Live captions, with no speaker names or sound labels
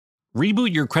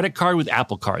Reboot your credit card with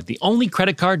Apple Card, the only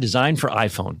credit card designed for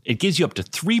iPhone. It gives you up to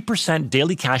 3%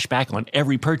 daily cash back on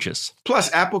every purchase. Plus,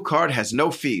 Apple Card has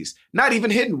no fees, not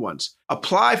even hidden ones.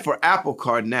 Apply for Apple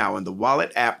Card now in the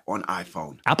Wallet app on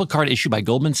iPhone. Apple Card issued by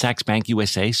Goldman Sachs Bank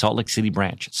USA, Salt Lake City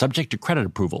branch, subject to credit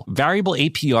approval. Variable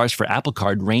APRs for Apple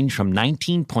Card range from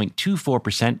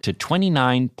 19.24% to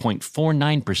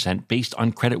 29.49% based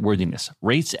on creditworthiness.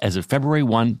 Rates as of February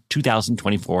 1,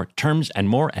 2024. Terms and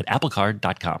more at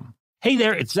applecard.com. Hey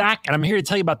there, it's Zach, and I'm here to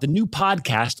tell you about the new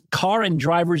podcast, Car and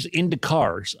Drivers Into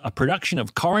Cars, a production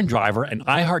of Car and Driver and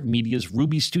iHeartMedia's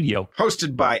Ruby Studio.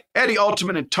 Hosted by Eddie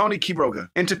Altman and Tony Quiroga.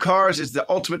 Into Cars is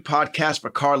the ultimate podcast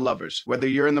for car lovers. Whether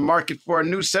you're in the market for a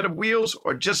new set of wheels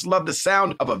or just love the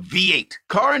sound of a V8,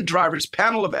 Car and Driver's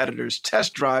panel of editors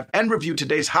test drive and review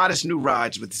today's hottest new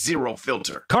rides with zero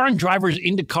filter. Car and Drivers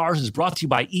Into Cars is brought to you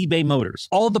by eBay Motors.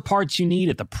 All the parts you need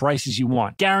at the prices you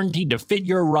want. Guaranteed to fit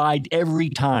your ride every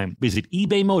time. Visit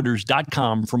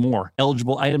ebaymotors.com for more.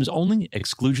 Eligible items only.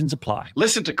 Exclusions apply.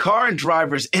 Listen to Car and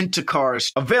Drivers Into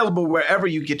Cars, available wherever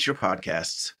you get your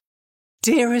podcasts.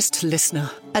 Dearest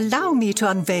listener, allow me to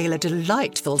unveil a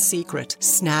delightful secret.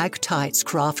 Snag Tights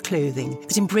craft clothing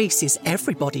that embraces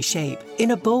every body shape. In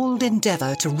a bold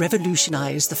endeavor to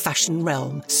revolutionize the fashion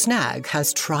realm, Snag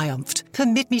has triumphed.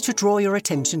 Permit me to draw your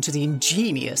attention to the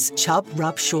ingenious Chub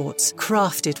Rub shorts,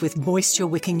 crafted with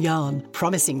moisture-wicking yarn,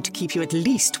 promising to keep you at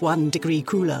least 1 degree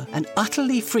cooler and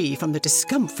utterly free from the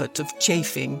discomfort of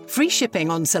chafing. Free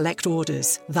shipping on select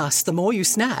orders. Thus, the more you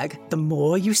snag, the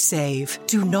more you save.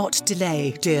 Do not delay,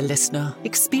 dear listener.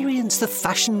 Experience the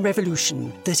fashion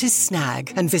revolution that is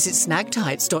Snag and visit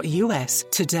snagtights.us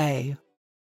today.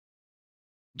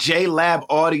 JLab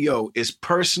Audio is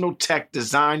personal tech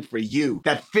designed for you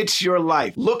that fits your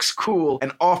life, looks cool,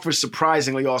 and offers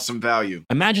surprisingly awesome value.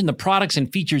 Imagine the products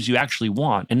and features you actually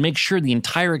want and make sure the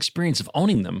entire experience of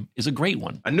owning them is a great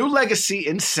one. A new legacy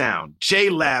in sound.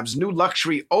 JLab's new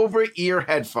luxury over-ear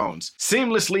headphones,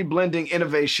 seamlessly blending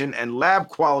innovation and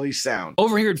lab-quality sound.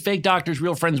 Over here at Fake Doctors,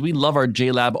 Real Friends, we love our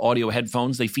JLab audio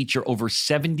headphones. They feature over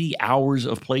 70 hours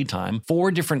of playtime,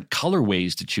 4 different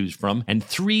colorways to choose from, and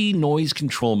 3 noise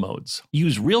control modes.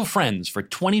 Use Real Friends for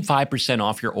 25%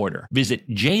 off your order. Visit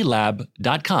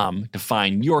jlab.com to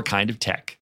find your kind of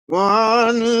tech.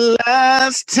 One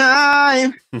last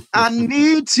time, I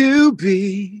need to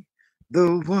be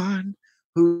the one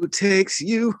who takes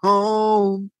you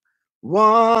home.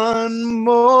 One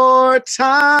more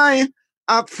time,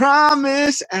 I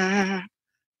promise after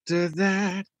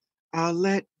that, I'll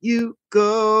let you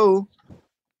go.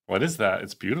 What is that?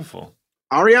 It's beautiful.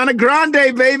 Ariana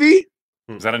Grande, baby.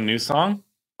 Is that a new song?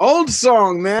 Old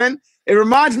song, man. It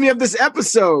reminds me of this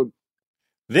episode.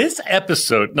 This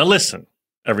episode, now listen,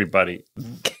 everybody.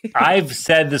 I've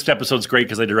said this episode's great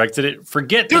because I directed it.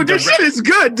 Forget dude, this shit is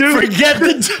good, dude. Forget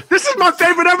this is my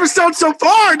favorite episode so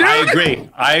far, dude. I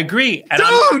agree. And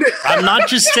dude. I'm not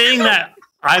just saying that.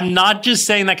 I'm not just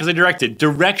saying that because I directed.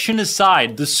 Direction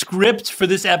aside, the script for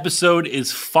this episode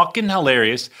is fucking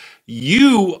hilarious.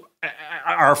 You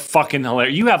are fucking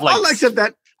hilarious. You have like...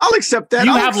 I'll accept that.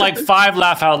 You have like 5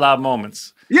 laugh out loud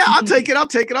moments. Yeah, I'll take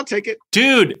it.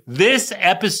 Dude, this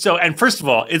episode, and first of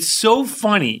all, it's so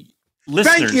funny.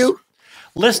 Listeners, thank you.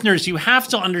 Listeners, you have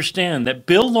to understand that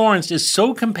Bill Lawrence is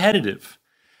so competitive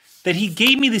that he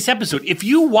gave me this episode. If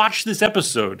you watch this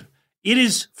episode, it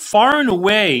is far and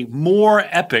away more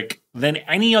epic than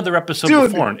any other episode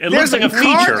before. It looks like a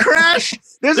feature.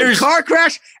 There's a car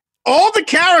crash. All the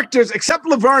characters, except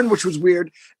Laverne, which was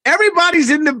weird,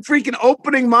 everybody's in the freaking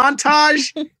opening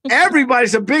montage.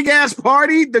 Everybody's a big-ass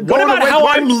party. What about how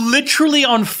I'm literally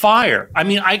on fire? I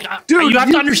mean, you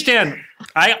have to understand.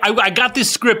 I got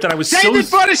this script and I was Save it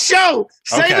for the show.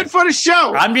 Save it for the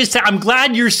show. I'm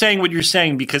glad you're saying what you're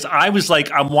saying because I was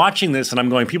like, I'm watching this and I'm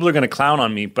going, people are going to clown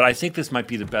on me, but I think this might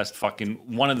be the best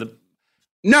fucking one of the...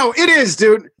 No, it is,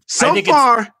 dude. I think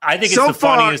it's the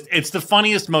funniest. It's the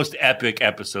funniest, most epic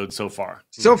episode so far.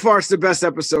 So far, it's the best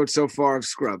episode so far of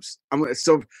Scrubs.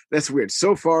 That's weird.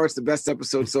 So far, it's the best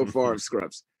episode so far of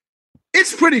Scrubs.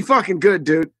 It's pretty fucking good,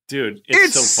 dude. Dude,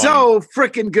 it's so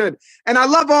freaking good. And I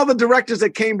love all the directors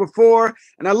that came before,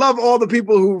 and I love all the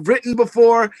people who've written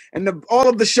before, and all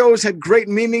of the shows had great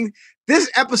meaning.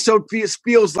 This episode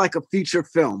feels like a feature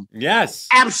film. Yes.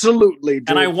 Absolutely,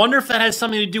 dude. And I wonder if that has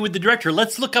something to do with the director.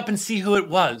 Let's look up and see who it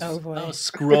was.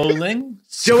 Scrolling.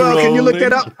 Joel, can you look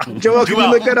that up? Joel,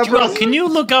 can you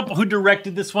look up who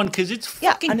directed this one? Because it's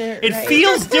fucking... it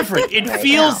feels different. It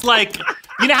feels like...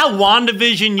 You know how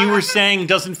WandaVision you were saying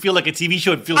doesn't feel like a TV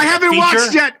show? It feels like I a haven't feature?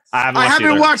 watched yet. I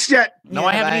haven't watched yet. No,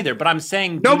 I haven't either. But I'm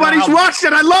saying Nobody's watched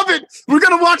it. I love it. We're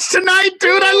gonna watch tonight,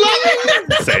 dude. I love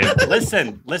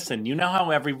it. Listen. You know how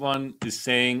everyone is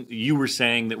saying, you were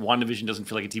saying that WandaVision doesn't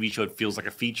feel like a TV show, it feels like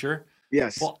a feature?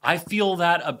 Yes. Well, I feel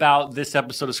that about this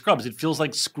episode of Scrubs. It feels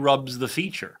like Scrubs the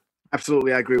feature.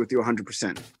 Absolutely, I agree with you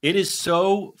 100%. It is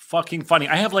so fucking funny.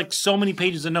 I have like so many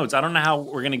pages of notes. I don't know how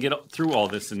we're gonna get through all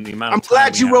this in the amount of time. I'm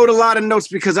glad you wrote a lot of notes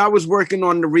because I was working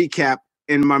on the recap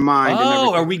in my mind.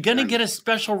 Oh, are we gonna get a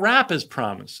special rap as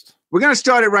promised? We're gonna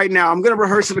start it right now. I'm gonna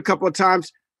rehearse it a couple of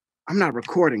times. I'm not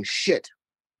recording shit.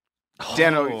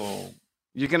 Dano,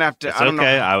 you're gonna have to. It's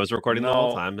okay. I was recording the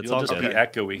whole time. It's you'll all just good. be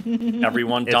echoey.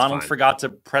 Everyone, It's Donald fine. forgot to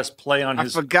press play on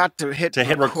his. I forgot to hit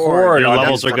record. Your on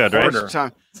levels his are good, right? recorder.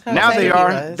 Time. Now they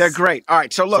are. They're great. All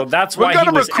right. So look, So that's we're why he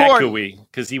gonna was record. echoey,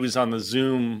 because he was on the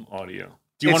Zoom audio.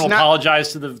 Do you It's want to not-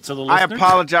 apologize to the listeners? I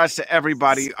apologize to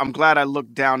everybody. I'm glad I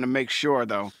looked down to make sure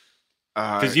though.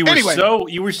 Because you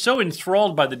were so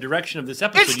enthralled by the direction of this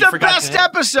episode. It's you the forgot best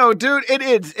episode, dude. It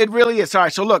is. It really is. All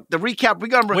right. So look, the recap. We're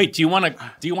gonna Wait. Do you want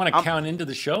to count into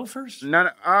the show first? No.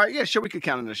 Yeah. Sure. We could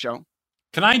count in the show.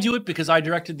 Can I do it because I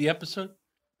directed the episode?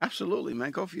 Absolutely,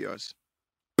 man. Go for yours.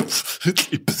 5,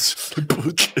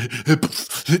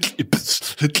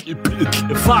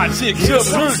 6, 7,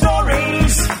 Some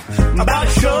stories about a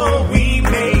show we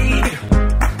made,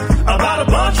 about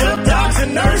a bunch of docs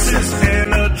and nurses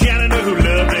and a janitor who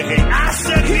loved to hate. I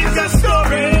said he's got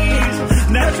stories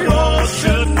that you all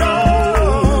should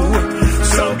know.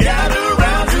 So gather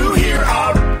around to hear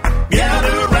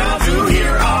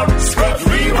our Scrubs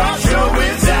Rewatch show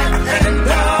with Zach and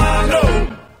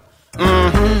Dono.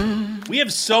 We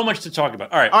have so much to talk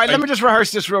about. All right. Let me just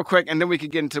rehearse this real quick, and then we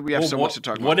could get into. We have so much to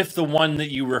talk about. What if the one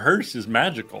that you rehearse is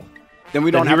magical? Then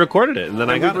we Then don't he have. recorded it, and then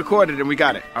I We got it. recorded and we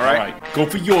got it. All right. Go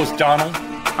for yours, Donald.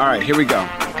 All right. Here we go.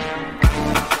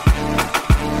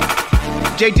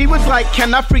 JD was like,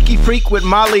 can I freaky freak with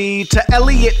Molly? To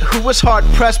Elliot, who was hard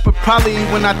pressed, but probably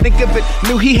when I think of it,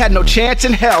 knew he had no chance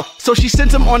in hell. So she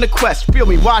sent him on a quest. Feel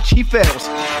me, watch, he fails.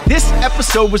 This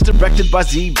episode was directed by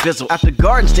Z Bizzle. After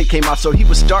Garden State came out, so he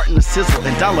was starting to sizzle.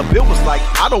 And Dollar Bill was like,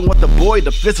 I don't want the boy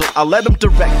to fizzle. I'll let him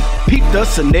direct. Peep the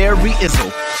scenario.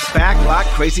 Backlot,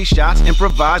 crazy shots,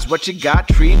 improvise what you got.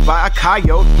 Treed by a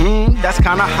coyote, that's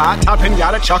kinda hot. Top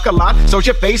pinata, chocolate,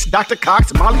 Soldier Face, Dr.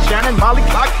 Cox, Molly Shannon, Molly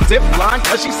Clock, Zip Line,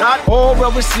 cause she's hot. All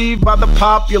well received by the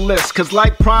populace, cause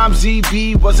like Prime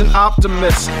ZB was an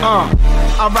optimist.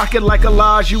 I rock it like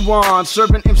Olajuwon,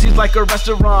 serving MCs like a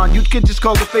restaurant. You could just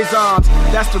call it Faisans.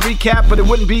 That's the recap, but it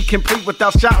wouldn't be complete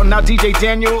without shouting out DJ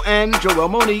Daniel and Joel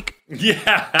Monique.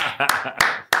 Yeah.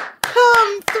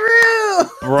 Come through.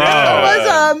 Bro.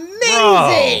 That was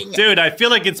amazing. Dude, I feel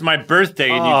like it's my birthday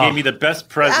and you gave me the best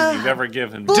present you've ever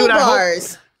given me. Bull Dude, I hope-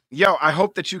 bars. Yo, I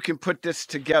hope that you can put this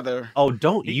together. Oh,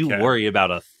 don't you can. worry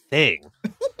about a thing.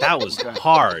 That was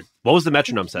hard. What was the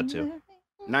metronome set to?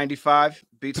 95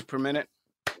 beats per minute.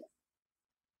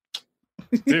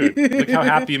 Dude, look how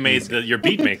happy you made your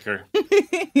beat maker.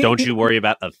 Don't you worry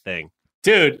about a thing.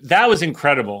 Dude, that was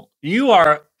incredible. You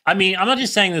are, I mean, I'm not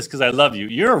just saying this because I love you.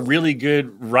 You're a really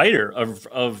good writer of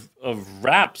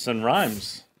raps and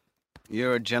rhymes.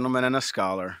 You're a gentleman and a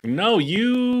scholar. No,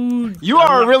 you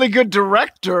are a really good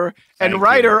director and Thank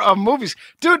writer of movies.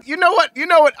 Dude, you know what? You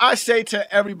know what I say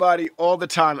to everybody all the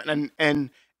time,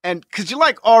 and because you're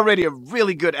like already a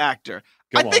really good actor.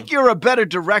 I think you're a better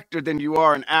director than you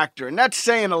are an actor, and that's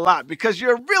saying a lot because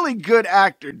you're a really good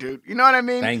actor, dude. You know what I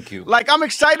mean? Thank you. Like, I'm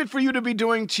excited for you to be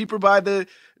doing Cheaper by the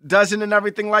Dozen and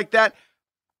everything like that.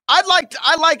 I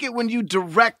like it when you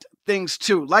direct things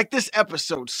too, like this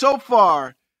episode. So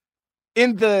far,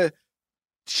 in the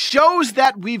shows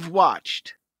that we've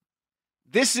watched,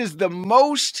 this is the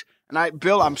most. And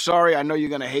Bill, I'm sorry. I know you're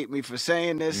gonna hate me for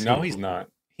saying this. No, he's not.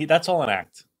 That's all an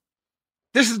act.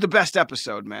 This is the best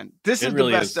episode, man. This is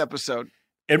really the best is. episode.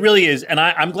 It really is. And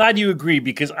I'm glad you agree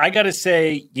because I got to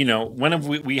say, you know, when have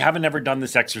we haven't ever done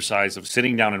this exercise of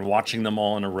sitting down and watching them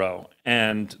all in a row.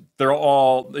 And they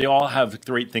all have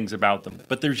great things about them.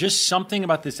 But there's just something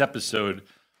about this episode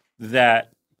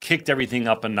that kicked everything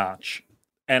up a notch.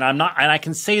 And I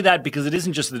can say that because it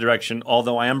isn't just the direction,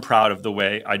 although I am proud of the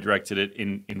way I directed it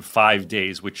in 5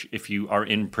 days, which if you are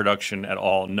in production at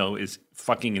all, know is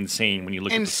fucking insane when you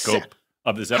look at the scope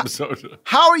of this episode.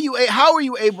 How are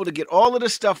you able to get all of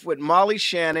this stuff with Molly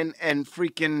Shannon and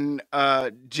freaking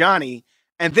Johnny,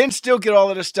 and then still get all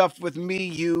of the stuff with me,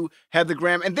 you, Heather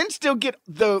Graham, and then still get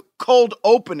the cold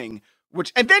opening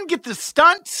and then get the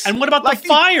stunts. And what about like the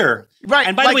fire? Right.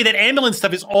 And by the way, that ambulance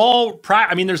stuff is all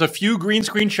I mean, there's a few green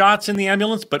screen shots in the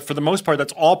ambulance, but for the most part,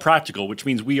 that's all practical, which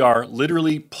means we are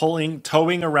literally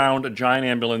towing around a giant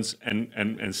ambulance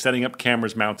and setting up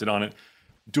cameras mounted on it,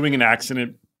 doing an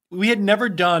accident. We had never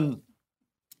done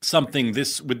something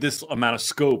with this amount of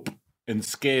scope and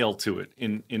scale to it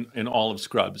in all of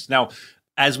Scrubs. Now,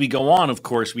 as we go on, of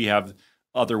course, we have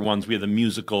other ones. We have the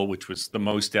musical, which was the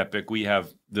most epic. We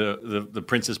have the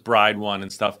Princess Bride one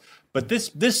and stuff. But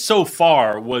this so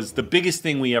far was the biggest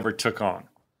thing we ever took on.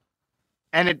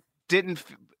 And it didn't.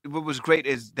 What was great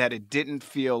is that it didn't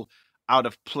feel out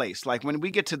of place. Like when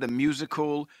we get to the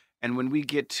musical, and when we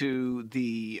get to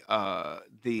the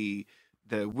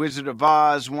Wizard of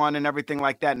Oz one and everything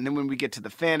like that, and then when we get to the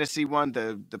fantasy one,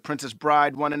 the Princess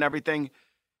Bride one and everything,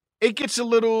 it gets a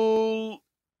little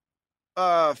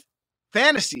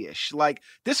fantasy-ish. Like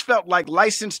this felt like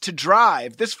License to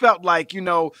Drive. This felt like,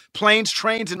 Planes,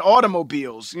 Trains, and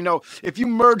Automobiles. If you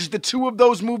merged the two of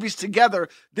those movies together,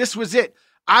 this was it.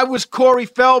 I was Corey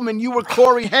Feldman, you were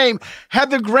Corey Haim.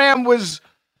 Heather Graham was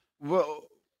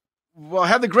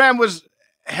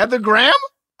Heather Graham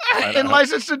in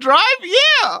License to Drive?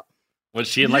 Yeah. Was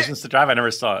she in License to Drive? I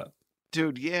never saw it.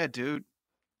 Dude, yeah, dude.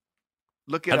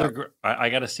 Look it up. I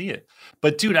got to see it.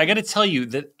 But, dude, I got to tell you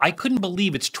that I couldn't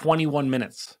believe it's 21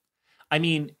 minutes. I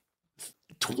mean,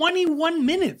 21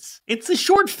 minutes. It's a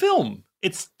short film.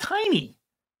 It's tiny.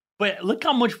 But look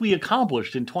how much we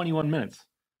accomplished in 21 minutes.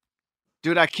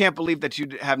 Dude, I can't believe that you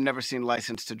have never seen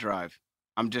License to Drive.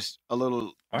 I'm just a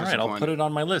little All right, I'll put it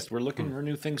on my list. We're looking for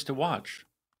new things to watch.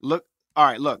 Look,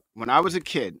 when I was a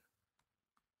kid,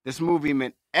 this movie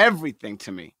meant everything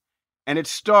to me. And it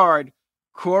starred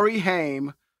Corey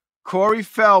Haim, Corey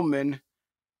Feldman,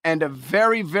 and a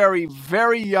very, very,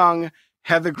 very young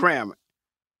Heather Graham.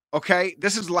 Okay?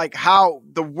 This is like how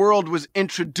the world was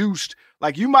introduced.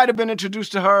 Like you might have been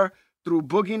introduced to her through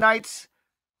Boogie Nights.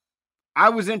 I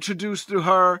was introduced to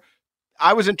her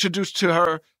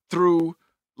through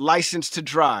License to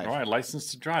Drive. All right,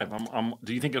 License to Drive.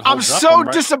 Do you think it I'm holds up? so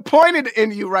disappointed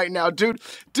in you right now, dude.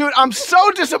 Dude, I'm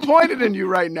so disappointed in you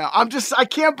right now. I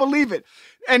can't believe it.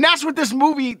 And that's what this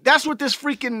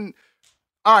freaking...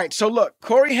 All right, so look,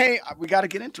 Corey Haim, we got to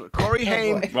get into it. Corey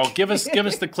Haim... Well, give us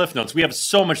the Cliff Notes. We have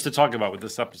so much to talk about with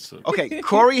this episode. Okay,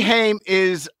 Corey Haim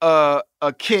is a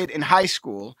kid in high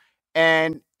school,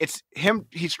 and it's him.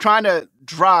 He's trying to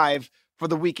drive for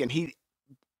the weekend. He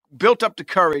built up the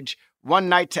courage one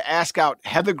night to ask out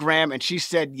Heather Graham, and she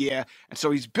said yeah. And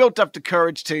so he's built up the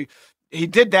courage he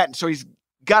did that, and so he's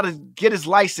got to get his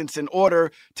license in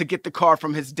order to get the car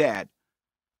from his dad.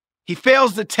 He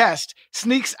fails the test,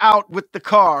 sneaks out with the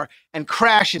car, and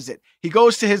crashes it. He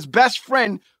goes to his best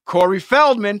friend, Corey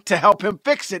Feldman, to help him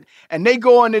fix it, and they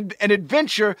go on an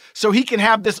adventure so he can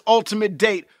have this ultimate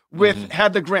date with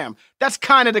Heather Graham. That's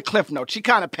kind of the Cliff Note. She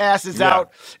kind of passes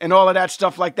out and all of that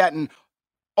stuff like that, and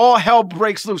all hell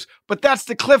breaks loose. But that's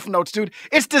the Cliff Notes, dude.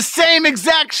 It's the same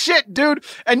exact shit, dude.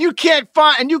 And you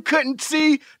couldn't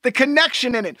see the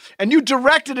connection in it. And you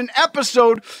directed an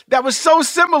episode that was so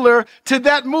similar to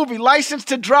that movie, License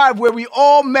to Drive, where we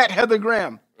all met Heather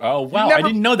Graham. Oh, wow. I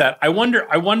didn't know that. I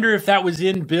wonder if that was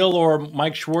in Bill or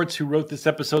Mike Schwartz, who wrote this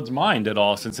episode's mind at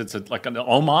all, since it's like an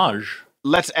homage.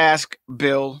 Let's ask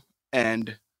Bill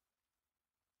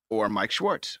or Mike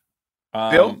Schwartz.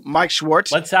 Mike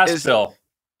Schwartz. Let's ask Bill.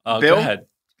 Bill, go ahead.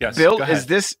 Yes, Bill, go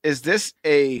ahead. is this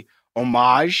a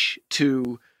homage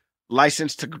to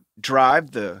License to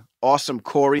Drive, the awesome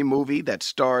Corey movie that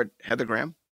starred Heather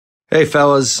Graham? Hey,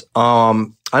 fellas. I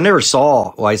never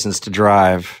saw License to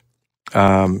Drive.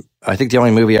 I think the only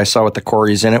movie I saw with the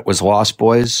Coreys in it was Lost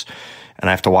Boys,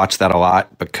 and I have to watch that a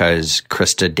lot because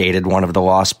Krista dated one of the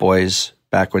Lost Boys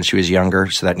back when she was younger,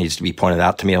 so that needs to be pointed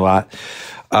out to me a lot.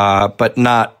 But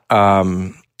not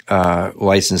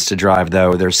License to Drive,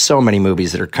 though. There's so many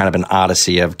movies that are kind of an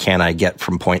odyssey of can I get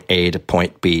from point A to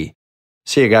point B.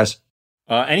 See you guys.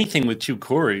 Anything with two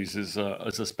Coreys is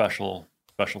a special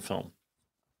film.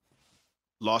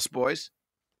 Lost Boys?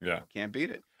 Yeah. Can't beat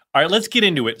it. All right, let's get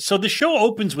into it. So the show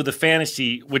opens with a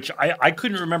fantasy, which I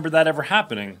couldn't remember that ever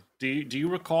happening. Do you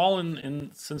recall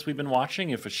in since we've been watching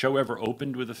if a show ever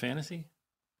opened with a fantasy?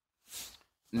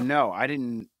 No, I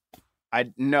didn't. I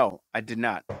did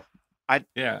not.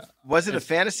 Was it a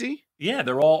fantasy? Yeah,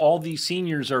 they're all these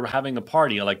seniors are having a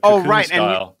party, like Cocoon Cocoon right,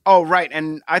 style.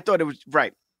 And I thought it was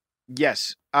right.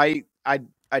 Yes, I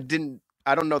didn't.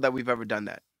 I don't know that we've ever done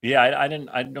that. Yeah,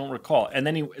 I don't recall. And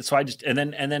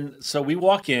then so we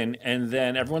walk in, and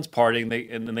then everyone's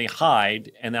partying. And then they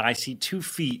hide, and then I see 2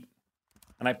 feet,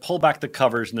 and I pull back the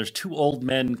covers, and there's 2 old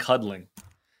men cuddling,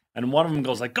 And one of them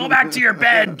goes like, "Go back to your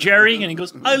bed, Jerry." And he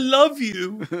goes, "I love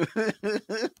you."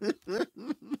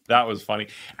 That was funny.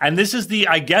 And this is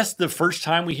I guess the first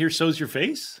time we hear "So's Your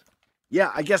Face."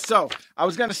 Yeah, I guess so. I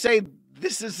was gonna say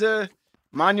this is a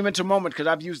monumental moment because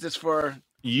I've used this for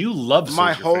You love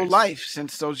my So's Your whole Face. life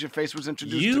since "So's Your Face" was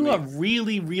introduced to You me. are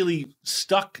really, really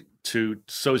stuck to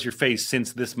 "So's Your Face"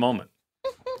 since this moment.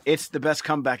 It's the best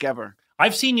comeback ever.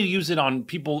 I've seen you use it on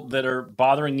people that are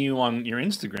bothering you on your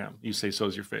Instagram. You say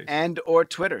 "So's Your Face." And or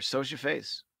Twitter, "So's Your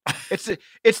Face."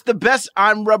 It's the best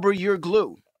 "I'm rubber, you're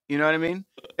glue." You know what I mean?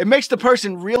 It makes the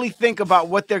person really think about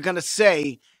what they're gonna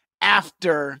say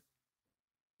after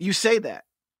you say that.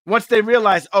 Once they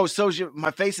realize, oh,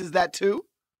 my face is that too.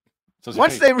 So's Your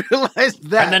Once Face. they realize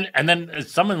that, and then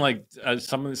someone like I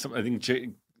think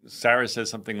Sarah says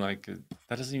something like,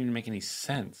 "That doesn't even make any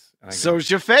sense." And I go, "So's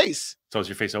your face." "So's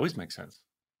Your Face" always makes sense.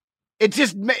 It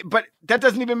just, but that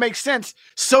doesn't even make sense.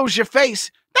 "So's your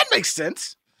face." That makes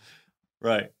sense.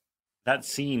 Right. That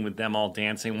scene with them all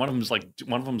dancing. One of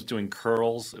them's doing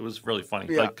curls. It was really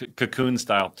funny, Yeah. like Cocoon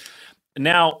style.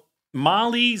 Now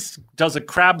Molly does a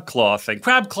crab claw thing,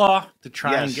 to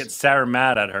try and Yes. get Sarah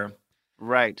mad at her.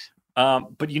 Right.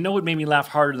 But you know what made me laugh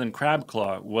harder than crab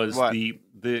claw was What?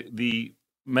 the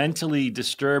mentally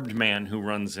disturbed man who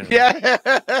runs in Yeah.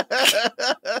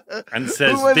 and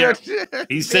says Who was they're, it?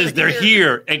 he says they're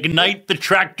here, ignite the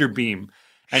tractor beam,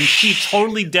 and she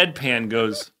totally deadpan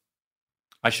goes,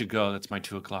 "I should go. That's my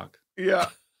 2:00." Yeah.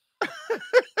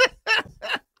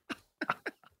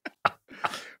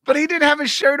 But he didn't have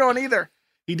his shirt on either.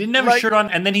 He didn't have a shirt on,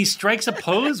 and then he strikes a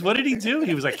pose. What did he do?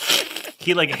 He was like,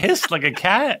 he like hissed like a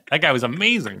cat. That guy was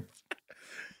amazing.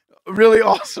 Really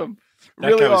awesome. That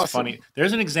Really guy was awesome. funny.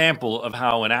 There's an example of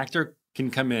how an actor can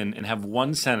come in and have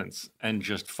one sentence and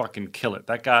just fucking kill it.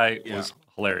 That guy was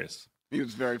hilarious. He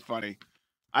was very funny.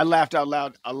 I laughed out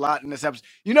loud a lot in this episode.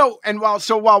 You know, and while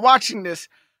watching this,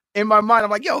 in my mind, I'm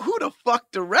like, yo, who the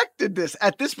fuck directed this?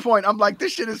 At this point, I'm like,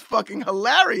 this shit is fucking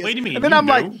hilarious. Wait a minute, And then you I'm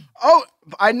like, knew? oh,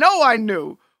 I know I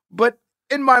knew. But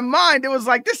in my mind, it was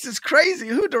like, this is crazy.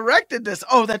 Who directed this?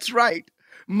 Oh, that's right.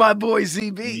 My boy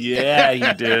ZB. Yeah,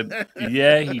 he did.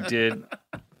 Yeah, he did.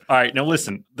 All right, now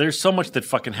listen. There's so much that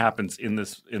fucking happens in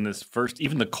this first.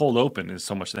 Even the cold open is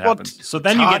so much that Well, happens. So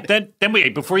then Todd- you get then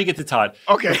wait before you get to Todd.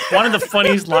 Okay. One of the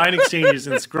funniest line exchanges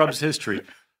in Scrubs history.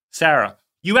 Sarah,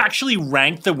 you actually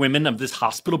rank the women of this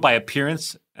hospital by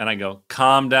appearance, and I go,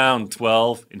 "Calm down,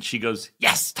 12," and she goes,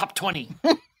 "Yes, top 20."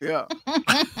 Yeah.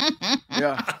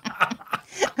 Yeah.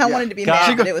 I wanted to be Calm-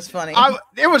 mad, but it was funny.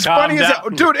 It was Calm funny as down. hell.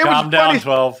 Dude, it Calm was down, funny.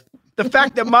 12. The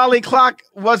fact that Molly Clock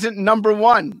wasn't number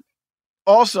one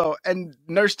also, and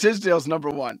Nurse Tisdale's number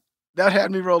one. That had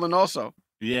me rolling also.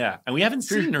 Yeah, and we haven't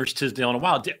seen Nurse Tisdale in a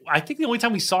while. I think the only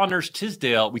time we saw Nurse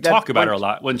Tisdale, we That- talk about her a when-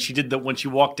 lot when she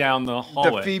walked down the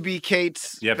hallway. The Phoebe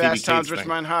Cates, Yeah, Phoebe Fast Times, Cates thing.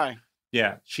 Richmond High.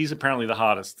 Yeah, she's apparently the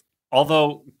hottest.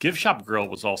 Although Gift Shop Girl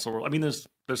was also. I mean, there's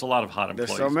a lot of hot employees.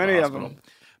 There's so in the many of hospital. them.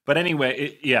 But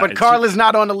anyway, But Carla's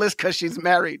not on the list because she's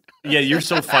married. Yeah, you're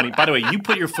so funny. By the way, you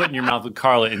put your foot in your mouth with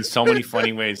Carla in so many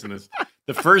funny ways in this.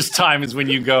 The first time is when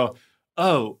you go,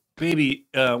 "Oh, baby,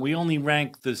 we only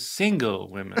rank the single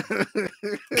women."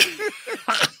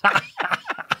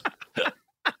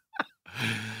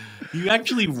 You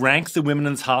actually rank the women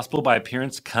in this hospital by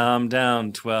appearance? Calm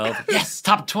down, 12. Yes,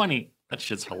 top 20. That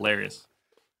shit's hilarious.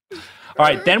 All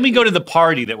right, then we go to the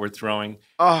party that we're throwing.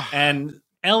 Oh, And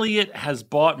Elliot has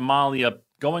bought Molly a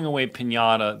going away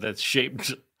pinata that's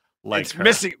shaped like it's her.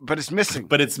 missing, but it's missing.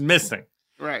 But it's missing.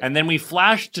 Right. And then we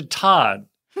flash to Todd,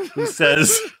 who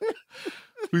says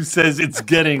it's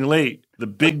getting late. The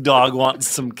big dog wants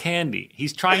some candy.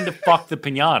 He's trying to fuck the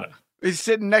pinata. He's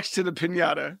sitting next to the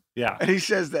pinata, Yeah. and he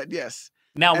says that, yes.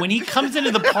 Now, when he comes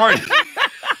into the party,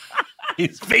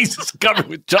 his face is covered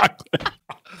with chocolate.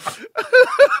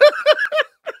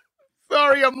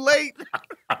 Sorry, I'm late.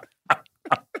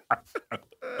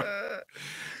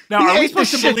 Now, He are we ate the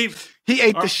supposed to shit. believe? He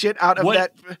ate the shit out of what-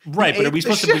 that. Right, he but are ate we the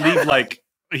supposed to shit- believe like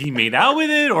he made out with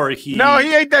it, or he? No,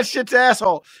 he ate that shit's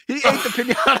asshole. He ate the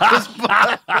pinata's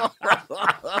butt.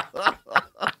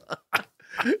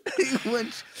 He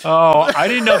went. Oh, I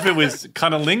didn't know if it was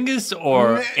cunnilingus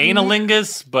or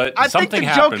analingus, but I think something the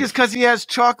happened. joke is because he has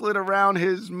chocolate around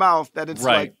his mouth that it's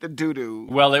Right. like the doo-doo.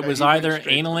 Well, it And was he went either straight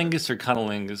to it. analingus or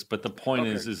cunnilingus, but the point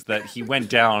is that he went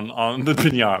down on the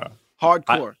pinata.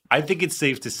 Hardcore. I think it's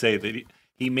safe to say that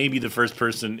he may be the first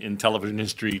person in television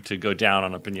history to go down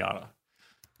on a pinata.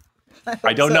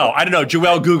 I don't know.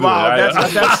 Joelle, Google Wow, it.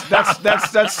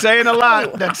 that's saying a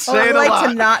lot. That's saying I'd a lot. like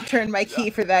to not turn my key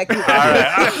for that.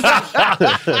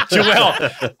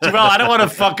 Joelle, I don't want to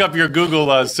fuck up your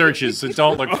Google searches, so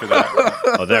don't look for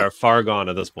that. Oh, they're far gone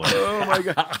at this point. Oh my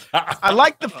god! I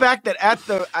like the fact that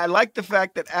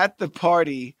at the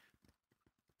party,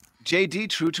 JD,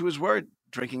 true to his word,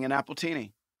 drinking an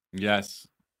appletini, Yes.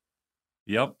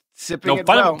 Yep. sipping No, it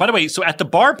by well. the way, so at the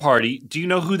bar party, do you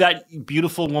know who that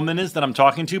beautiful woman is that I'm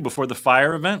talking to before the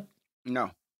fire event?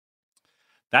 No.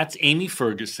 That's Amy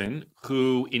Ferguson,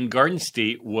 who in Garden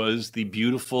State was the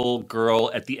beautiful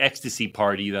girl at the ecstasy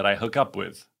party that I hook up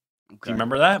with. Do you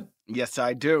remember that? Yes,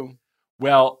 I do.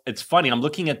 Well, it's funny. I'm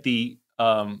looking at the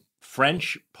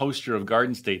French poster of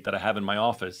Garden State that I have in my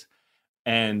office,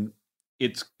 and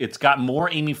it's got more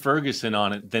Amy Ferguson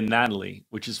on it than Natalie,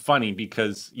 which is funny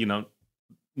because,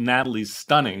 Natalie's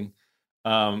stunning.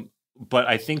 But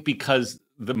I think because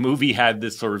the movie had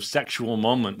this sort of sexual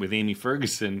moment with Amy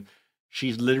Ferguson,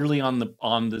 she's literally on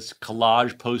this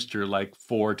collage poster like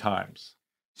 4 times.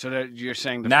 So that you're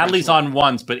saying Natalie's on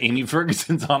once, but Amy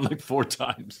Ferguson's on like 4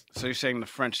 times. So you're saying the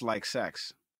French like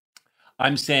sex?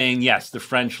 I'm saying yes. The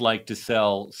French like to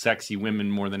sell sexy women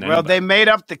more than Well, anybody. they made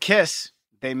up the kiss.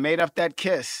 They made up that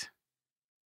kiss.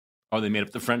 Oh, they made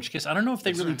up the French kiss. I don't know if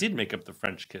they really did make up the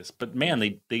French kiss, but man,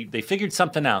 they figured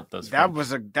something out. That's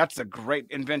a great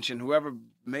invention. Whoever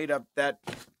made up that,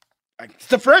 it's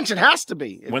the French. It has to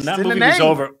be. When It's that in the movie was name.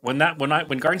 over,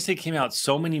 when Garden State came out,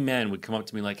 so many men would come up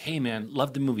to me like, "Hey, man,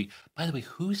 love the movie. By the way,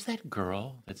 who's that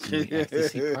girl that's in the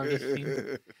ecstasy party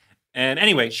scene?" And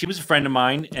anyway, she was a friend of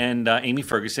mine, and Amy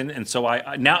Ferguson. And so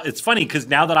I now it's funny because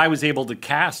now that I was able to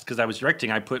cast because I was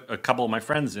directing, I put a couple of my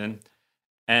friends in,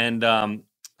 and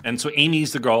so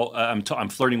Amy's the girl I'm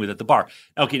flirting with at the bar.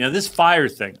 Okay, now this fire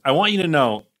thing, I want you to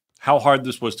know how hard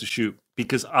this was to shoot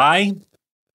because I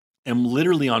am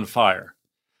literally on fire.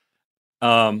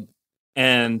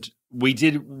 And we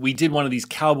did one of these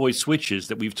cowboy switches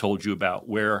that we've told you about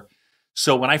where,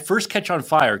 so when I first catch on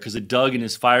fire, because of Doug and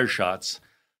his fire shots,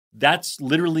 that's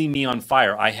literally me on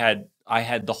fire. I had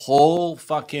the whole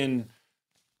fucking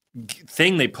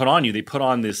thing they put on you. They put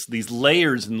on these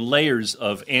layers and layers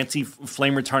of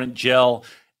anti-flame retardant gel,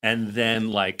 and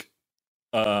then like,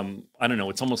 I don't know,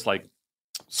 it's almost like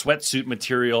sweatsuit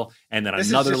material, and then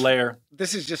another layer.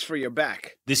 This is just for your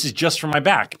back. This is just for my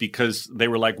back because they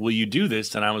were like, "Will you do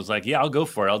this?" And I was like, "Yeah, I'll go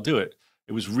for it. I'll do it."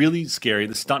 It was really scary.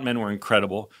 The stuntmen were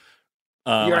incredible.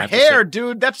 Your hair,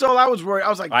 dude. That's all I was worried. I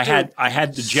was like, I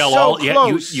had the gel so all.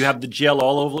 close. You have the gel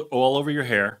all over your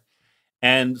hair,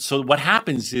 and so what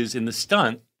happens is in the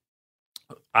stunt,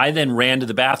 I then ran to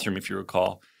the bathroom, if you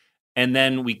recall, and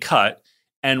then we cut.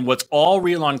 And what's all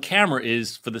real on camera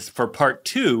is for part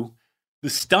 2, the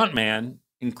stuntman,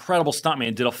 incredible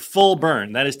stuntman, did a full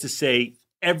burn. That is to say,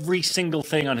 every single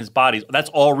thing on his body. That's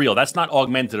all real. That's not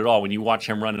augmented at all when you watch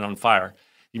him run it on fire.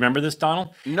 You remember this,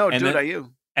 Donald? No, And dude, then- are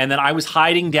you? And then I was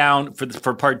hiding down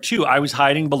for part 2. I was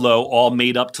hiding below, all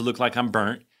made up to look like I'm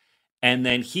burnt. And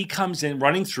then he comes in,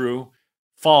 running through,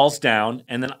 falls down,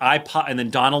 and then I pop. And then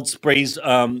Donald sprays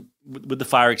with the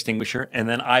fire extinguisher, and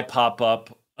then I pop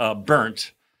up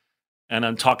burnt. And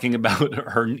I'm talking about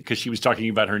her because she was talking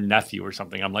about her nephew or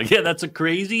something. I'm like, yeah, that's a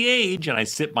crazy age, and I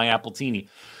sip my appletini.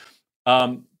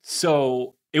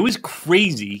 So it was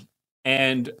crazy,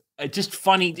 and just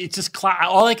funny. It's just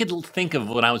all I could think of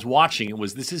when I was watching it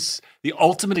was this is the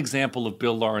ultimate example of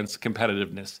Bill Lawrence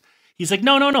competitiveness. He's like,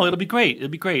 no, it'll be great. It'll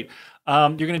be great.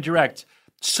 You're going to direct.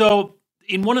 So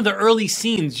in one of the early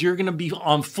scenes, you're going to be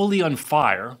fully on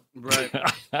fire. Right.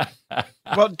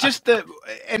 Well,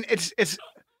 it's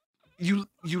you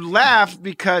laugh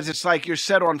because it's like you're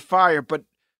set on fire, but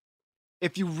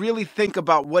if you really think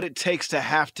about what it takes to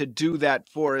have to do that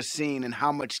for a scene and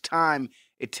how much time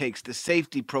it takes, the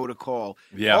safety protocol.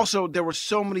 Yeah. Also, there were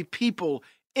so many people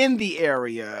in the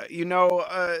area.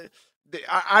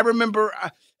 I remember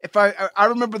I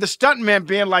remember the stuntman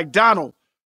being like, "Donald,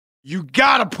 you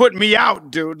gotta put me out,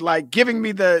 dude." Like giving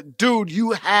me dude,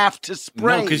 you have to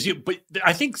spray. No, but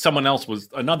I think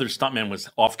another stuntman was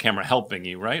off camera helping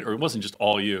you, right? Or it wasn't just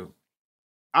all you.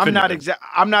 I'm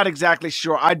not exactly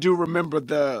sure. I do remember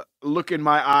the look in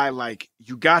my eye, like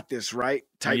you got this, right?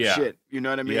 Type shit. You know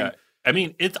what I mean? Yeah. I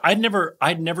mean, I'd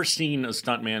never seen a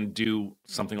stuntman do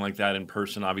something like that in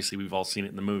person. Obviously, we've all seen it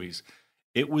in the movies.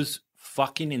 It was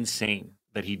fucking insane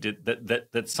that he did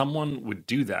that someone would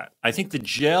do that. I think the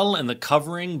gel and the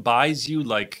covering buys you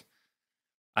like,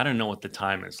 I don't know what the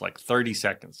time is, like 30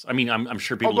 seconds. I mean, I'm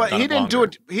sure people. But have done he didn't do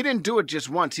longer. it. He didn't do it just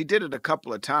once. He did it a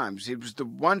couple of times. He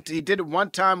did it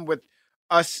one time with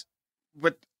us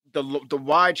with the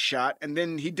wide shot, and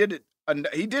then he did it And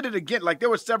he did it again. Like there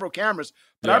were several cameras,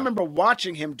 but I Yeah. remember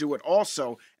watching him do it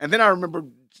also. And then I remember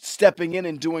stepping in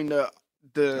and doing It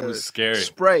was scary.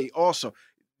 spray also.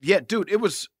 Yeah, dude, it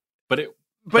was.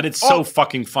 But it's so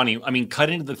fucking funny. I mean, cut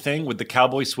into the thing with the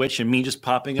cowboy switch and me just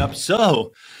popping up.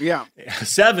 So, yeah,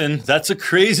 7, that's a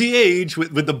crazy age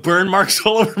with the burn marks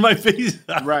all over my face.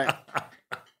 Right.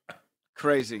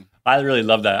 Crazy. I really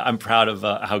love that. I'm proud of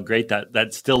how great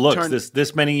that still looks.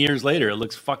 This many years later, it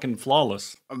looks fucking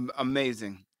flawless.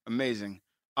 Amazing.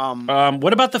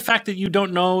 What about the fact that you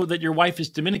don't know that your wife is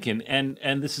Dominican,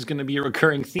 and this is going to be a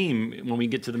recurring theme when we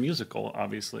get to the musical?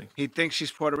 Obviously, he thinks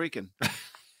she's Puerto Rican.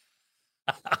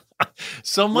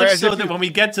 So much so that when we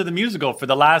get to the musical for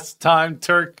the last time,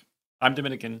 Turk, I'm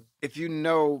Dominican. If you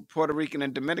know Puerto Rican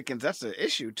and Dominicans, that's an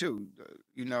issue too.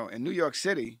 You know, in New York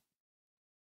City,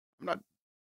 I'm not.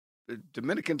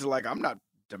 Dominicans are like, I'm not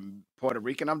Puerto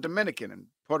Rican, I'm Dominican. And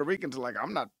Puerto Ricans are like,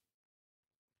 I'm not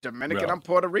Dominican, Real. I'm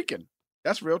Puerto Rican.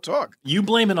 That's real talk. You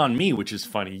blame it on me, which is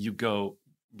funny. You go,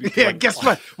 Yeah, like, guess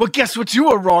what? Well, guess what you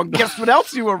were wrong. Guess what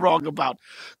else you were wrong about?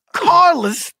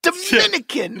 Carla's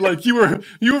Dominican. like you were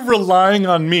relying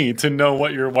on me to know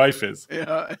what your wife is.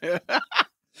 Yeah.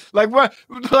 Like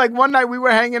one night we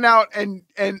were hanging out and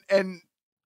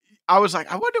I was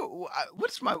like, I wonder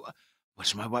what's my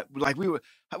wife, like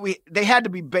they had to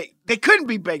be baked. They couldn't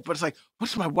be baked, but it's like,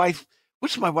 what's my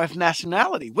wife's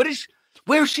nationality? Where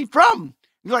is she from?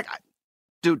 You're like,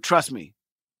 dude, trust me.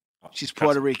 She's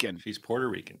Puerto Rican. She's Puerto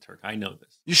Rican, Turk. I know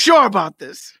this. You sure about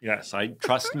this? Yes, I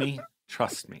trust me.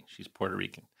 Trust me. She's Puerto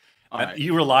Rican. Right.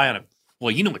 You rely on it. Well,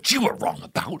 you know what you were wrong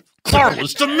about.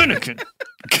 Carla's Dominican.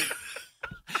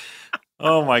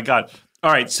 Oh my God.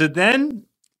 All right. So then,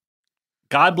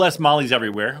 God bless Molly's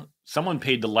everywhere. Someone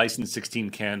paid to license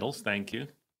 16 Candles. Thank you.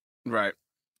 Right.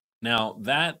 Now,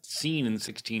 that scene in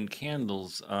 16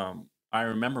 Candles, I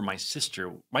remember my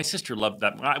sister loved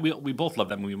that. We both loved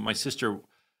that movie. My sister,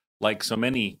 like so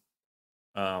many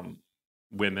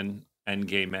women and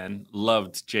gay men,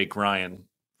 loved Jake Ryan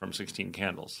from 16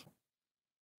 Candles.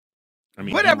 I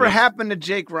mean, whatever happened to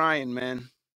Jake Ryan, man?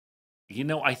 You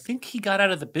know, I think he got out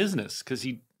of the business because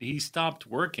he stopped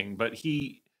working. But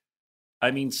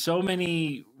so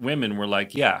many women were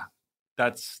like, yeah,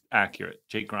 that's accurate.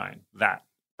 Jake Ryan,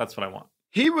 that's what I want.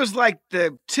 He was like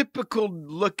the typical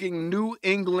looking New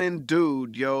England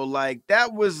dude, yo. Like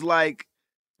that was like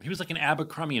he was like an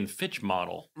Abercrombie and Fitch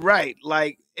model, right?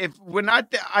 Like I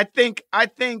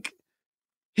think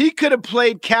he could have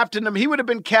played Captain. He would have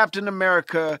been Captain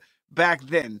America back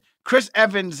then. Chris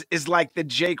Evans is like the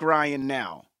Jake Ryan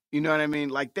now. You know what I mean?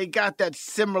 Like they got that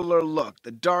similar look,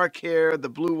 the dark hair, the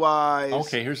blue eyes.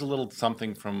 Okay, here's a little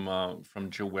something from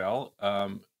Joelle.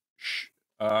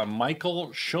 Michael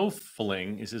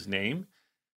Schoeffling is his name.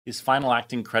 His final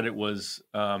acting credit was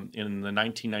in the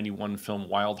 1991 film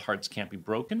Wild Hearts Can't Be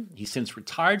Broken. He's since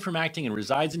retired from acting and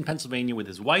resides in Pennsylvania with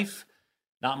his wife.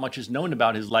 Not much is known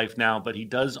about his life now, but he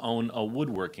does own a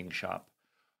woodworking shop.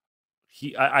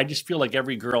 I just feel like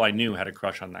every girl I knew had a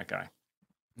crush on that guy.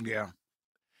 Yeah.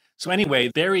 So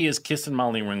anyway, there he is kissing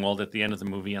Molly Ringwald at the end of the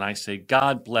movie, and I say,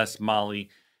 God bless Molly,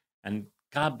 and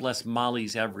God bless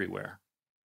Molly's everywhere.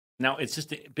 Now, it's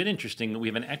just a bit interesting that we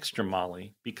have an extra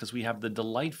Molly because we have the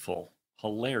delightful,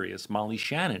 hilarious Molly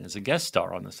Shannon as a guest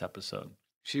star on this episode.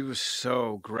 She was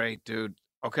so great, dude.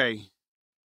 Okay.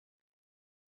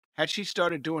 Had she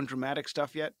started doing dramatic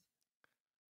stuff yet?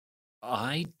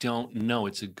 I don't know.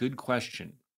 It's a good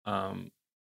question.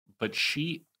 But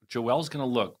Joelle's going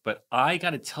to look. But I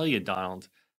got to tell you, Donald,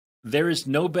 there is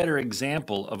no better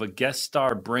example of a guest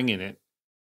star bringing it.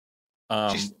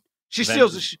 She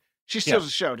steals the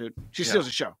show, dude. She steals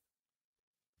the show.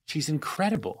 She's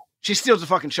incredible. She steals the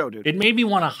fucking show, dude. It made me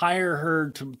want to hire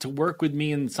her to work with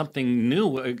me in something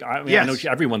new. I mean, I know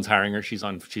everyone's hiring her. She's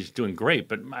doing great,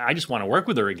 but I just want to work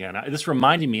with her again. This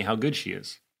reminded me how good she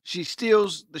is. She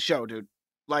steals the show, dude.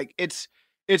 Like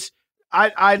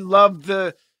I love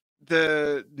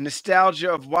the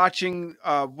nostalgia of watching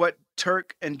what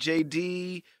Turk and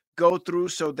JD go through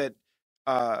so that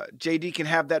JD can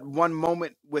have that one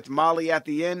moment with Molly at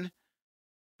the end.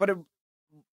 But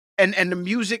and the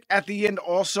music at the end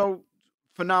also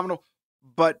phenomenal.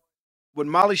 But what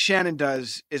Molly Shannon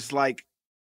does is like,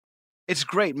 it's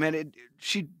great, man.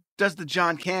 She does the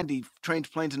John Candy Trains,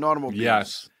 Planes, and Automobiles.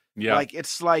 Yes. Yeah.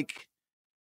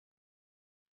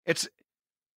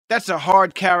 That's a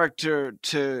hard character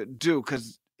to do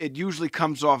because it usually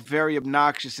comes off very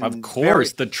obnoxious. And of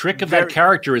course, the trick of that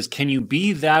character is, can you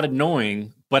be that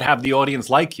annoying but have the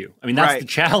audience like you? I mean, that's the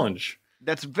challenge.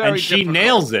 That's very and she difficult.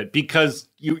 Nails it because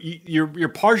you're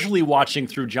partially watching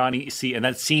through Johnny C. And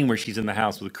that scene where she's in the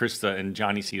house with Krista and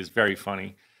Johnny C. is very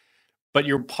funny. but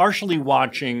you're partially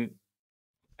watching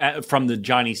from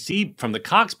the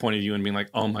Cox point of view and being like,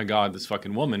 oh my God, this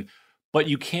fucking woman. But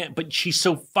you can't, but she's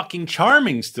so fucking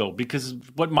charming still because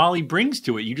what Molly brings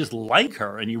to it. You just like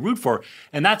her and you root for her.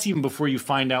 And that's even before you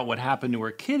find out what happened to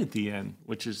her kid at the end,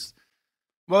 which is.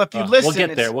 Well, if you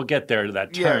listen, we'll get there to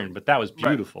that turn, but that was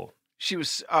beautiful. Right. She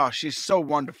was, she's so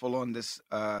wonderful on this,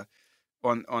 on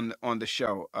the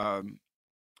show.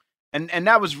 And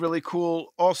that was really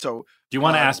cool also. Do you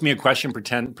want to ask me a question?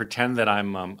 Pretend that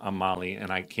I'm Molly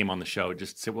and I came on the show.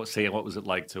 Just say what was it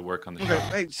like to work on the show?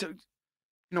 Hey, so,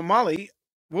 Molly,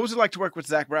 what was it like to work with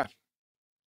Zach Braff?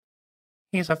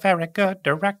 He's a very good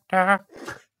director.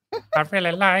 I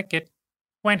really like it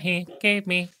when he gave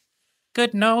me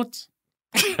good notes.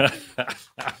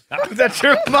 Was that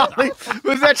your Molly?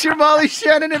 Was that your Molly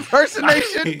Shannon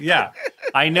impersonation? Yeah,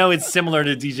 I know it's similar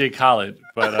to DJ Khaled,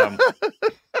 but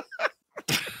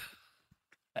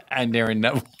and Aaron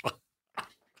Neville.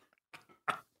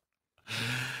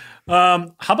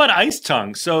 How about Ice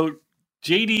Tongue? So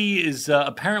JD is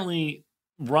apparently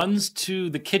runs to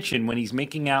the kitchen when he's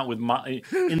making out with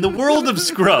in the world of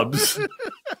Scrubs.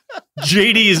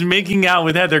 JD is making out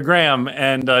with Heather Graham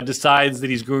and decides that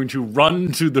he's going to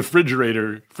run to the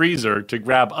freezer to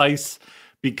grab ice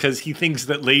because he thinks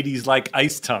that ladies like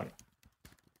Ice Tongue.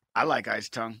 I like Ice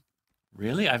Tongue.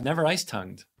 Really? I've never ice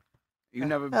tongued. You've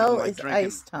never been Oh, like it's drinking.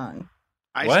 Ice Tongue.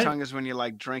 Ice Tongue is when you're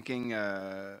like drinking,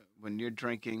 when you're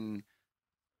drinking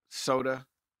soda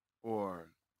or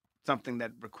something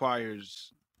that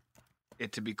requires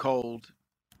it to be cold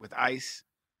with ice,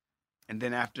 and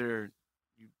then after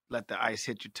you let the ice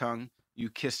hit your tongue, you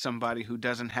kiss somebody who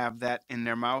doesn't have that in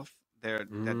their mouth,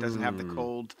 that doesn't have the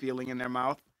cold feeling in their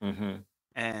mouth,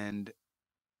 and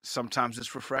sometimes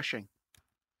it's refreshing.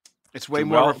 It's way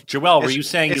more. Joelle, were you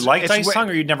saying you liked Ice Tongue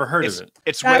or you'd never heard of it?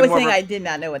 I was saying I did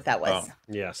not know what that was. Oh,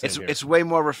 yeah, it's way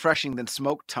more refreshing than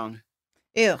smoked tongue.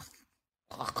 Ew.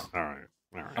 All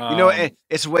right.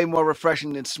 It's way more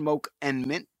refreshing than smoke and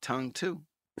mint tongue too.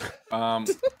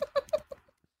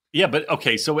 Yeah, but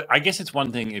okay, so I guess it's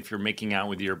one thing if you're making out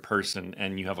with your person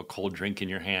and you have a cold drink in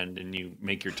your hand and you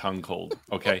make your tongue cold.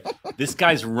 Okay, this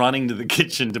guy's running to the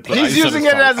kitchen to put. He's ice using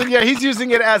on his it tongue. he's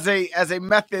using it as a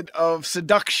method of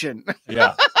seduction.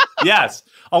 Yeah. Yes,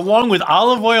 along with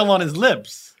olive oil on his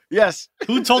lips. Yes.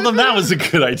 Who told him that was a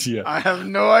good idea? I have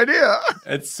no idea.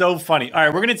 It's so funny. All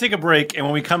right, we're going to take a break, and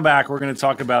when we come back, we're going to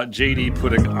talk about JD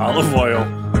putting olive oil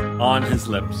on his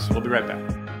lips. We'll be right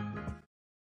back.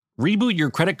 Reboot your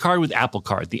credit card with Apple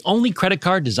Card, the only credit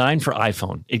card designed for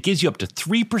iPhone. It gives you up to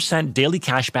 3% daily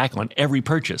cash back on every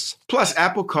purchase. Plus,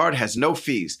 Apple Card has no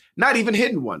fees, not even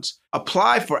hidden ones.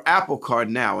 Apply for Apple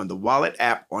Card now in the Wallet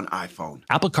app on iPhone.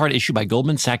 Apple Card issued by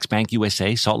Goldman Sachs Bank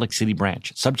USA, Salt Lake City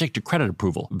branch, subject to credit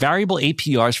approval. Variable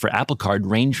APRs for Apple Card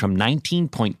range from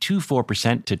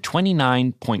 19.24% to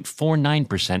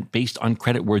 29.49% based on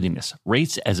creditworthiness.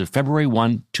 Rates as of February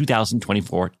 1,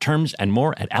 2024. Terms and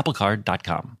more at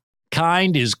applecard.com.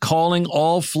 Kind is calling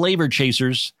all flavor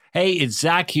chasers. Hey, it's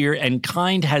Zach here, and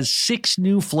Kind has 6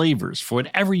 new flavors for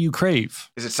whatever you crave.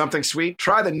 Is it something sweet?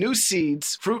 Try the new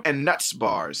Seeds fruit and nuts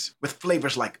bars with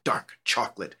flavors like dark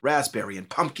chocolate, raspberry, and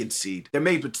pumpkin seed. They're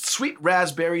made with sweet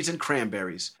raspberries and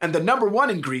cranberries. And the #1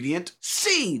 ingredient,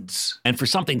 seeds. And for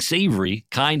something savory,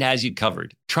 Kind has you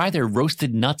covered. Try their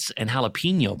roasted nuts and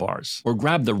jalapeno bars, or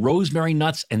grab the rosemary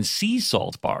nuts and sea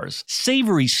salt bars.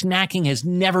 Savory snacking has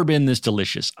never been this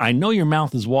delicious. I know your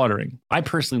mouth is watering. I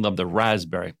personally love the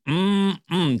raspberry.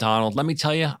 Donald, let me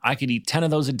tell you, I could eat 10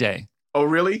 of those a day. Oh,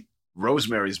 really?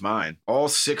 Rosemary's mine. All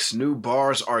 6 new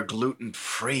bars are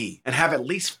gluten-free and have at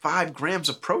least 5 grams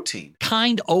of protein.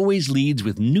 Kind always leads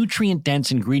with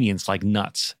nutrient-dense ingredients like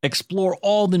nuts. Explore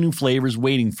all the new flavors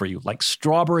waiting for you, like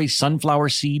strawberry sunflower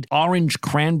seed, orange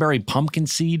cranberry pumpkin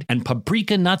seed, and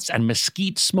paprika nuts and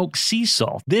mesquite smoked sea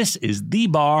salt. This is the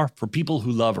bar for people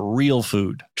who love real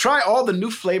food. Try all the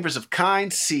new flavors of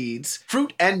Kind Seeds,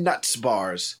 fruit and nuts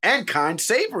bars, and Kind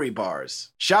Savory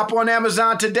bars. Shop on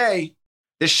Amazon today.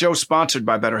 This show's sponsored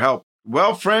by BetterHelp.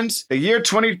 Well, friends, the year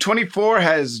 2024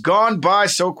 has gone by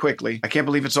so quickly. I can't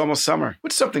believe it's almost summer.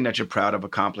 What's something that you're proud of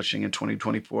accomplishing in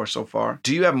 2024 so far?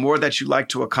 Do you have more that you'd like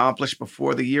to accomplish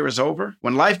before the year is over?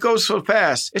 When life goes so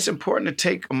fast, it's important to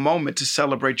take a moment to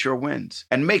celebrate your wins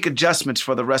and make adjustments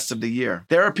for the rest of the year.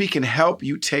 Therapy can help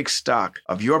you take stock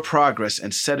of your progress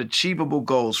and set achievable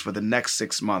goals for the next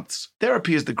 6 months.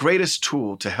 Therapy is the greatest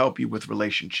tool to help you with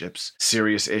relationships,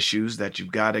 serious issues that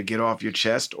you've got to get off your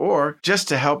chest, or just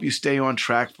to help you stay stay on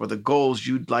track for the goals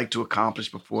you'd like to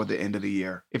accomplish before the end of the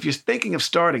year. If you're thinking of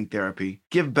starting therapy,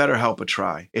 give BetterHelp a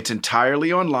try. It's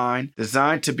entirely online,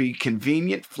 designed to be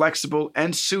convenient, flexible,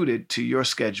 and suited to your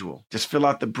schedule. Just fill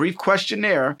out the brief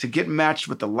questionnaire to get matched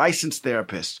with a licensed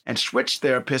therapist and switch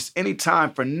therapists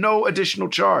anytime for no additional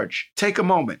charge. Take a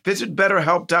moment. Visit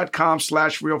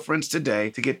BetterHelp.com/RealFriends today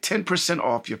to get 10%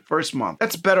 off your first month.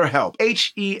 That's BetterHelp,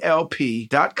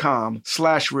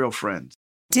 HELP.com/RealFriends.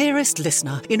 Dearest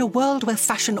listener, in a world where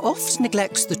fashion oft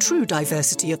neglects the true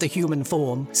diversity of the human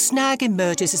form, Snag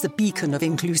emerges as a beacon of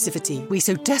inclusivity we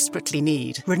so desperately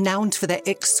need. Renowned for their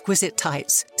exquisite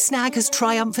tights, Snag has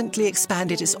triumphantly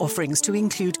expanded its offerings to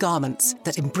include garments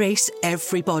that embrace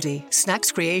every body.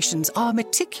 Snag's creations are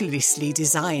meticulously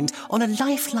designed on a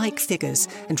lifelike figures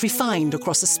and refined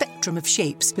across a spectrum of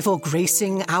shapes before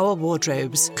gracing our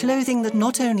wardrobes. Clothing that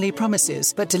not only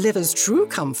promises but delivers true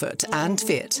comfort and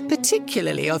fit.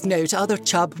 Particularly of note are the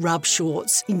Chub Rub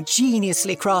shorts,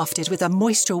 ingeniously crafted with a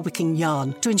moisture-wicking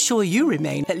yarn to ensure you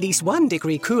remain at least 1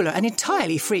 degree cooler and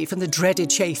entirely free from the dreaded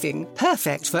chafing.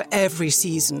 Perfect for every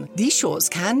season. These shorts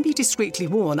can be discreetly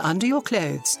worn under your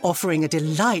clothes, offering a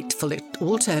delightful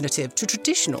alternative to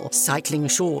traditional cycling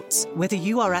shorts. Whether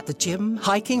you are at the gym,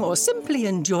 hiking, or simply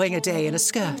enjoying a day in a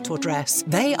skirt or dress,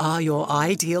 they are your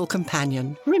ideal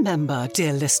companion. Remember,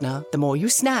 dear listener, the more you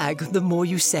snag, the more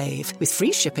you save, with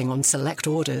free shipping on select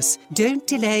orders. Don't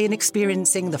delay in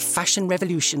experiencing the fashion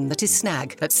revolution that is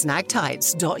Snag at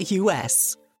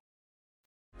snagtights.us.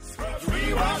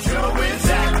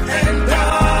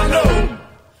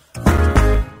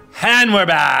 And we're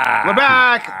back. We're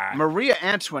back. Maria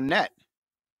Antoinette.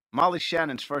 Molly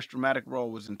Shannon's first dramatic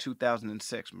role was in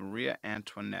 2006. Maria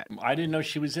Antoinette. I didn't know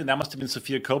she was in. That must have been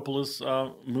Sofia Coppola's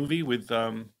movie with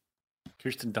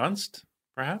Kirsten Dunst,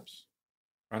 perhaps?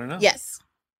 I don't know. Yes.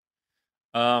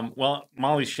 Well,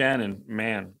 Molly Shannon,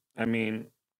 man, I mean,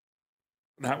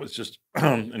 that was just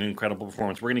an incredible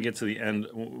performance. We're going to get to the end,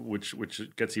 which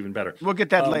gets even better. We'll get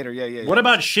that later. Yeah. What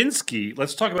about Shinsky?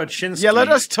 Let's talk about Shinsky. Yeah, let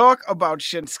us talk about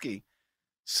Shinsky.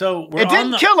 So it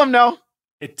didn't kill him, though.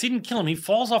 It didn't kill him. He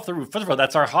falls off the roof. First of all,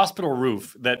 that's our hospital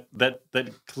roof. That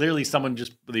clearly someone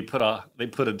just they put a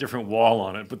different wall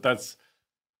on it. But that's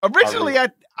originally I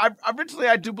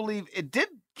do believe it did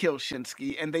kill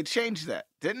Shinsky, and they changed that,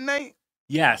 didn't they?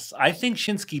 Yes, I think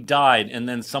Shinsky died, and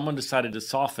then someone decided to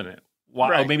soften it. Why?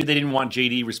 Right. Oh, maybe they didn't want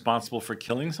JD responsible for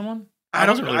killing someone? I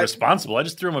wasn't really responsible. I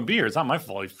just threw him a beer. It's not my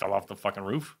fault he fell off the fucking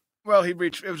roof. Well, it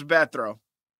was a bad throw.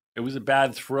 It was a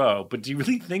bad throw. But do you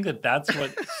really think that that's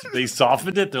what they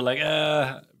softened it? They're like,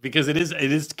 because it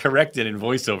is corrected in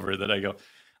voiceover that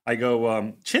I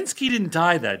go, Shinsky didn't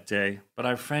die that day, but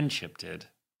our friendship did.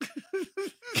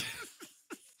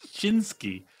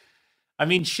 Shinsky. I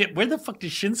mean, shit, where the fuck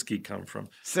does Shinsky come from?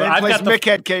 Same place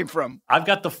Mickhead came from. I've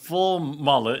got the full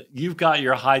mullet. You've got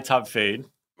your high top fade.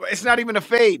 It's not even a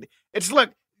fade. It's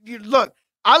look,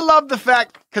 I love the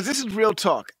fact, because this is real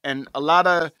talk, and a lot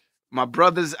of my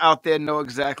brothers out there know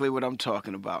exactly what I'm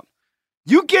talking about.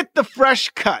 You get the fresh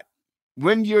cut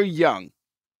when you're young.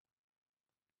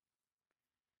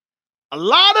 A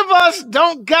lot of us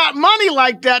don't got money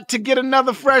like that to get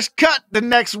another fresh cut the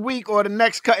next week or the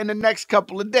next cut in the next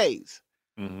couple of days.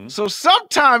 Mm-hmm. So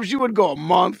sometimes you would go a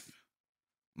month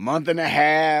and a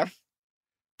half,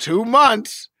 2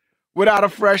 months without a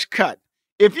fresh cut.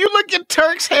 If you look at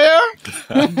Turk's hair,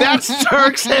 that's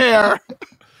Turk's hair.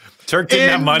 Turk didn't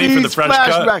have money for the fresh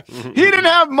cut. He didn't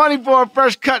have money for a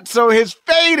fresh cut, so his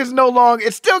fade is no longer.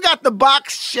 It's still got the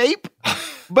box shape,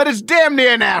 but it's damn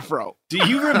near an afro. Do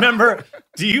you remember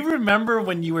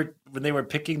when they were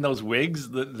picking those wigs?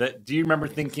 Do you remember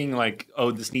thinking like,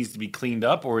 oh, this needs to be cleaned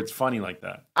up, or it's funny like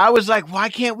that? I was like, why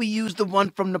can't we use the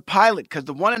one from the pilot? Because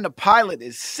the one in the pilot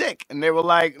is sick. And they were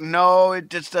like, no, it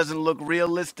just doesn't look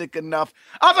realistic enough.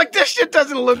 I was like, this shit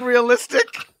doesn't look realistic.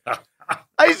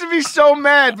 I used to be so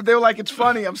mad, but they were like, it's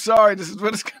funny. I'm sorry. This is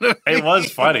what it's going to be. It was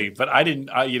funny, but I didn't,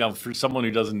 for someone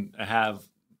who doesn't have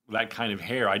that kind of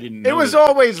hair, I didn't know. It was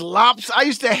always lops. I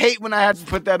used to hate when I had to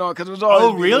put that on because it was always.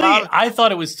 Oh, really? I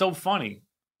thought it was so funny.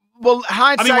 Well,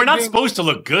 hindsight. I mean, we're not supposed to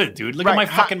look good, dude. Look at my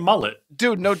fucking mullet.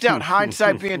 Dude, no doubt.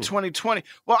 Hindsight being 2020.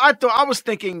 Well, I was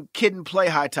thinking kid and play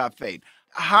high top fade.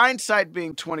 Hindsight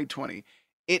being 2020,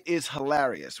 it is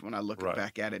hilarious when I look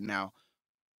back at it now.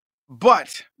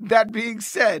 But that being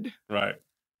said, right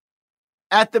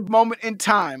at the moment in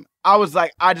time, I was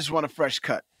like, I just want a fresh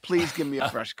cut. Please give me a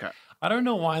fresh cut. I don't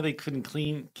know why they couldn't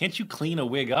clean. Can't you clean a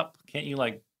wig up? Can't you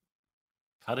like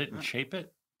cut it and shape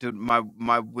it? Dude, my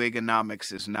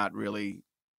wigonomics is not really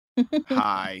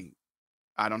high.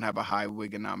 I don't have a high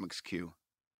wigonomics queue.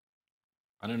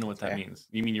 I don't know what that means.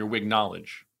 You mean your wig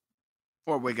knowledge?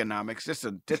 Or Wigonomics.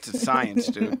 It's a science,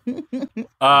 dude.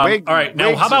 All right,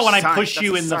 now how about when I science. push That's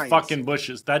you a in science. the fucking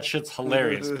bushes? That shit's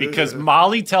hilarious because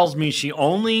Molly tells me she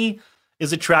only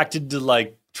is attracted to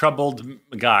like troubled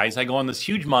guys. I go on this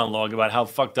huge monologue about how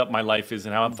fucked up my life is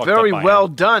and how fucked Very up I well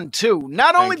am. done, too.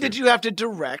 Not only Thank did you. you have to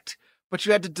direct, but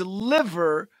you had to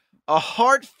deliver a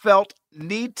heartfelt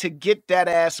need to get that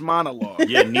ass monologue.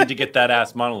 Yeah, need to get that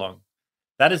ass monologue.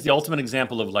 That is the ultimate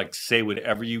example of like say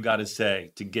whatever you got to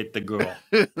say to get the girl.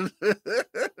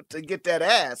 To get that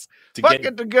ass. To Fuck get-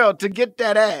 it, the girl, to get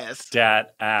that ass.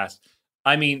 Dat ass.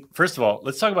 I mean, first of all,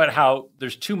 let's talk about how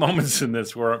there's two moments in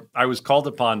this where I was called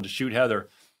upon to shoot Heather.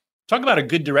 Talk about a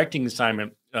good directing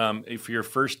assignment for your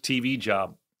first TV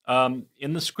job.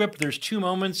 In the script, there's two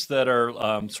moments that are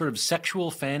sort of sexual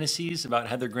fantasies about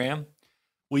Heather Graham.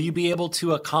 Will you be able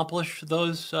to accomplish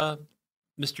those,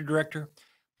 Mr. Director?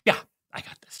 Yeah, I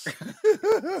got this.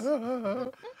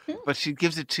 But she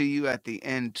gives it to you at the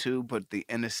end, too, but the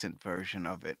innocent version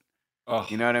of it. Oh.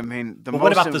 You know what I mean? But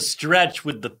what about the stretch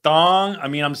with the thong? I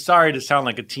mean, I'm sorry to sound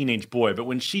like a teenage boy, but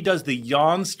when she does the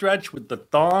yawn stretch with the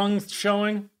thong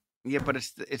showing, Yeah, but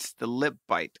it's the lip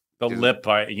bite. the dude. lip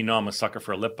bite. You know, I'm a sucker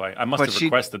for a lip bite. I must But have she-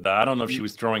 requested that. I don't know if she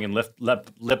was throwing in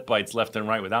lip bites left and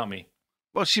right without me.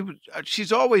 Well,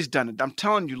 she's always done it. I'm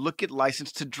telling you, look at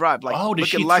License to Drive. Like, Oh, does look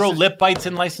she at throw License- lip bites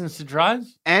in License to Drive?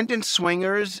 and in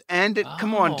Swingers and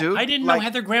come on, Oh, dude. I didn't know Like,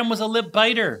 Heather Graham was a lip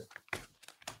biter.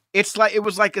 It's like it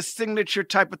was like a signature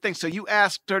type of thing. So you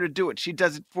asked her to do it. She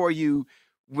does it for you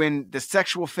when the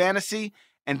sexual fantasy,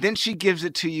 and then she gives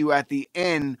it to you at the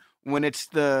end when it's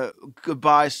the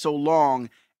goodbye so long,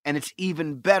 and it's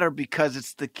even better because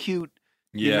it's the cute.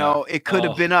 You know, it could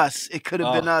have been us. It could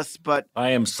have been us, but I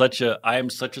am such a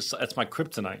that's my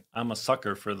kryptonite. I'm a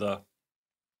sucker for the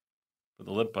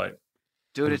lip bite.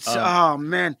 dude, it's oh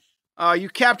man, you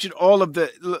captured all of the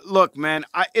look, man.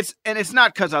 It's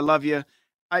not because I love you.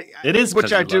 It is 'cause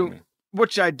which I you do, love me.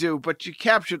 which I do. But you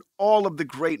captured all of the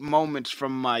great moments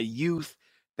from my youth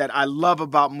that I love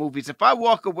about movies. If I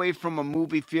walk away from a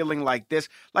movie feeling like this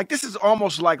is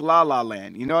almost like La La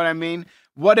Land. You know what I mean?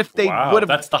 What if they Wow, would have?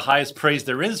 that's the highest praise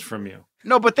there is from you.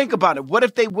 No, but think about it. What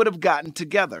if they would have gotten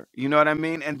together? You know what I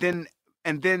mean? And then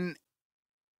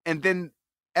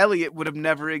Elliot would have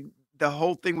never. The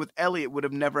whole thing with Elliot would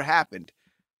have never happened.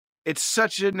 It's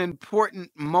such an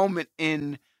important moment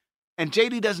in, and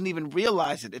JD doesn't even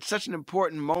realize it. It's such an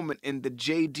important moment in the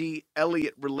JD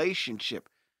Elliot relationship.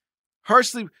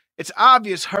 It's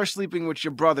obvious her sleeping with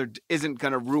your brother isn't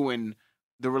going to ruin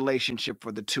the relationship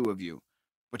for the two of you.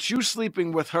 But you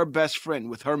sleeping with her best friend,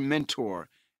 with her mentor,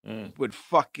 would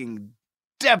fucking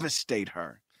devastate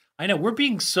her. I know we're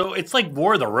being so. It's like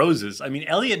War of the Roses. I mean,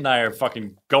 Elliot and I are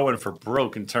fucking going for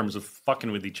broke in terms of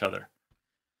fucking with each other.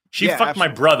 She Yeah, fucked my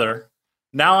brother.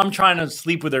 Now I'm trying to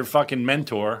sleep with her fucking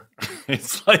mentor.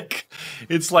 It's like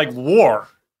war.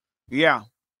 Yeah.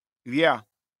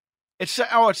 It's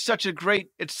such a great.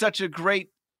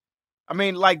 I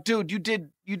mean, like, dude, you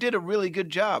did a really good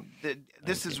job.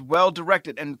 This is well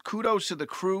directed, and kudos to the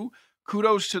crew.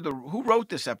 Kudos to who wrote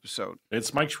this episode.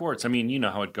 It's Mike Schwartz. I mean, you know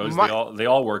how it goes. Mike- They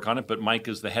all work on it, but Mike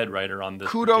is the head writer on this.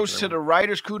 Kudos to particular the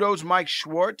writers. Kudos Mike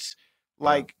Schwartz.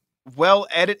 Like, well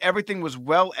edited. Everything was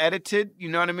well edited. You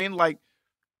know what I mean? Like,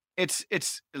 it's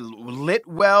lit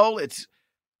well. It's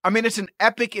an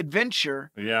epic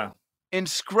adventure one. Yeah. in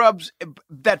Scrubs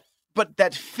that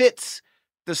fits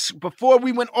before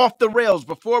we went off the rails,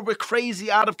 before we're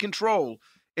crazy out of control.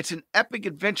 It's an epic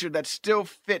adventure that still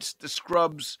fits the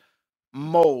Scrubs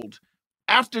mold.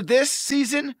 After this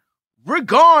season, we're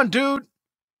gone, dude.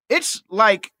 It's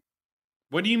like,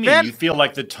 What do you mean? Man- You feel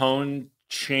like the tone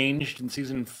changed in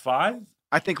season 5?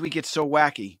 I think we get so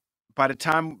wacky by the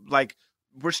time, like,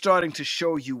 we're starting to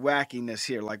show you wackiness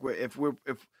here. Like, if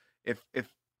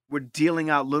we're dealing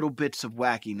out little bits of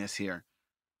wackiness here,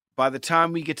 by the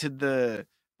time we get to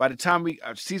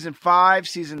season 5,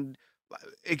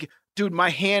 dude, my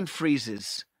hand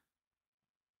freezes,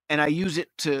 and I use it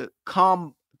to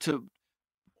calm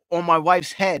on my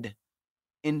wife's head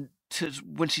when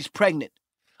she's pregnant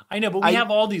I know, but we have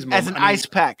all these moments. as an I mean, ice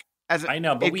pack. I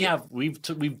know, but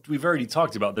we've already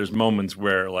talked about there's moments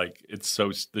where like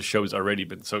the show's already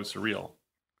been so surreal.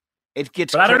 It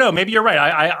gets. But I don't know. Maybe you're right.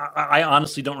 I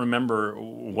honestly don't remember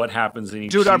what happens in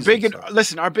each Dude,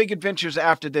 season. our big adventures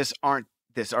after this aren't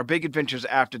this. Our big adventures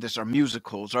after this are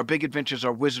musicals. Our big adventures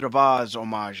are Wizard of Oz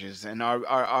homages, and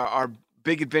our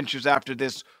big adventures after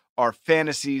this are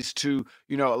fantasies to,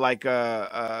 like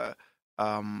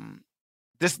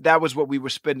that was what we were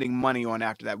spending money on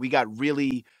after that. We got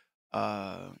really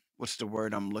what's the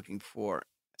word I'm looking for?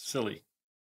 Silly.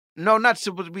 No, not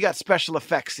so. We got special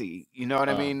effectsy. You know what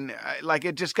I mean? Like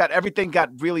it just got everything got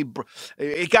really.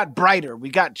 It got brighter. We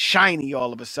got shiny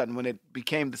all of a sudden when it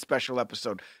became the special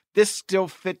episode. This still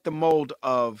fit the mold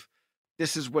of.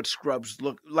 This is what Scrubs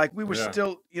look like. We were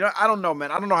still, I don't know,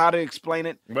 man. I don't know how to explain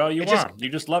it. Well, you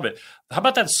just love it. How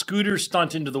about that scooter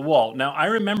stunt into the wall? Now, I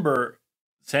remember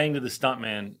saying to the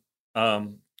stuntman,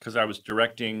 because I was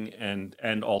directing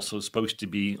and also supposed to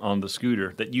be on the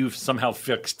scooter, that you've somehow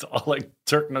fixed. Like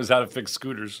Turk knows how to fix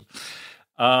scooters.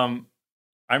 I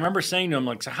remember saying to him,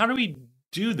 like, so how do we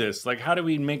do this? Like, how do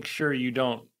we make sure you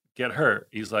don't get hurt?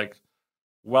 He's like,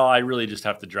 well, I really just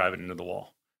have to drive it into the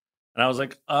wall. And I was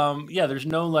like, yeah, there's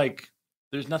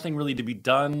nothing really to be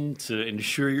done to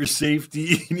ensure your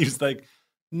safety. And he was like,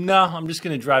 no, I'm just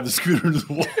going to drive the scooter into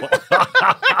the wall.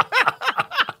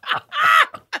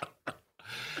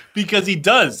 Because he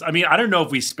does. I mean, I don't know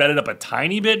if we sped it up a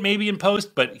tiny bit maybe in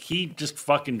post, but he just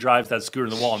fucking drives that scooter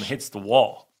in the wall and hits the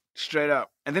wall. Straight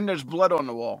up. And then there's blood on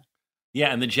the wall.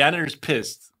 Yeah, and the janitor's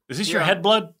pissed. Is this your head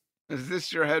blood? Is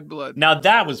this your head blood? Now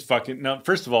that was fucking. Now,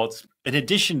 first of all, it's in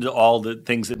addition to all the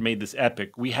things that made this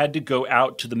epic, we had to go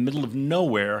out to the middle of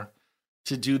nowhere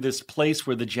to do this place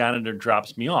where the janitor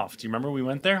drops me off. Do you remember we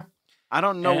went there? I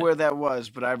don't know where that was,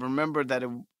 but I remember that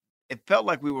it felt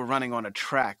like we were running on a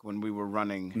track when we were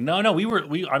running. No,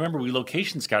 I remember we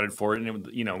location scouted for it, and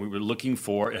we were looking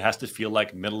for. It has to feel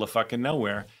like middle of fucking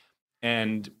nowhere,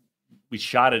 and we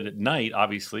shot it at night,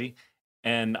 obviously.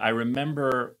 And I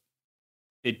remember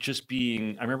it just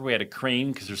being, I remember we had a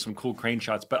crane because there's some cool crane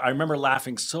shots, but I remember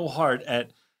laughing so hard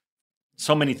at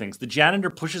so many things. The janitor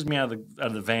pushes me out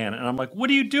of the van and I'm like, what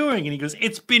are you doing? And he goes,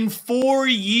 it's been 4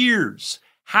 years.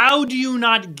 How do you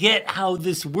not get how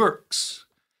this works?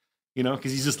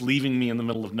 Because he's just leaving me in the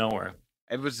middle of nowhere.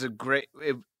 It was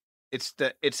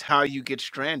it's how you get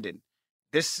stranded.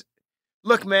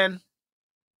 Look, man,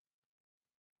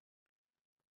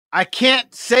 I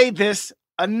can't say this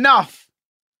enough.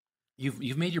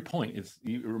 You've made your point. It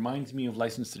reminds me of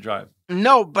License to Drive.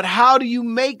 No, but how do you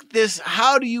make this?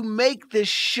 How do you make this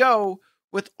show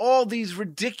with all these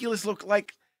ridiculous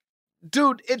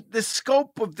dude? The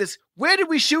scope of this. Where did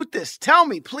we shoot this? Tell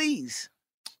me, please.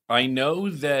 I know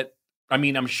that. I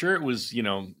mean, I'm sure it was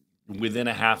within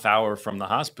a half hour from the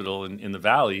hospital in the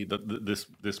valley. This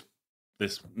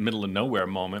middle of nowhere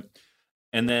moment,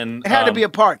 and then it had to be a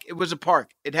park. It was a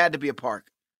park. It had to be a park.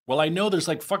 Well, I know there's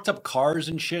fucked up cars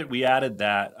and shit. We added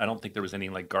that. I don't think there was any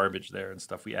garbage there and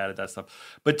stuff. We added that stuff.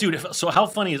 But dude, so how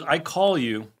funny is I call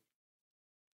you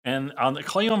and I'll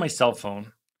call you on my cell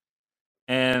phone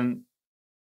and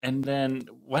then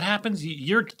what happens?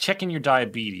 You're checking your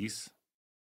diabetes.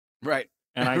 Right.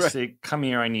 And I say, come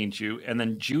here, I need you. And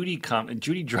then Judy comes and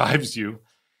Judy drives you.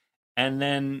 And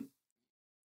then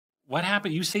what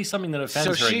happened? You say something that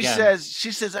offends her again.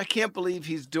 She says, I can't believe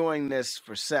he's doing this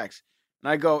for sex. And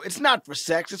I go, it's not for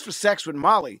sex. It's for sex with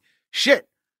Molly. Shit.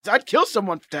 I'd kill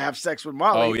someone to have sex with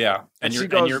Molly. Oh, yeah. And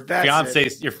your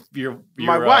fiance's, your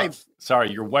my wife.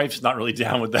 Sorry, your wife's not really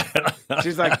down with that.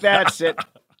 She's like, that's it.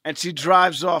 And she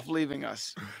drives off, leaving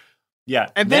us. Yeah.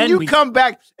 And then you come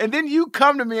back, and then you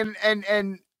come to me,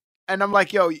 and I'm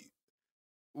like, yo,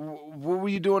 what were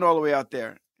you doing all the way out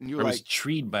there? And you were I was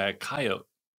treed by a coyote.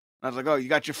 I was like, oh, you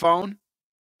got your phone?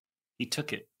 He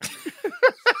took it.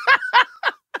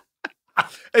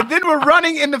 And then we're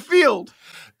running in the field.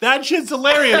 That shit's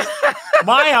hilarious.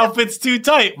 My outfit's too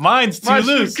tight. Mine's too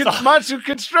loose. Mine's too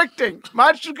constricting.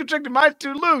 Mine's too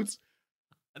loose.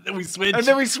 And then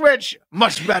we switch.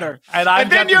 Much better.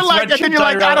 And then you're like,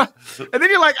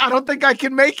 I don't think I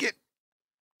can make it.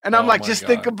 And I'm like, just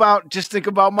think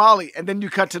about Molly. And then you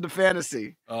cut to the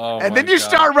fantasy. And then you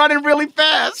start running really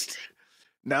fast.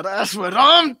 Now that's what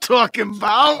I'm talking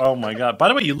about. Oh my God. By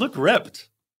the way, you look ripped.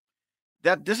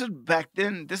 This is back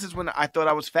then. This is when I thought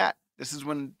I was fat. This is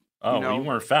when you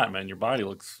weren't fat, man. Your body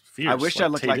looks fierce. I wish I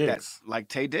looked like that, like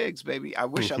Taye Diggs, baby. I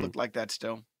wish I looked like that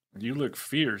still. You look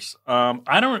fierce.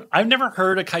 I've never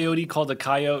heard a coyote called a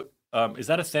coyote. Is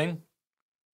that a thing?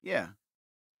 Yeah.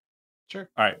 Sure.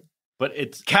 All right, but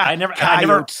it's I never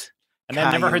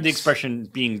heard the expression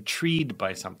being treed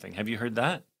by something. Have you heard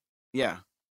that? Yeah.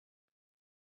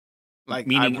 Like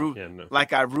meaning, I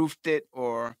roofed it,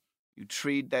 or you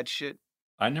treed that shit.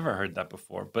 I never heard that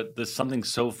before, but there's something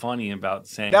so funny about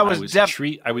saying that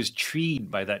I was treed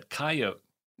by that coyote.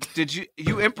 Did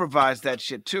you improvise that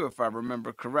shit too, if I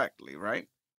remember correctly, right?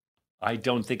 I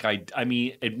don't think I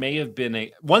mean, it may have been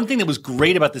one thing that was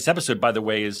great about this episode, by the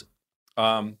way, is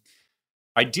I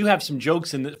do have some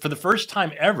jokes for the first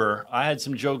time ever, I had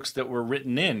some jokes that were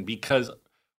written in because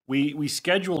we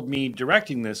scheduled me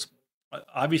directing this.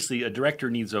 Obviously, a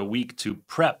director needs a week to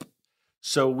prep.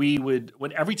 So we would,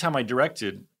 every time I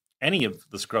directed any of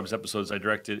the Scrubs episodes I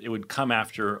directed, it would come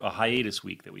after a hiatus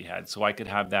week that we had, so I could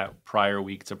have that prior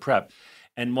week to prep.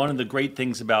 And one of the great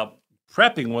things about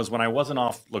prepping was when I wasn't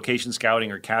off location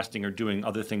scouting or casting or doing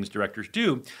other things directors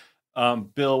do,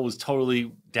 Bill was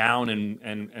totally down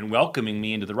and welcoming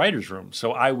me into the writer's room.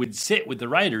 So I would sit with the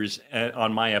writers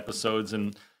on my episodes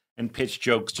and pitch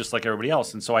jokes just like everybody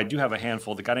else. And so I do have a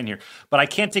handful that got in here. But I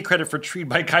can't take credit for Treed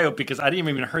by Coyote because I didn't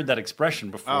even heard that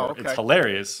expression before. Oh, okay. It's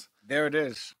hilarious. There it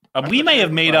is. We may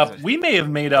have made up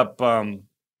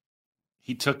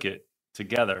He Took It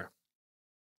together.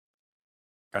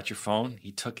 Got your phone?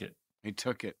 He took it. He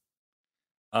took it.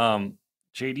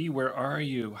 JD, where are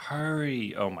you?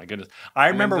 Hurry. Oh my goodness. I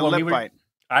remember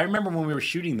when we were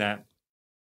shooting that.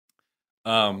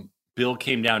 Bill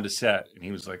came down to set and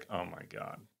he was like, "Oh my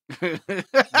God."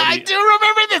 I do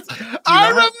remember this. I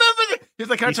remember this. He's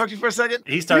like, "Can I talk to you for a second?"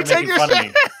 He started making fun of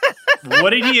me.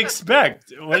 What did he expect?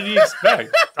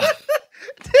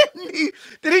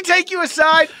 Did he take you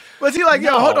aside? Was he like,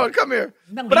 "Yo, hold on, come here"?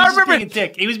 No, but I remember being a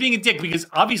dick. He was being a dick because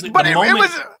obviously, but it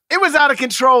was out of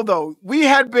control though. We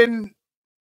had been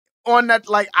on that,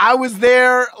 like I was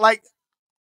there, like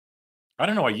I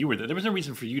don't know why you were there. There was no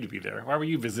reason for you to be there. Why were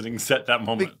you visiting set that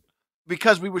moment?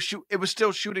 Because we were it was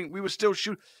still shooting. We were still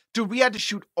shooting. Dude, we had to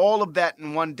shoot all of that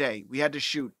in one day. We had to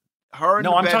shoot her in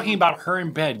the I'm bedroom. talking about her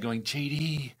in bed going,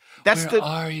 JD, where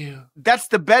are you? That's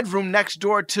the bedroom next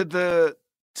door to the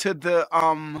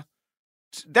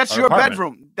that's your apartment.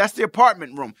 bedroom. That's the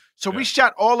apartment room. So we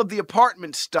shot all of the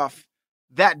apartment stuff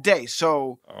that day.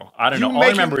 So I don't know. All I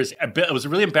remember is it was a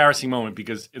really embarrassing moment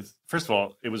because first of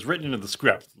all, it was written into the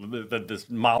script that this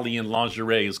Molly in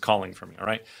lingerie is calling for me. All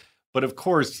right. But of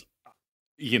course,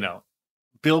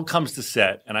 Bill comes to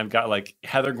set and I've got like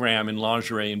Heather Graham in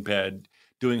lingerie in bed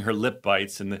doing her lip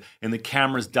bites and the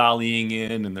camera's dollying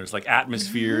in and there's like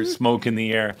atmosphere, smoke in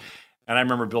the air. And I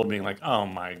remember Bill being like, "Oh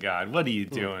my God, what are you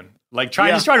doing?" Like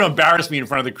trying to embarrass me in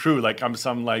front of the crew. Like I'm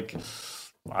some like,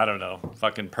 I don't know,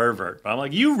 fucking pervert. But I'm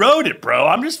like, "You wrote it, bro.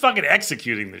 I'm just fucking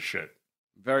executing this shit."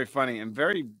 Very funny and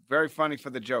very, very funny for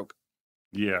the joke.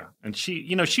 Yeah. And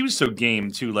she was so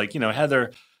game too. Like,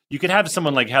 Heather, you could have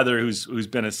someone like Heather who's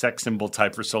been a sex symbol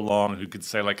type for so long who could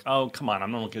say like, "Oh, come on,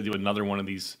 I'm not going to do another one of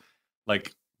these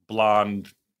like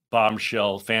blonde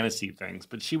bombshell fantasy things."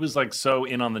 But she was like so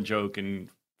in on the joke and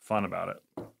fun about it.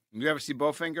 You ever see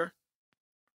Bowfinger?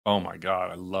 Oh my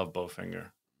God, I love Bowfinger.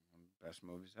 Best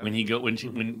movies ever.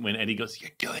 When Eddie goes,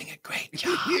 "You're doing a great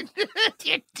job.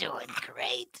 You're doing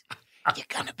great. You're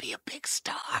gonna be a big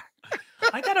star."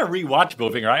 I gotta rewatch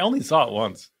Bowfinger. I only saw it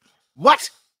once. What?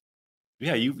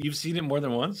 Yeah, you've seen it more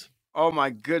than once? Oh my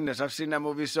goodness, I've seen that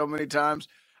movie so many times.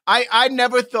 I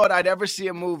never thought I'd ever see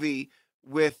a movie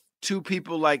with two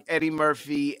people like Eddie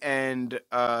Murphy and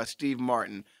Steve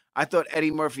Martin. I thought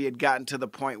Eddie Murphy had gotten to the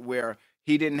point where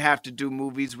he didn't have to do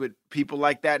movies with people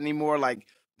like that anymore. Like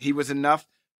he was enough.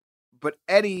 But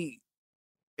Eddie,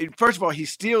 first of all, he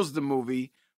steals the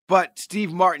movie, but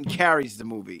Steve Martin carries the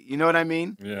movie. You know what I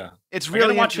mean? Yeah. It's really I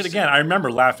gotta watch it again. I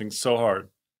remember laughing so hard.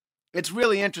 It's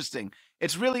really interesting.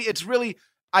 It's really.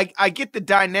 I get the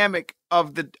dynamic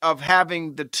of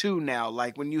having the two now.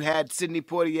 Like when you had Sidney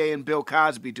Poitier and Bill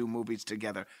Cosby do movies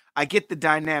together. I get the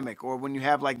dynamic. Or when you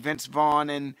have like Vince Vaughn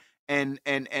and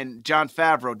Jon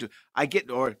Favreau do.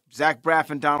 Or Zach Braff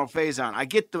and Donald Faison. I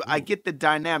get the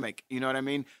dynamic. You know what I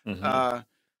mean? Mm-hmm.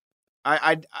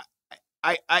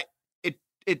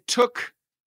 It took.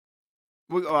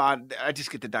 I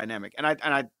just get the dynamic, and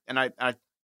I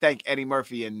thank Eddie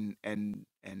Murphy and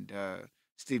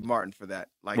Steve Martin for that.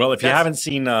 Like, well, if you haven't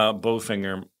seen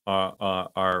Bowfinger,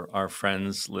 our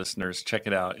friends, listeners, check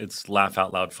it out. It's laugh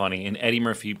out loud funny, and Eddie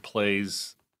Murphy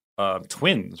plays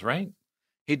twins, right?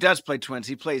 He does play twins.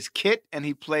 He plays Kit, and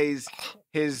he plays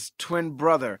his twin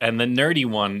brother. And the nerdy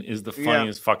one is the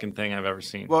funniest fucking thing I've ever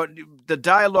seen. Well, the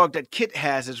dialogue that Kit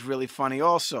has is really funny,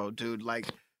 also, dude.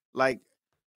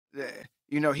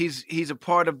 He's a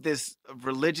part of this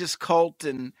religious cult,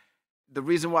 and the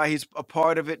reason why he's a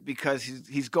part of it because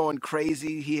he's going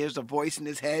crazy. He hears a voice in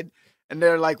his head, and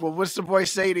they're like, "Well, what's the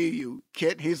voice say to you,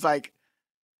 Kit?" He's like,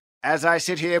 "As I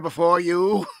sit here before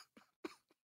you,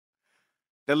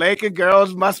 the Laker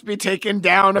girls must be taken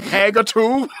down a peg or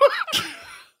two."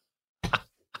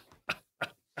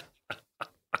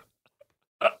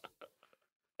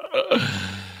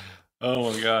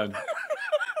 Oh my God.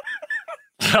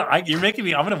 You're making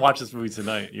me. I'm going to watch this movie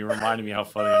tonight. You reminded me how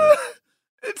funny it is.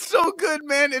 It's so good,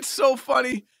 man. It's so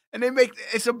funny. And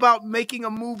it's about making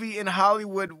a movie in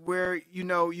Hollywood where, you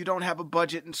don't have a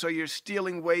budget. And so you're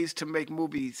stealing ways to make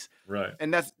movies. Right.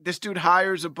 And this dude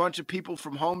hires a bunch of people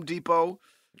from Home Depot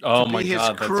Oh to my be his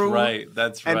God, crew.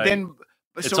 That's right. And then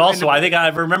It's also, I think I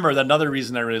remember another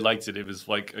reason I really liked it. It was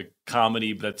like a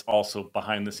comedy that's also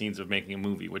behind the scenes of making a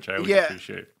movie, which I always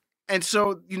appreciate. And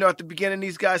so, at the beginning,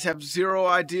 these guys have zero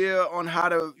idea on how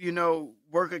to,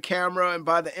 work a camera. And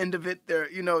by the end of it, they're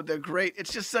great.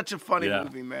 It's just such a funny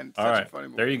movie, man. All right.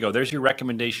 There you go. There's your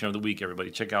recommendation of the week,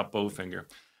 everybody. Check out Bowfinger.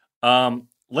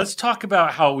 Let's talk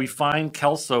about how we find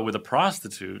Kelso with a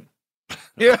prostitute.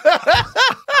 Yeah.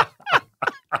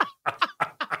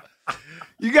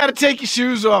 You got to take your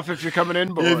shoes off if you're coming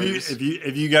in, boys.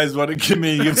 If you guys want to give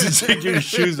me, you have to take your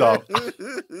shoes off.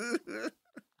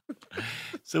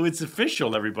 So it's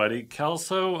official, everybody.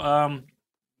 Kelso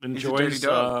enjoys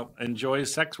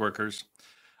sex workers.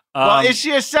 Well, is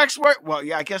she a sex worker? Well,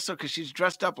 yeah, I guess so, because she's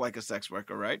dressed up like a sex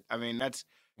worker, right? I mean, that's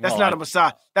not a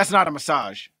massage. That's not a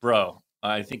massage, bro.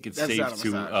 I think it's safe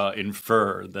to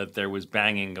infer that there was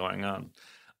banging going on.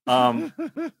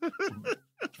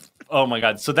 Oh my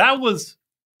God! So that was.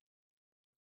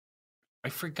 I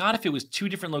forgot if it was two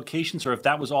different locations or if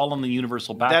that was all on the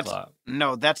Universal backlot.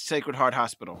 No, that's Sacred Heart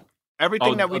Hospital.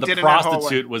 Everything that we did in that hallway. The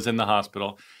prostitute was in the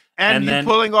hospital. And then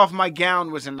pulling off my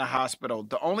gown was in the hospital.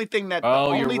 The only thing that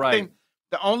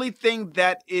the only thing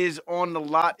that is on the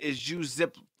lot is you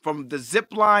from the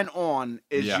zip line on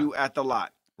is you at the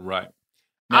lot. Right.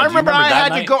 Now, I remember I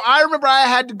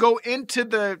had to go into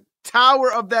the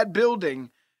tower of that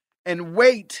building and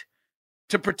wait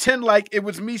to pretend like it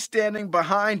was me standing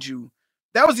behind you.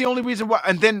 That was the only reason why.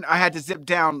 And then I had to zip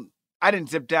down. I didn't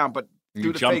zip down, but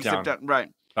do the fake zip down. Right.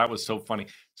 That was so funny.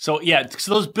 So yeah,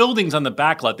 so those buildings on the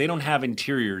backlot, they don't have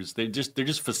interiors. They're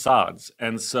just facades.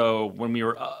 And so when we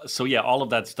were, all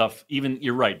of that stuff. Even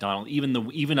you're right, Donald.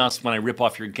 Even us when I rip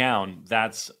off your gown,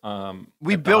 that's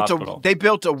they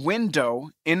built a window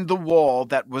in the wall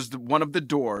that was one of the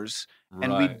doors,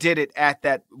 and we did it at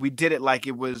that. We did it like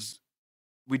it was.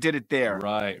 We did it there.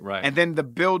 Right. And then the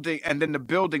building,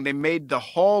 they made the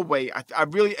hallway. I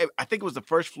think it was the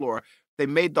first floor. They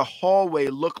made the hallway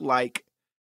look like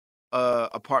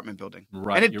apartment building.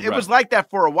 Right. And it was like that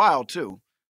for a while too.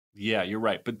 Yeah, you're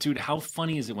right. But dude, how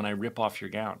funny is it when I rip off your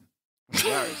gown?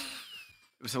 Hilarious.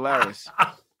 It was hilarious.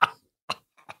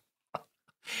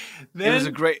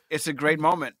 It's a great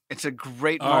moment. It's a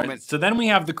great moment. Right. So then we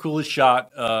have the coolest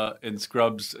shot in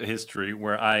Scrubs history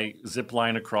where I zip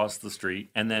line across the street,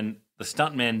 and then the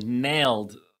stuntman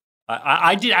nailed.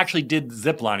 I did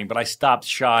zip lining, but I stopped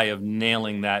shy of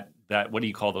nailing that. What do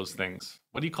you call those things?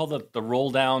 What do you call the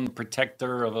roll down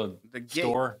protector of the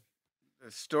store? The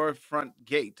storefront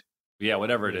gate. Yeah,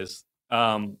 whatever it is.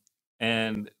 And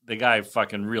the guy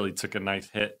fucking really took a nice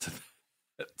hit.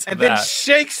 Then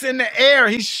shakes in the air.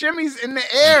 He shimmies in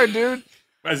the air, dude.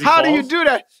 How do you do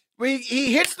that?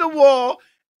 He hits the wall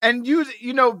and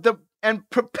and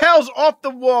propels off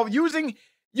the wall using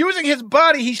his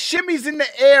body. He shimmies in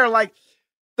the air like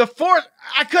the force.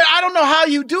 I don't know how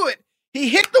you do it. He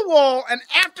hit the wall, and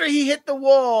after he hit the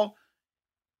wall,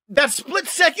 that split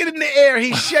second in the air,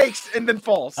 he shakes and then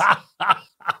falls.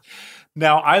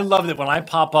 Now, I love that when I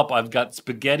pop up, I've got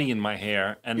spaghetti in my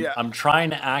hair, and I'm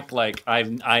trying to act like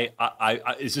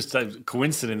it's just a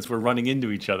coincidence we're running into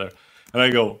each other. And I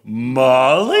go,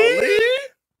 Molly?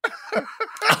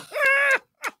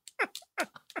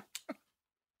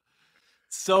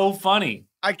 So funny.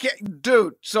 I can't,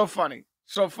 dude, so funny.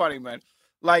 So funny, man.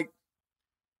 Like,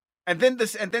 and then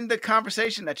the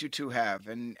conversation that you two have,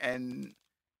 and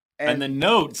the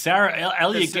note, Sarah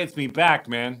Elliott gets me back,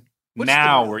 man.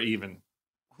 Now we're even.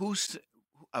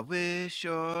 I wish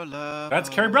your love. That's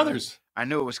Carrie Brothers. I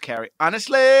knew it was Carrie.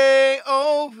 Honestly,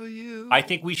 over you. I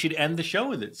think we should end the show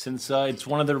with it, since it's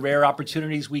one of the rare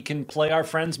opportunities we can play our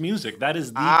friends' music. That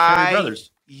is the Carrie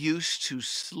Brothers. I used to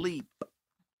sleep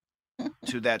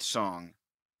to that song.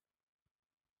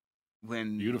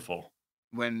 Beautiful.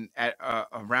 When at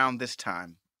around this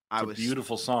time, it's a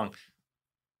beautiful song.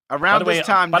 Around this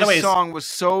time, this song was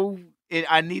so.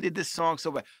 I needed this song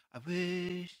so bad. I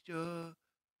wish your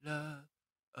love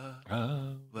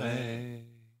away.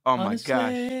 Oh my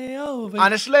gosh!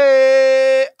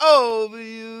 Honestly, over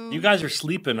you. You guys are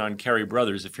sleeping on Carrie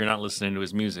Brothers if you're not listening to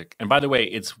his music. And by the way,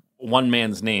 it's one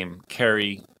man's name.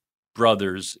 Carrie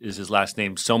Brothers is his last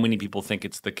name. So many people think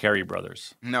it's the Carrie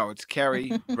Brothers. No, it's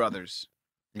Carrie Brothers.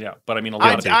 Yeah, but I mean, a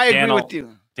lot of people. I agree with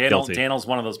you. Daniel's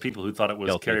one of those people who thought it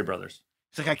was Carrie Brothers.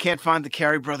 It's like I can't find the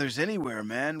Carrie Brothers anywhere,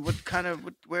 man.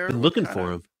 Where? Been looking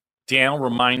for him. Daniel,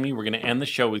 remind me. We're going to end the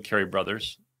show with Carrie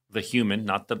Brothers, the human,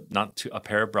 not a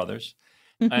pair of brothers,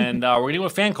 and we're going to do a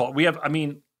fan call.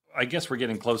 I guess we're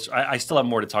getting close. I still have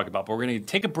more to talk about, but we're going to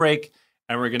take a break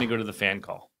and we're going to go to the fan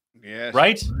call. Yes.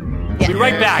 Right? We'll be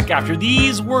right back after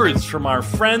these words from our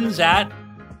friends at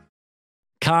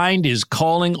Kind is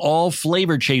calling all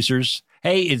flavor chasers.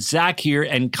 Hey, it's Zach here,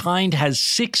 and Kind has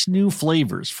 6 new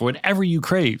flavors for whatever you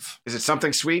crave. Is it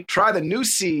something sweet? Try the new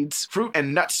Seeds fruit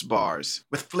and nuts bars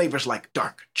with flavors like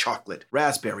dark chocolate,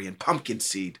 raspberry, and pumpkin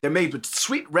seed. They're made with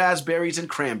sweet raspberries and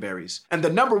cranberries. And the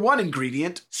 #1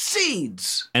 ingredient,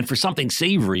 seeds. And for something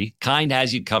savory, Kind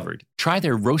has you covered. Try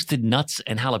their roasted nuts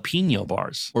and jalapeno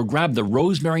bars, or grab the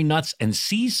rosemary nuts and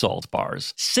sea salt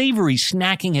bars. Savory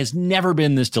snacking has never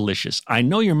been this delicious. I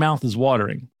know your mouth is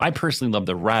watering. I personally love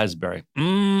the raspberry.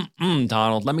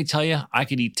 Donald, let me tell you, I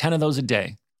could eat 10 of those a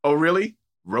day. Oh, really?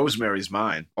 Rosemary's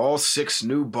mine. All 6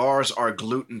 new bars are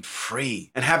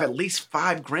gluten-free and have at least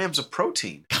 5 grams of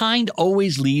protein. Kind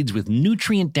always leads with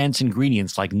nutrient-dense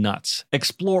ingredients like nuts.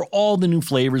 Explore all the new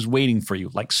flavors waiting for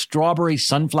you, like strawberry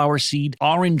sunflower seed,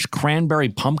 orange cranberry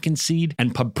pumpkin seed,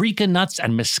 and paprika nuts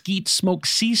and mesquite smoked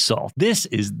sea salt. This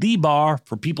is the bar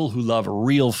for people who love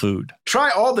real food.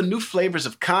 Try all the new flavors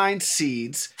of Kind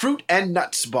Seeds, fruit and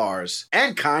nuts bars,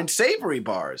 and Kind Savory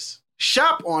bars.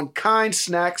 Shop on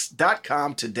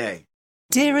kindsnacks.com today.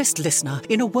 Dearest listener,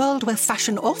 in a world where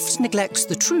fashion oft neglects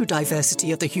the true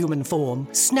diversity of the human form,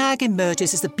 Snag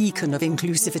emerges as a beacon of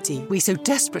inclusivity we so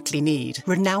desperately need.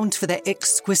 Renowned for their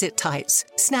exquisite tights,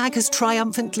 Snag has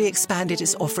triumphantly expanded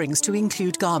its offerings to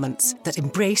include garments that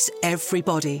embrace every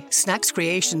body. Snag's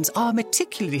creations are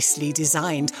meticulously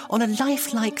designed on a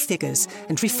lifelike figures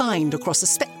and refined across a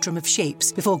spectrum of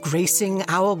shapes before gracing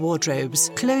our wardrobes.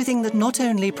 Clothing that not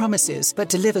only promises but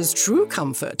delivers true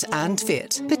comfort and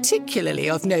fit, particularly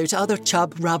of note are the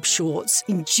Chub Rub shorts,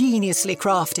 ingeniously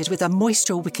crafted with a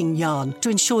moisture-wicking yarn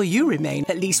to ensure you remain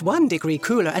at least 1 degree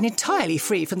cooler and entirely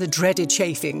free from the dreaded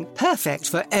chafing. Perfect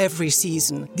for every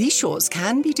season. These shorts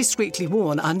can be discreetly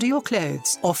worn under your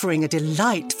clothes, offering a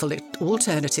delightful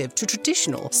alternative to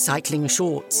traditional cycling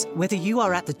shorts. Whether you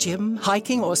are at the gym,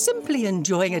 hiking, or simply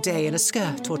enjoying a day in a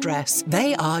skirt or dress,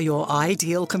 they are your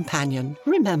ideal companion.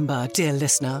 Remember, dear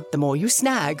listener, the more you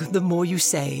snag, the more you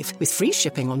save, with free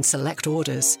shipping on select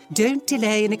orders. Don't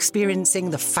delay in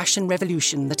experiencing the fashion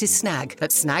revolution that is Snag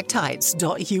at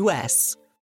snagtights.us.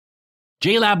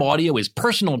 JLab Audio is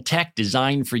personal tech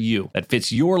designed for you that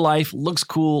fits your life, looks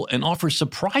cool, and offers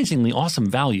surprisingly awesome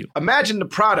value. Imagine the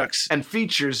products and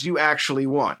features you actually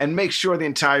want, and make sure the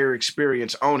entire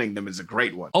experience owning them is a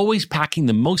great one. Always packing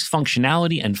the most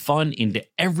functionality and fun into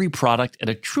every product at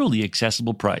a truly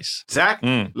accessible price. Zach,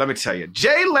 let me tell you,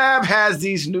 JLab has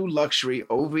these new luxury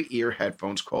over-ear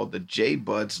headphones called the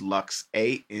J-Buds Luxe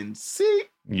ANC.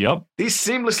 Yep. These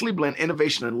seamlessly blend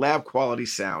innovation and lab quality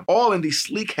sound, all in these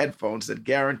sleek headphones that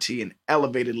guarantee an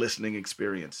elevated listening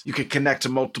experience. You can connect to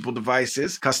multiple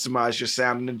devices, customize your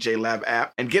sound in the JLab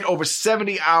app, and get over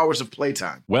 70 hours of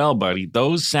playtime. Well, buddy,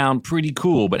 those sound pretty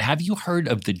cool, but have you heard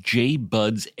of the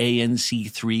J-Buds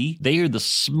ANC3? They are the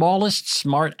smallest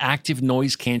smart active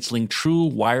noise canceling true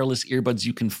wireless earbuds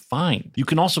you can find. You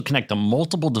can also connect to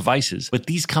multiple devices, but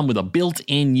these come with a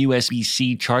built-in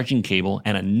USB-C charging cable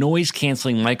and a noise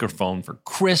canceling microphone for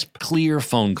crisp, clear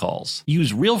phone calls.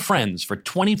 Use Real Friends for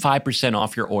 25%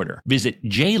 off your order. Visit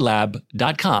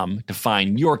jlab.com to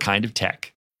find your kind of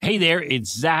tech. Hey there,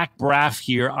 it's Zach Braff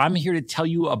here. I'm here to tell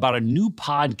you about a new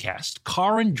podcast,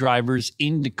 Car and Drivers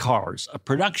into Cars, a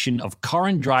production of Car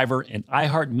and Driver and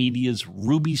iHeartMedia's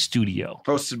Ruby Studio.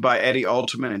 Hosted by Eddie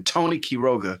Alterman and Tony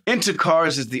Quiroga, Into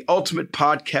Cars is the ultimate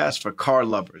podcast for car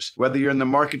lovers. Whether you're in the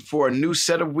market for a new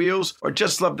set of wheels or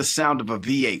just love the sound of a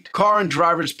V8, Car and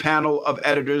Driver's panel of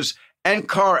editors and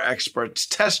car experts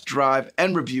test drive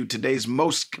and review today's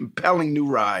most compelling new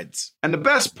rides. And the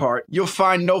best part, you'll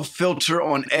find no filter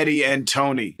on Eddie and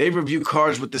Tony. They review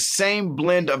cars with the same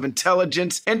blend of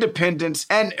intelligence, independence,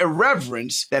 and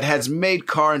irreverence that has made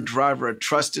Car and Driver a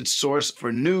trusted source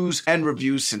for news and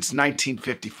reviews since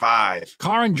 1955.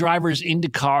 Car and Drivers into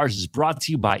Cars is brought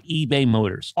to you by eBay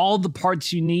Motors. All the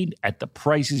parts you need at the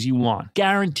prices you want.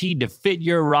 Guaranteed to fit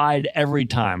your ride every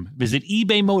time. Visit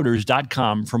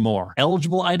ebaymotors.com for more.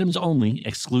 Eligible items only.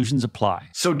 Exclusions apply.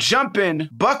 So jump in,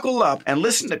 buckle up, and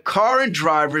listen to Car and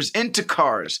Drivers into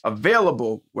Cars,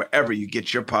 available wherever you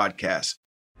get your podcasts.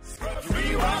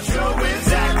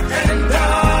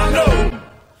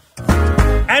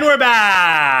 And we're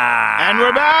back. And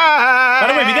we're back. By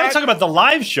the way, we got to talk about the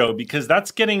live show because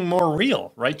that's getting more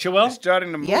real, right, Joelle? It's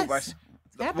starting to move. Yes.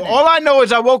 Well, all I know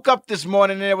is I woke up this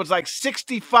morning and there was like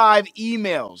 65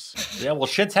 emails. Yeah, well,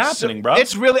 shit's happening, bro.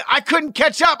 It's really, I couldn't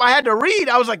catch up. I had to read.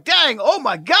 I was like, dang, oh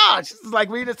my gosh. This is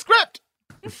like reading a script.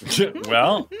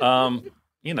 Well,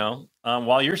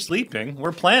 while you're sleeping,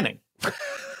 we're planning.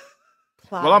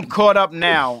 Well, I'm caught up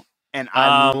now and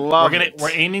I love it.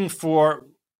 We're aiming for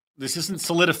this isn't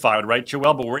solidified, right,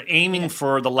 Joelle? But we're aiming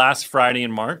for the last Friday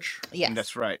in March. Yes.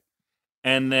 That's right.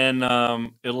 And then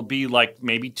it'll be like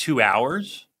maybe 2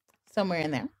 hours. Somewhere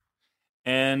in there.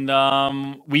 And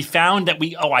we found that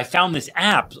I found this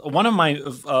app. One of my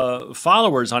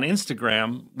followers on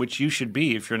Instagram, which you should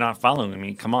be if you're not following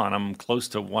me. Come on, I'm close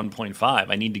to 1.5.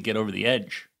 I need to get over the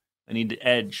edge. I need to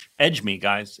edge me,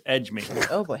 guys. Edge me.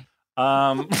 Oh boy.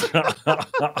 Oh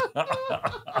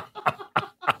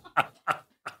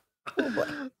boy.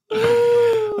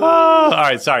 All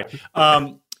right, sorry.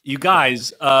 You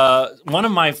guys, one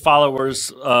of my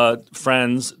followers'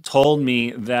 friends told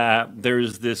me that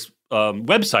there's this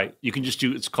website you can just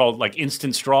do. It's called like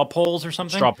instant straw polls or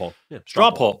something. Straw poll. Yeah,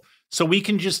 straw poll. So we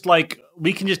can just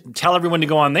tell everyone to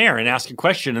go on there and ask a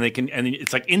question, and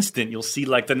it's like instant. You'll see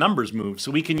like the numbers move.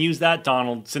 So we can use that,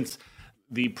 Donald, since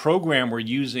the program we're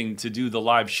using to do the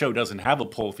live show doesn't have a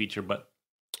poll feature, but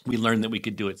we learned that we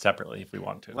could do it separately if we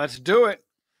want to. Let's do it.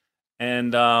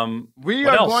 And we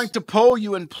what are else? going to poll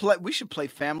you and play. We should play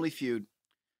Family Feud.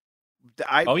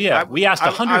 We asked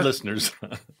 100 listeners.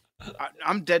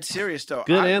 I'm dead serious though.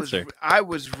 Good answer. I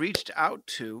was reached out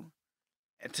to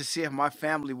see if my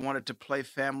family wanted to play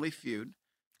Family Feud.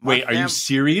 Wait, are you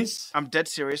serious? I'm dead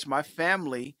serious. My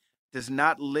family does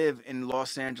not live in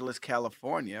Los Angeles,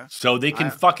 California, so they can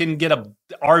fucking get a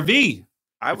RV.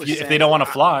 If they don't want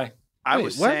to fly. I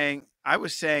was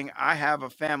saying I have a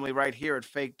family right here at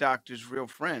Fake Doctors Real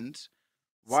Friends.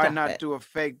 Why not do a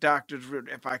Fake Doctors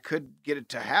if I could get it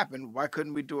to happen? Why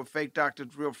couldn't we do a Fake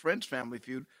Doctors Real Friends Family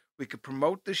Feud? We could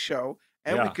promote the show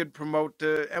and we could promote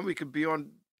and we could be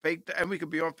on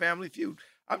Family Feud.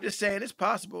 I'm just saying it's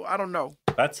possible. I don't know.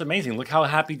 That's amazing. Look how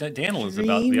happy that Daniel is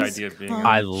about the idea of being.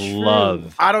 I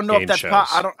love. I don't know game if that's. shows.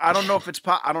 I don't know if it's.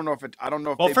 I don't know if it. I don't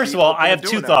know if. Well, they'd first be of all, open I to have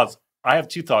doing two that.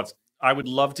 thoughts. I would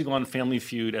love to go on Family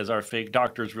Feud as our Fake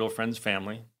Doctors Real Friends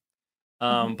family.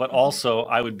 But also,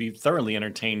 I would be thoroughly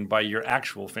entertained by your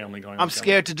actual family going on. I'm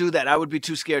scared to do that. I would be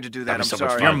too scared to do that. I'm so much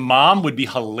sorry. fun. Your mom would be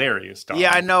hilarious, Don.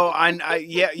 Yeah, I know.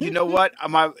 Yeah, you know what?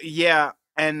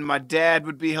 And my dad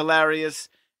would be hilarious.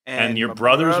 And your my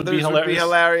brothers would be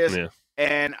hilarious. Yeah. Yeah.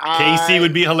 And Casey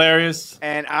would be hilarious.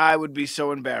 And I would be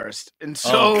so embarrassed. And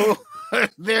so,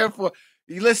 therefore,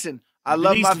 listen, I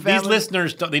love my family. These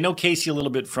listeners, they know Casey a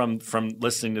little bit from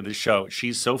listening to the show.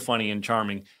 She's so funny and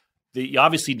charming. You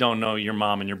obviously don't know your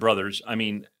mom and your brothers. I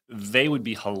mean, they would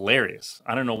be hilarious.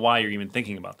 I don't know why you're even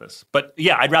thinking about this. But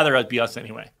yeah, I'd rather it be us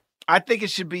anyway. I think it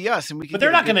should be us. And we can. But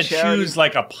they're not going to choose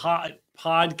like a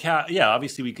podcast. Yeah,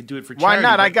 obviously we could do it for charity. Why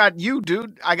not? I got you,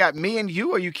 dude. I got me and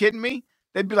you. Are you kidding me?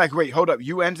 They'd be like, wait, hold up.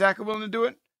 You and Zach are willing to do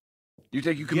it? You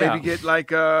think you could maybe get like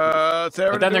Sarah?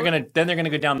 But then they're gonna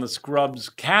go down the Scrubs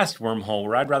cast wormhole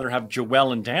where I'd rather have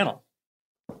Joelle and Daniel.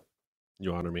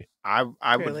 You honor me. I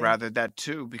would rather that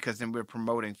too, because then we're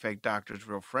promoting Fake Doctors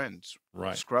Real Friends.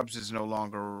 Right. Scrubs is no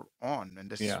longer on, and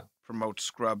this promotes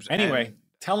Scrubs. Anyway,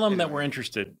 tell them that we're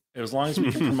interested, as long as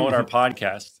we can promote our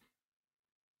podcast.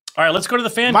 All right, let's go to the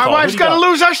fan call. My wife's gonna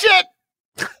lose her shit.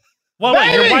 Well,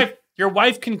 wait, your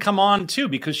wife can come on too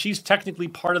because she's technically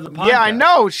part of the podcast. Yeah, I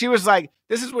know. She was like,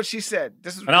 "This is what she said.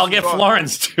 This is." And I'll get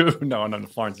Florence too. No,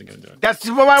 Florence isn't gonna do it. That's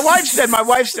what my wife said. My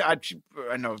wife said,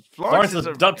 "I know Florence."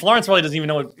 Florence probably doesn't even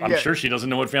know what. I'm sure she doesn't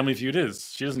know what Family Feud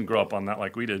is. She doesn't grow up on that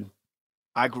like we did.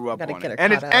 I grew up on it,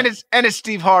 and it's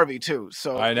Steve Harvey too.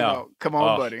 So I know. Come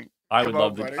on, buddy. I would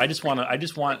love to. I just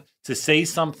want to say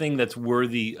something that's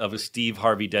worthy of a Steve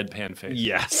Harvey deadpan face.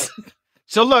 Yes.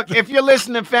 So look, if you're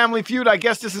listening to Family Feud, I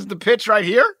guess this is the pitch right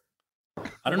here.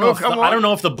 I don't know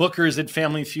if the bookers at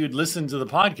Family Feud listen to the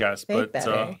podcast, but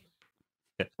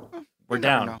we're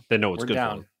down. They know it's good.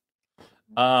 Down.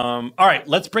 All right,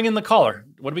 let's bring in the caller.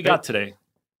 What do we got today?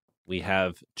 We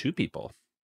have two people.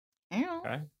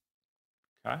 Okay.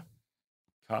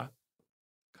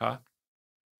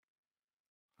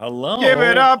 Hello. Give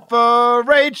it up for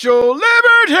Rachel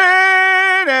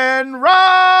Libertine and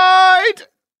Right.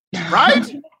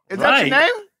 Right? Is that your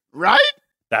name? Right?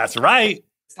 That's right.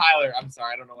 Tyler. I'm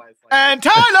sorry. I don't know why it's like And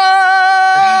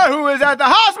Tyler, who is at the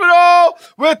hospital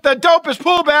with the dopest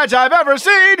pool badge I've ever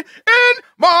seen in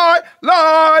my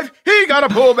life. He got a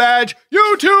pool badge.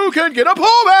 You too can get a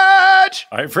pool badge.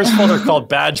 All right. First of all, they're called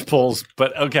badge pulls,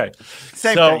 but okay.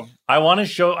 Same thing. I want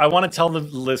to tell the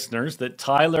listeners that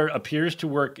Tyler appears to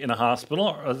work in a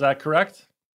hospital. Is that correct?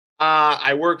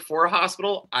 I work for a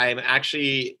hospital. I'm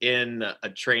actually in a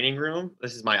training room.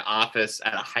 This is my office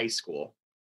at a high school.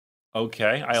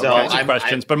 Okay, I have lots of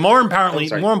questions, but more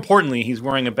importantly, he's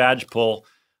wearing a badge pull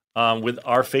with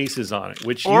our faces on it,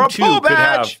 which you too could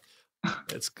have.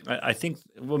 It's, I think,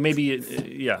 well, maybe,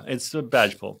 it's a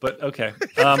badge pull, but okay.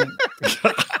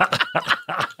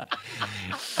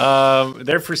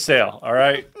 They're for sale. All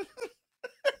right.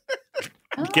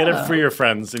 Get it for your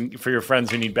friends and for your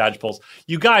friends who need badge pulls.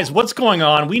 You guys, what's going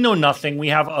on? We know nothing. We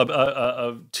have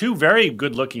two very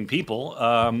good-looking people.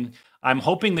 I'm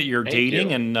hoping that you're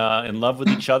dating and in love with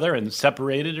each other and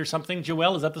separated or something.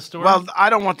 Joelle, is that the story? Well, I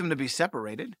don't want them to be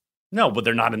separated. No, but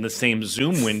they're not in the same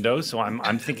Zoom window, so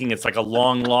I'm thinking it's like a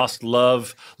long lost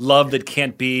love that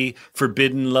can't be,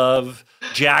 forbidden love.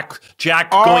 Jack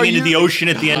going into the ocean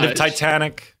at the end of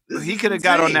Titanic. He could have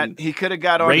got on that. He could have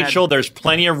got on Rachel, there's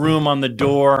plenty of room on the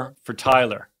door for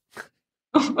Tyler.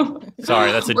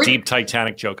 Sorry, that's a deep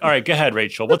Titanic joke. All right, go ahead,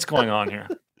 Rachel. What's going on here?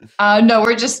 No,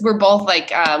 we're both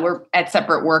like we're at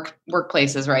separate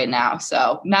workplaces right now,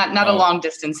 so not a long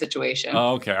distance situation.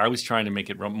 Oh, okay. I was trying to make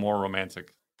it more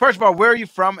romantic. First of all, where are you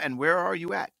from and where are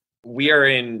you at? We are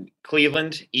in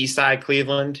Cleveland, East Side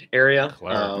Cleveland area.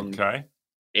 Okay.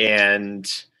 And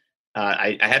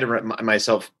I had to remind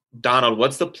myself, Donald,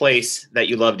 what's the place that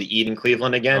you love to eat in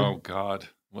Cleveland again? Oh God,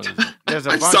 what is it? There's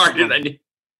a I'm bunch sorry. of them.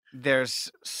 There's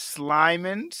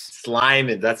Slyman's.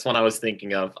 Slyman, that's what I was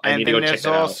thinking of. I And need to then go check there's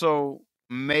that out. also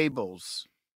Mabel's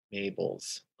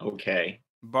Mabel's. Okay.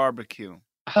 barbecue.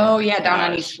 Oh yeah, down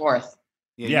on East 4th.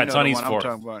 Yeah, it's on East 4th.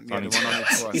 I'm talking about. Yeah, the one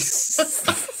on East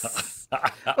 4th.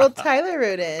 Well, Tyler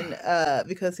wrote in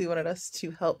because he wanted us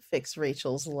to help fix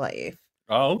Rachel's life.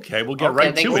 Oh, okay. We'll get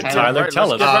right to it, Tyler. Right, Tell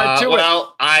let's us. get right to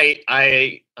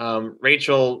it. Well,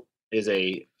 Rachel is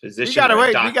a physician. We gotta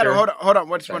wait. We gotta hold on.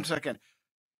 One second.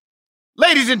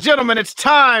 Ladies and gentlemen, it's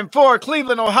time for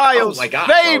Cleveland, Ohio's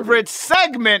favorite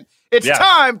segment. It's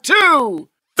time to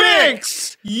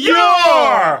fix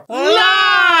your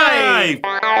life.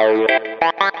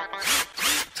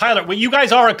 Tyler, well, you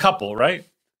guys are a couple, right?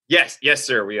 Yes,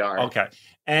 sir, we are. Okay.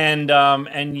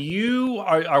 And you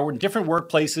are in different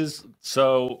workplaces.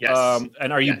 So, Yes.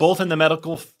 And are you both in the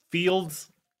medical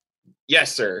fields?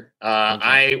 Yes, sir.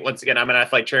 I'm an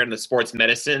athletic trainer in the sports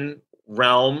medicine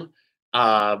realm.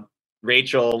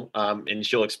 Rachel, and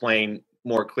she'll explain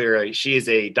more clearly, she is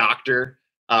a doctor,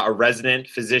 a resident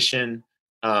physician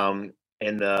in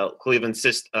the Cleveland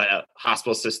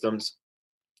hospital systems.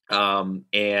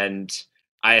 And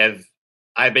I've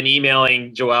been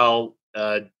emailing Joelle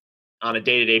on a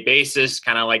day-to-day basis,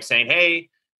 kind of like saying, hey,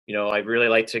 I'd really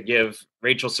like to give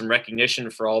Rachel some recognition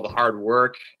for all the hard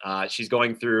work. She's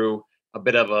going through a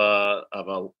bit of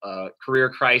a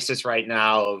career crisis right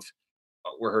now of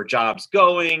where her job's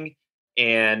going.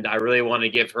 And I really want to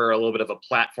give her a little bit of a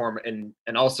platform and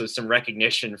also some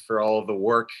recognition for all of the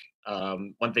work.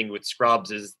 One thing with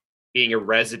Scrubs is being a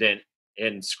resident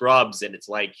in Scrubs, and it's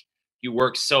like you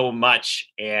work so much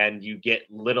and you get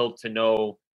little to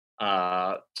no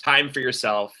time for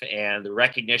yourself, and the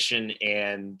recognition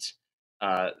and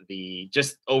the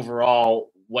just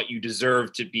overall what you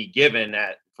deserve to be given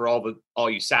for all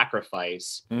you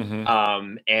sacrifice.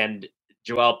 Mm-hmm. And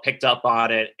Joelle picked up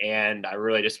on it, and I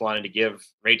really just wanted to give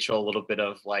Rachel a little bit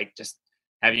of just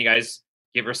having you guys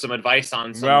give her some advice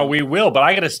on some. Well, we will, but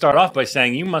I got to start off by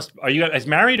saying are you guys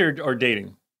married or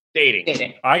dating?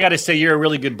 Dating. I got to say you're a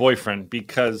really good boyfriend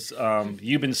because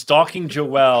you've been stalking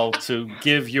Joelle to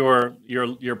give your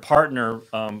partner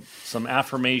some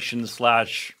affirmation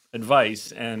 /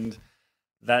 advice, and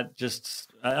that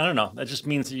just I don't know. That just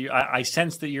means that I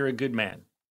sense that you're a good man.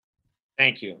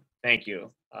 Thank you.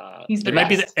 He's the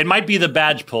best. It might be the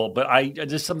badge pull, but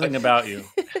just something about you.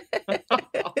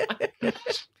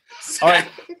 All right,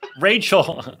 Rachel.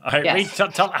 All right, Yes.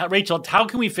 Rachel, how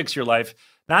can we fix your life?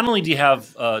 Not only do you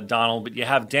have Donald, but you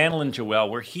have Daniel and Joelle.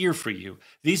 We're here for you.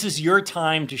 This is your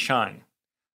time to shine.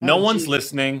 No one's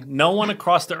listening. No one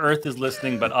across the earth is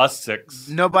listening but us six.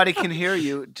 Nobody can hear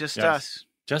you. Just Yes. us.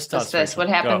 Just us. Just this. What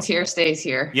Rachel. happens Go. here stays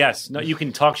here. Yes. No, you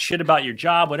can talk shit about your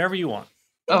job, whatever you want.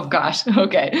 Oh gosh.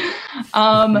 Okay.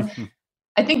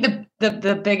 I think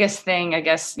the biggest thing, I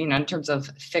guess, in terms of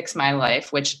fix my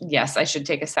life, which yes, I should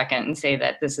take a second and say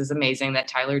that this is amazing that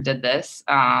Tyler did this.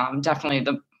 Definitely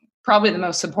probably the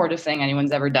most supportive thing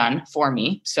anyone's ever done for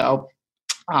me. So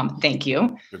thank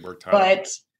you. Good work, Tyler. But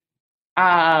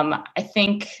I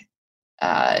think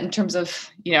in terms of,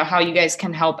 how you guys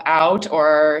can help out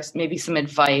or maybe some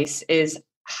advice is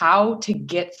how to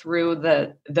get through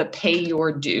the pay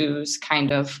your dues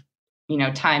kind of,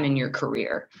 time in your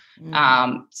career.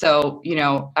 So,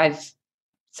 I've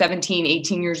 17,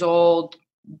 18 years old,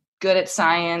 good at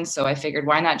science. So I figured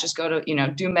why not just go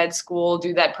to, do med school,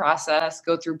 do that process,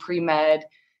 go through pre-med,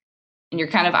 and you're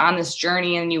kind of on this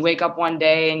journey and you wake up one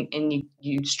day and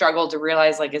you struggle to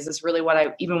realize, is this really what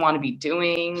I even want to be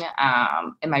doing?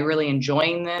 Am I really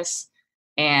enjoying this?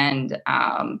 And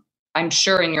I'm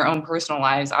sure in your own personal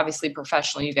lives, obviously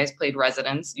professionally, you guys played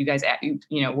residents. You guys,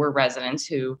 were residents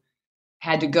who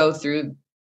had to go through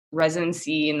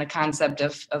residency and the concept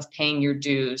of paying your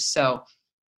dues. So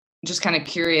just kind of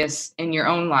curious in your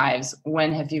own lives,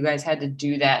 when have you guys had to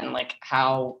do that? And like,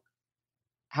 how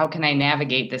can I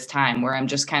navigate this time where I'm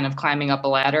just kind of climbing up a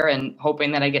ladder and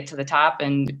hoping that I get to the top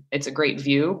and it's a great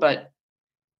view, but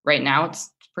right now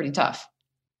it's pretty tough.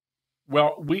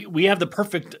 Well, we have the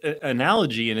perfect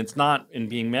analogy, and it's not in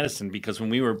Being Medicine, because when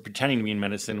we were pretending to be in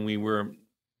medicine, we were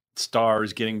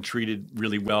stars getting treated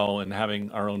really well and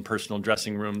having our own personal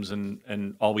dressing rooms,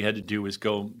 and all we had to do was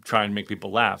go try and make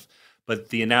people laugh. But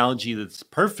the analogy that's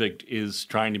perfect is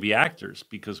trying to be actors,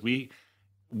 because you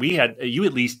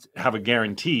at least have a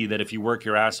guarantee that if you work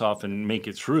your ass off and make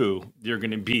it through, you're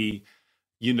going to be,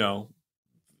 the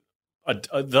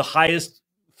highest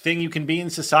thing you can be in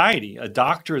society, a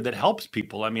doctor that helps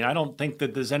people. I mean, I don't think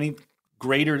that there's any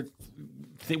greater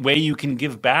way you can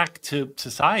give back to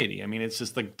society. I mean, it's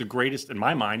just like the greatest, in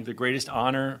my mind, the greatest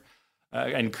honor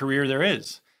and career there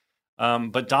is.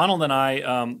 But Donald and I,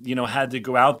 had to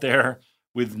go out there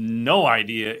with no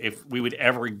idea if we would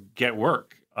ever get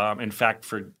work. In fact,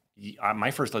 my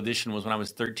first audition was when I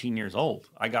was 13 years old.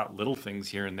 I got little things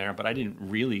here and there, but I didn't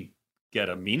really get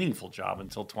a meaningful job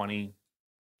until 25.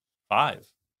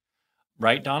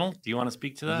 Right, Donald? Do you want to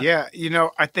speak to that? Yeah,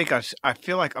 I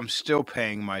feel like I'm still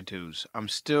paying my dues. I'm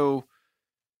still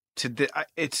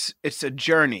it's a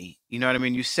journey. You know what I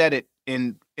mean? You said it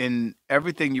in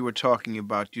everything you were talking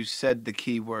about. You said the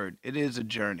key word. It is a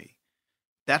journey.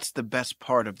 That's the best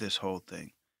part of this whole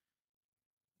thing.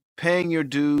 Paying your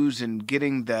dues and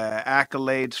getting the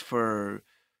accolades for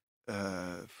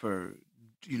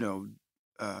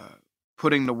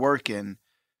putting the work in.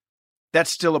 That's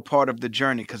still a part of the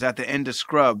journey, because at the end of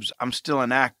Scrubs, I'm still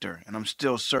an actor and I'm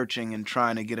still searching and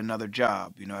trying to get another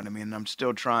job. You know what I mean? I'm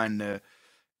still trying to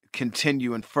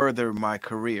continue and further my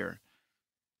career.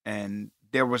 And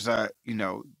there was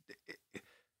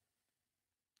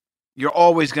you're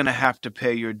always going to have to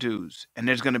pay your dues. And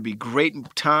there's going to be great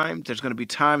times. There's going to be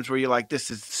times where you're like,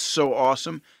 this is so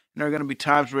awesome. And there are going to be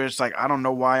times where it's like, I don't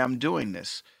know why I'm doing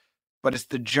this. But it's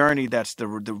the journey that's the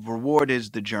reward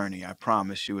is the journey. I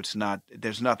promise you, it's not.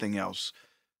 There's nothing else.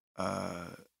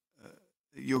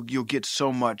 You'll get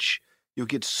so much. You'll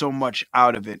get so much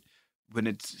out of it when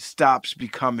it stops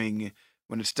becoming.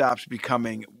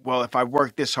 Well, if I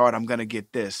work this hard, I'm gonna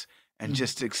get this, and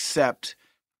just accept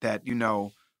that.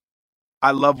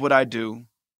 I love what I do.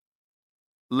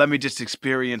 Let me just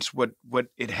experience what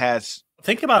it has.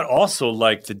 Think about also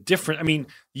like the different, I mean,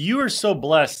 you are so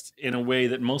blessed in a way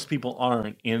that most people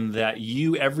aren't, in that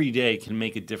you every day can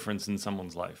make a difference in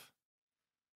someone's life.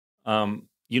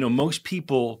 Most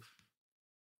people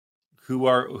who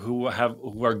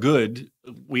are good,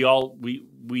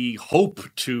 we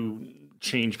hope to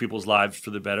change people's lives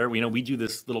for the better. We do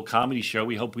this little comedy show.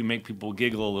 We hope we make people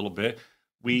giggle a little bit.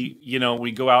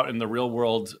 We go out in the real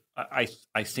world. I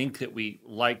think that we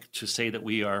like to say that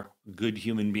we are good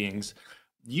human beings.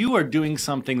 You are doing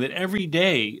something that every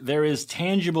day there is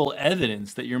tangible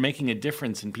evidence that you're making a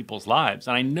difference in people's lives.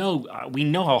 And I know we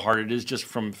know how hard it is just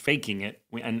from faking it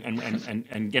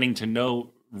and getting to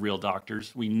know real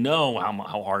doctors. We know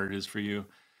how hard it is for you.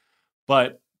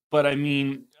 But I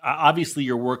mean, obviously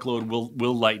your workload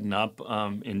will lighten up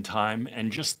in time.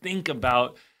 And just think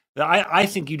about. I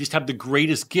think you just have the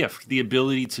greatest gift, the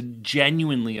ability to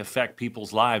genuinely affect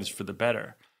people's lives for the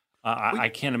better. I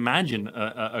can't imagine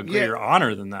a greater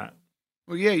honor than that.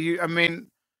 Well, yeah,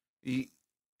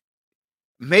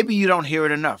 maybe you don't hear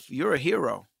it enough. You're a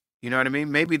hero. You know what I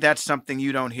mean? Maybe that's something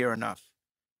you don't hear enough.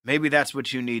 Maybe that's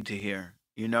what you need to hear,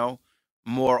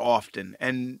 more often.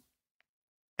 And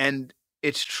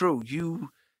it's true.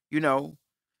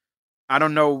 I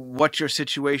don't know what your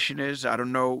situation is. I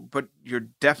don't know, but you're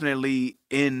definitely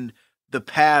in the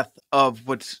path of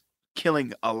what's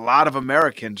killing a lot of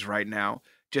Americans right now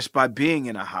just by being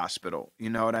in a hospital. You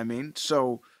know what I mean?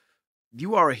 So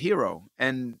you are a hero,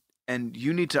 and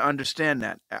you need to understand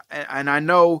that. And I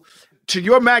know to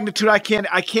your magnitude, I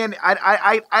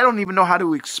don't even know how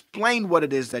to explain what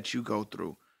it is that you go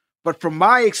through. But from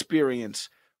my experience,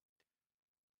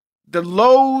 the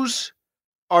lows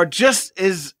are just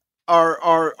as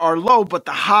are low, but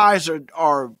the highs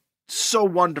are so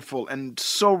wonderful and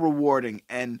so rewarding.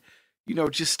 And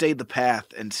just stay the path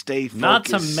and stay focused. Not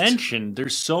to mention,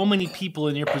 there's so many people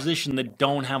in your position that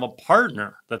don't have a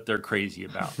partner that they're crazy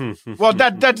about. Well,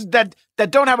 that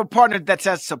don't have a partner that's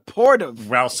as supportive.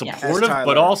 Well, supportive,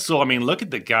 but also, I mean, look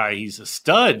at the guy. He's a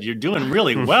stud. You're doing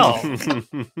really well.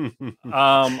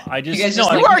 I just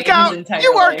you work out.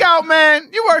 You work out, man.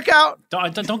 You work out.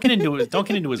 Don't get into it. Don't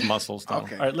get into his muscles, though.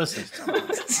 Okay. All right, listen.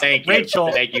 Thank you,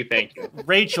 Rachel. Thank you.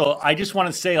 Rachel, I just want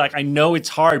to say, like, I know it's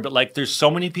hard, but like, there's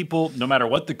so many people, no matter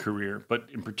what the career, but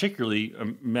in particularly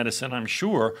medicine, I'm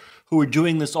sure, who are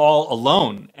doing this all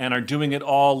alone and are doing it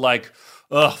all like,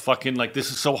 fucking, like, this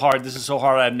is so hard. This is so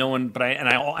hard. I have no one, but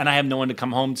I have no one to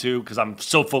come home to because I'm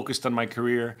so focused on my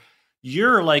career.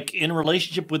 You're like in a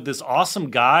relationship with this awesome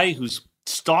guy who's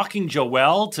stalking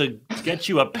Joelle to get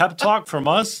you a pep talk from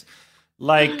us.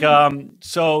 Like,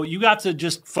 so you got to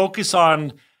just focus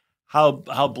on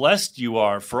how blessed you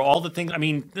are for all the things. I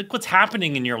mean, look what's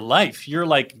happening in your life. You're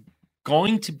like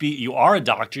you are a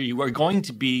doctor. You are going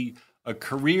to be a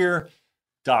career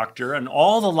doctor, and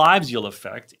all the lives you'll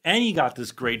affect. And you got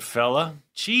this great fella.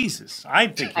 Jesus, I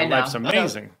think your life's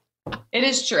amazing. It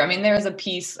is true. I mean, there is a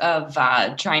piece of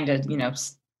trying to,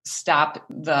 stop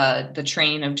the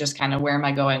train of just kind of where am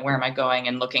I going,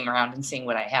 and looking around and seeing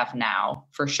what I have now.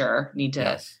 For sure, need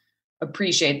to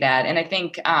appreciate that. And I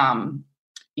think,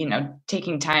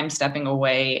 taking time, stepping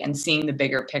away, and seeing the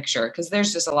bigger picture, because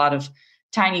there's just a lot of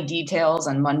tiny details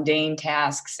and mundane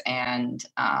tasks, and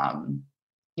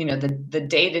the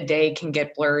day-to-day can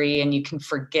get blurry, and you can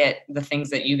forget the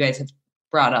things that you guys have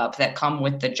brought up that come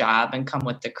with the job and come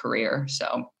with the career.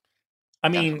 So, I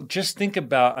mean, just think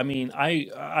about, I'm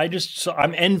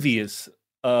envious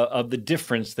of the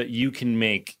difference that you can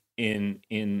make in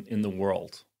the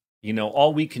world.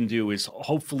 All we can do is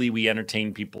hopefully we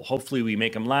entertain people. Hopefully we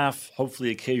make them laugh. Hopefully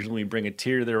occasionally we bring a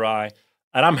tear to their eye.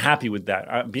 And I'm happy with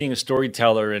that. Being a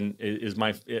storyteller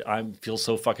I feel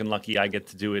so fucking lucky I get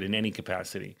to do it in any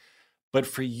capacity. But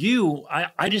for you,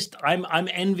 I'm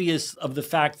envious of the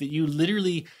fact that you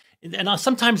literally, and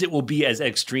sometimes it will be as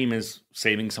extreme as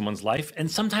saving someone's life, and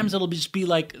sometimes it'll just be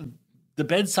like the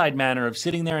bedside manner of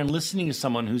sitting there and listening to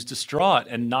someone who's distraught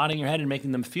and nodding your head and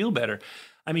making them feel better.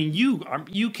 I mean,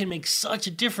 you can make such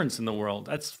a difference in the world.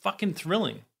 That's fucking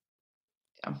thrilling.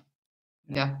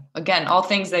 Yeah. Again, all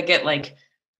things that get like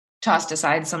tossed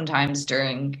aside sometimes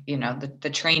during, the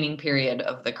training period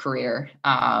of the career,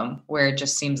 where it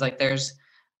just seems like there's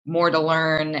more to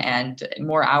learn and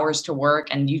more hours to work.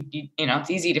 And it's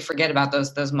easy to forget about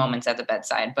those moments at the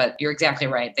bedside, but you're exactly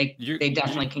right. They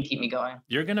definitely can keep me going.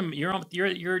 You're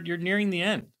nearing the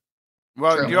end.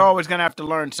 Well, True. You're always going to have to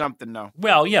learn something, though.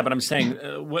 Well, yeah, but I'm saying,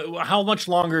 how much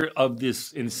longer of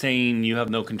this insane, you have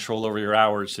no control over your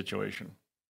hours situation?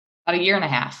 About a year and a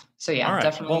half. So yeah, right.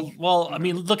 Definitely. Well, I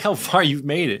mean, look how far you've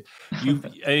made it. You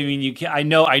can't, I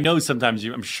know sometimes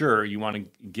I'm sure you want to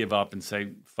give up and say,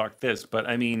 fuck this, but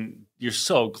I mean, you're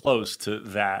so close to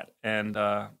that. And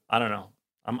I don't know.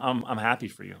 I'm happy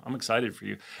for you. I'm excited for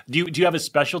you. Do you have a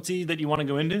specialty that you want to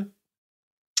go into?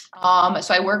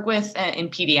 So I work with in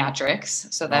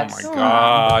pediatrics. So that's. Oh my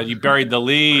God, you buried the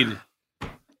lead.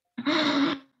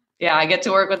 Yeah, I get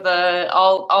to work with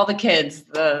all the kids,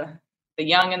 the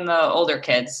young and the older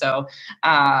kids. So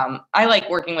I like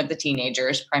working with the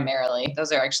teenagers primarily.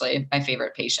 Those are actually my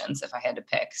favorite patients if I had to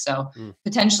pick. So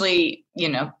potentially,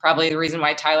 probably the reason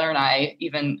why Tyler and I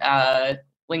even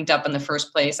linked up in the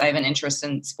first place. I have an interest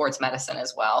in sports medicine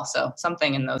as well. So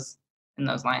something in those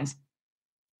lines.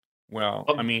 Well,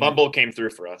 I mean, Bumble came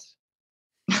through for us.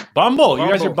 Bumble. You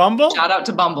guys are Bumble? Shout out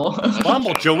to Bumble.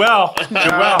 Bumble, Joelle.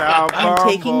 I'm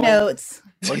taking notes.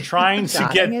 We're trying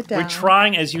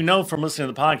as you know from listening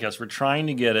to the podcast, we're trying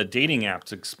to get a dating app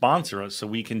to sponsor us so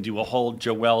we can do a whole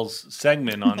Joelle's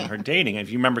segment on her dating. If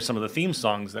you remember some of the theme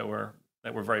songs that were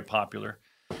very popular.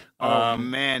 Oh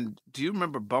man, do you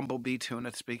remember Bumblebee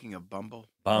Tuna? Speaking of Bumble,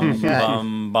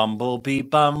 Bumblebee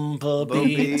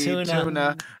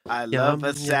Tuna. I love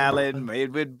a salad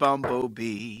made with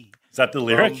Bumblebee. Is that the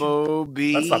lyric?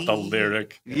 Bumblebee. That's not the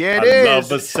lyric. Yeah, it is. I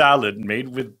love a salad made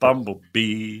with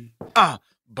Bumblebee.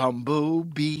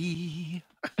 Bumblebee.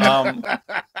 All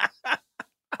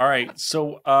right,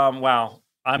 so wow,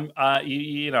 I'm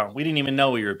we didn't even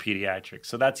know we were pediatric,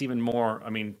 so that's even more. I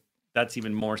mean, that's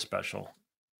even more special.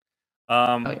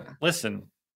 Listen,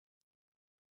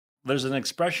 there's an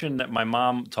expression that my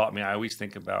mom taught me. I always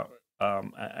think about,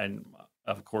 and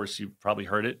of course you've probably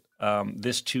heard it.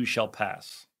 This too shall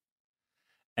pass,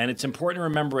 and it's important to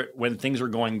remember it when things are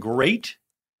going great.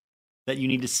 That you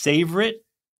need to savor it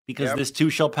because this too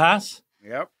shall pass.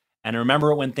 Yep. And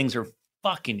remember it when things are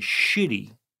fucking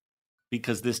shitty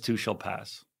because this too shall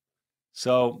pass.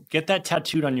 So get that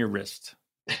tattooed on your wrist.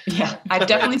 Yeah, I've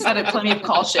definitely said it plenty of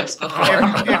call shifts before.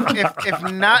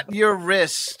 if not your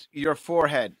wrist, your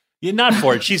forehead. Yeah, not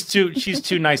for it. She's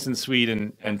too nice and sweet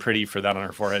and pretty for that on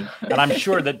her forehead. And I'm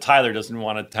sure that Tyler doesn't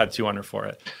want a tattoo on her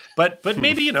forehead. But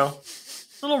maybe,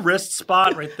 little wrist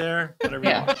spot right there. Whatever.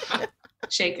 Yeah.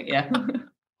 Shake it, yeah.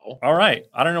 All right.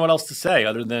 I don't know what else to say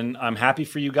other than I'm happy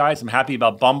for you guys. I'm happy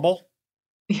about Bumble.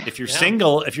 If you're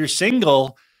single,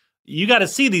 you got to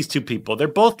see these two people. They're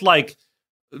both like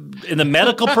in the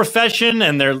medical profession,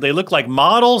 and they look like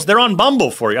models. They're on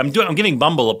Bumble for you. I'm giving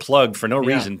Bumble a plug for no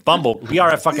reason. Bumble, we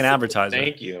are a fucking advertiser.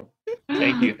 Thank you.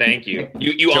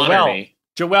 You honor me.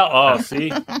 Joelle, oh, see?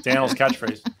 Daniel's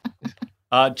catchphrase.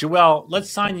 Joelle, let's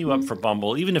sign you up for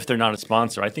Bumble, even if they're not a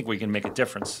sponsor. I think we can make a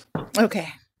difference. Okay.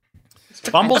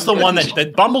 Bumble's the one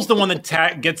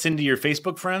that gets into your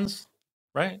Facebook friends,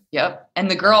 right? Yep.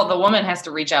 And the woman has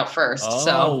to reach out first.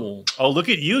 Oh, look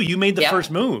at you. You made the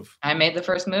first move. I made the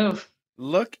first move.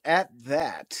 Look at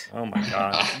that. Oh, my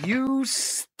God. You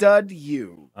stud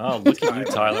you. Oh, look at you,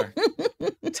 Tyler.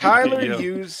 Tyler,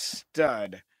 you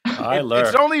stud. Tyler.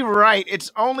 It's only right.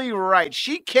 It's only right.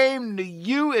 She came to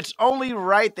you. It's only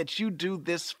right that you do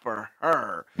this for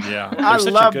her. Yeah. I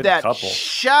love that. Couple.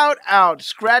 Shout out.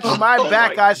 Scratch my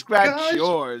back. I scratch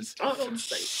yours.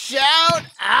 Shout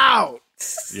out.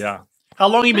 Yeah. How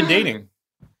long have you been dating?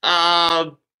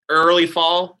 Early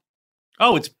fall.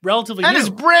 Oh, it's relatively and new. It's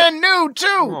brand new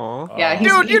too. Yeah,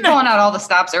 he's pulling out all the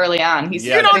stops early on.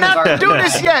 You don't have to do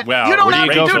this yet. Well, you don't have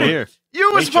to do this.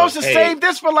 You were supposed to save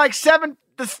this for like 7.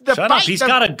 Shut up. He's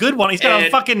got a good one. He's got a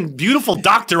fucking beautiful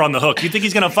doctor on the hook. You think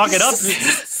he's going to fuck it up?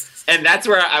 And that's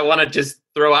where I want to just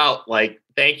throw out, like,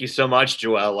 thank you so much,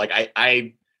 Joelle. Like,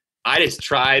 I just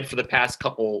tried for the past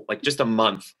couple, like, just a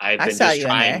month. I've been just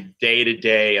trying day to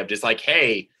day of just like,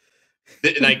 hey,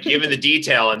 like giving the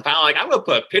detail, and finally, like, I'm gonna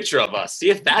put a picture of us, see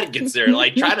if that gets there.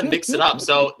 Like, try to mix it up.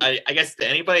 So I guess to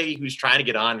anybody who's trying to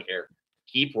get on here,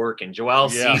 keep working.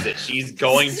 Joelle sees it. She's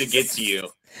going to get to you.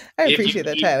 I appreciate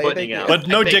that, Tyler. Thank you. But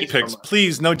no dick pics,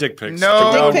 please. No dick pics.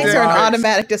 No dick pics are an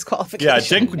automatic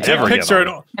disqualification. Yeah, dick pics are.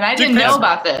 And I didn't know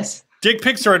about this. Dick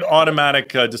pics are an automatic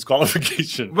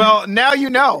disqualification. Well, now you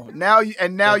know. Now you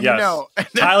know.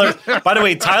 Tyler, by the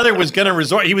way, Tyler was going to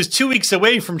resort. He was 2 weeks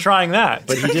away from trying that,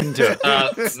 but he didn't do it.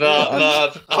 I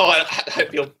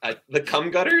feel the cum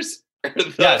gutters.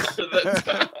 Yes.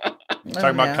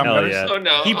 Talking about cum gutters. Yeah. Oh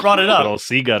no, he brought it up. Little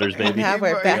sea gutters, baby. Now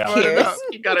we're back here.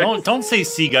 Don't say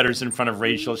sea gutters in front of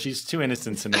Rachel. She's too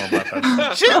innocent to know about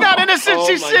that. She's not innocent.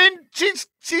 She's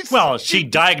well, she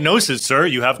diagnoses, sir.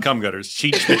 You have cum gutters. She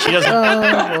doesn't.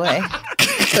 Oh boy.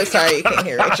 So sorry you can't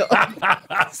hear Rachel.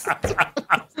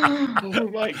 Oh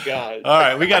my god. All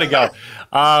right, we got to go.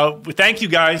 Thank you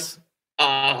guys.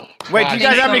 Wait, do you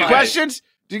guys have any questions?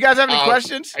 Do you guys have any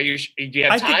questions? Do you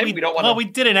have time? We don't want. Well, we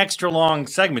did an extra long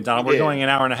segment, Donald. We're going an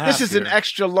hour and a half. This is an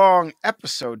extra long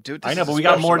episode, dude. I know, but we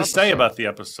got more to say about the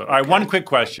episode. All right, one quick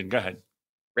question. Go ahead,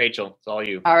 Rachel. It's all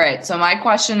you. All right. So my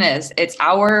question is: it's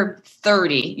hour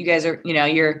 30. You guys are,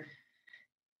 you're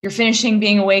finishing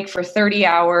being awake for 30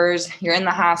 hours. You're in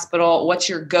the hospital. What's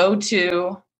your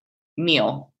go-to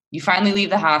meal? You finally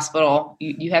leave the hospital.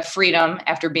 You have freedom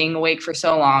after being awake for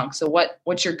so long. So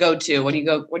what's your go-to? What do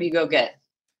you go get?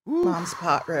 Mom's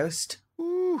pot roast.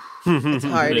 It's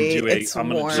hearty. It's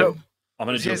warm. I'm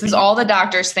gonna do This is all the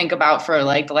doctors think about for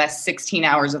like the last 16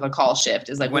 hours of a call shift.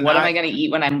 Is like, what am I going to eat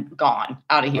when I'm gone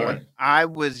out of here? When I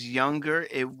was younger,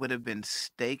 it would have been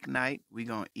steak night. We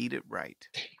gonna eat it right.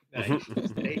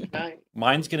 Steak night.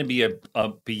 Mine's gonna be a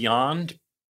Beyond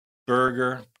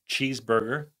Burger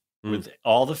cheeseburger with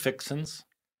all the fixins,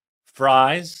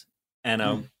 fries, and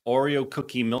a Oreo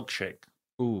cookie milkshake.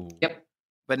 Ooh. Yep.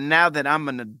 But now that I'm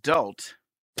an adult,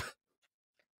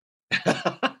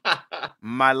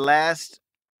 my meal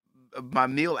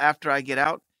after I get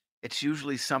out, it's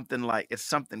usually something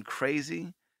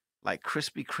crazy, like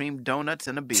Krispy Kreme donuts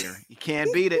and a beer. You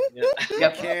can't beat it.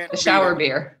 Yep. The shower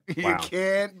beer. You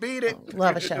can't beat it.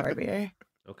 Love a shower beer.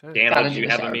 Okay. Daniel, do you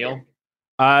have a meal?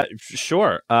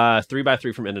 Sure.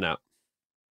 3x3 from In-N-Out.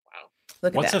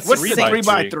 Look What's at a that.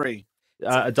 3x3?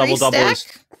 A double is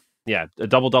a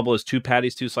double is 2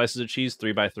 patties, 2 slices of cheese.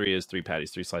 3x3 is 3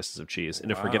 patties, 3 slices of cheese.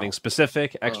 And if we're getting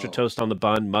specific, extra toast on the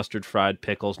bun, mustard, fried,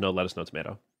 pickles, no lettuce, no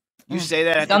tomato. You say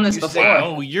that. I've done this before.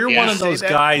 Oh, you're one of those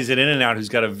guys at In-N-Out who's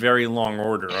got a very long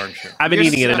order, aren't you? I've been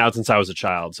eating In-N-Out since I was a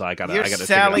child, so I gotta. You're I gotta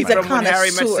Sally figure it out. from When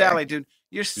Harry Met connoisseur. Sally, dude.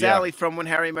 You're Sally from When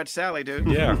Harry Met Sally, dude.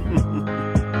 Yeah.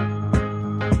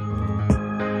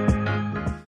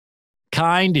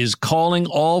 Kind is calling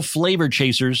all flavor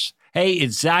chasers. Hey,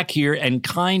 it's Zach here, and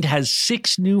Kind has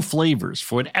 6 new flavors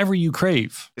for whatever you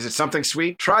crave. Is it something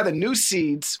sweet? Try the new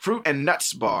Seeds fruit and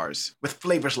nuts bars with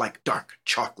flavors like dark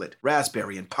chocolate,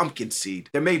 raspberry, and pumpkin seed.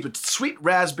 They're made with sweet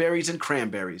raspberries and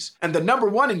cranberries. And the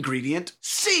 #1 ingredient,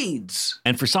 seeds.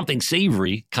 And for something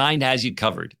savory, Kind has you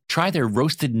covered. Try their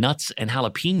roasted nuts and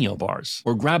jalapeno bars,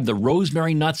 or grab the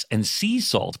rosemary nuts and sea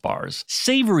salt bars.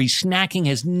 Savory snacking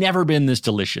has never been this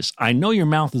delicious. I know your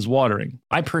mouth is watering.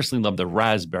 I personally love the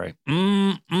raspberry.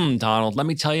 Donald, let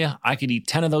me tell you, I could eat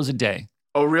 10 of those a day.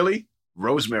 Oh, really?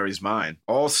 Rosemary's mine.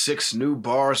 All 6 new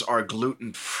bars are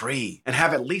gluten-free and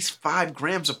have at least 5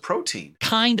 grams of protein.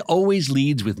 Kind always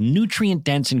leads with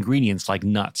nutrient-dense ingredients like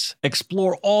nuts.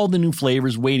 Explore all the new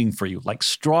flavors waiting for you, like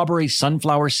strawberry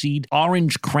sunflower seed,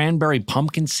 orange cranberry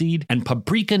pumpkin seed, and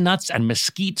paprika nuts and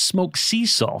mesquite smoked sea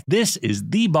salt. This is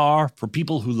the bar for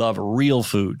people who love real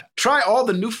food. Try all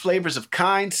the new flavors of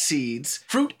Kind Seeds,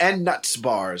 fruit and nuts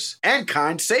bars, and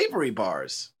Kind Savory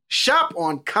bars. Shop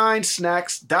on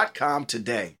kindsnacks.com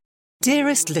today.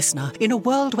 Dearest listener, in a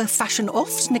world where fashion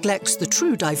oft neglects the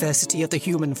true diversity of the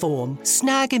human form,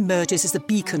 Snag emerges as the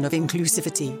beacon of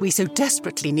inclusivity we so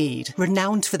desperately need.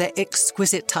 Renowned for their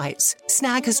exquisite tights,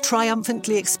 Snag has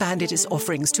triumphantly expanded its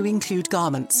offerings to include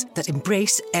garments that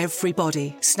embrace every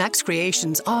body. Snag's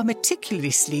creations are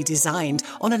meticulously designed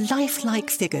on a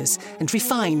lifelike figures and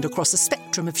refined across a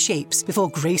spectrum of shapes before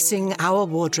gracing our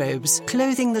wardrobes.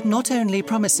 Clothing that not only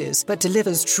promises but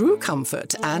delivers true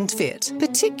comfort and fit,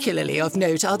 particularly of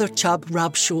note are the Chub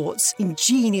Rub shorts,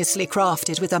 ingeniously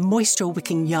crafted with a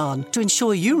moisture-wicking yarn to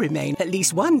ensure you remain at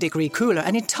least 1 degree cooler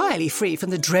and entirely free from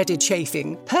the dreaded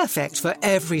chafing. Perfect for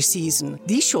every season.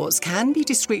 These shorts can be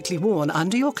discreetly worn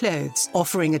under your clothes,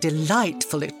 offering a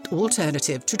delightful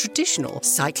alternative to traditional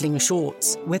cycling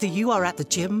shorts. Whether you are at the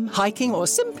gym, hiking, or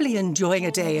simply enjoying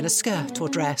a day in a skirt or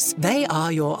dress, they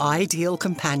are your ideal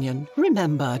companion.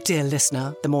 Remember, dear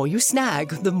listener, the more you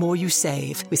snag, the more you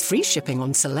save, with free shipping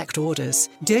on select orders.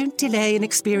 Don't delay in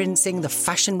experiencing the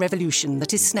fashion revolution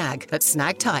that is Snag at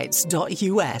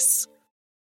snagtights.us.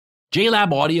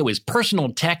 JLab Audio is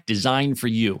personal tech designed for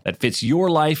you that fits your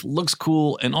life, looks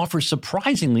cool, and offers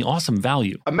surprisingly awesome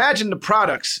value. Imagine the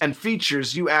products and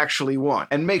features you actually want,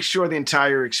 and make sure the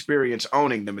entire experience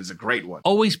owning them is a great one.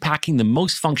 Always packing the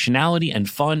most functionality and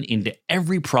fun into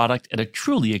every product at a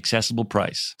truly accessible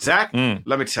price. Zach,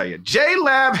 let me tell you,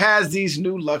 JLab has these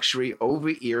new luxury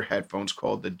over-ear headphones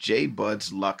called the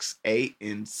J-Buds Luxe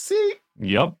ANC.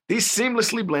 Yep. These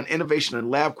seamlessly blend innovation and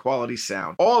lab quality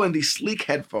sound, all in these sleek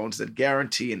headphones that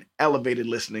guarantee an elevated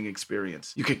listening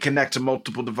experience. You can connect to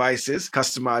multiple devices,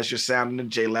 customize your sound in the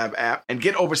JLab app, and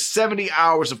get over 70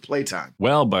 hours of playtime.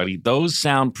 Well, buddy, those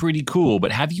sound pretty cool,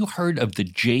 but have you heard of the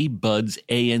J-Buds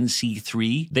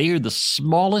ANC3? They are the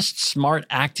smallest smart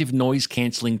active noise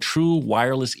canceling true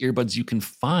wireless earbuds you can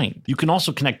find. You can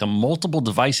also connect to multiple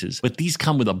devices, but these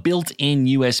come with a built-in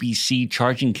USB-C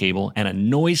charging cable and a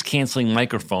noise canceling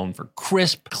microphone for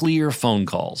crisp, clear phone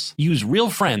calls. Use Real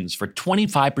Friends for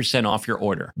 25% off your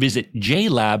order. Visit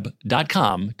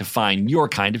jlab.com to find your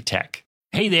kind of tech.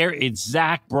 Hey there, it's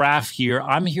Zach Braff here.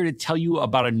 I'm here to tell you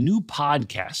about a new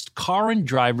podcast, Car and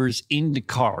Drivers into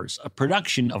Cars, a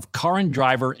production of Car and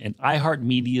Driver and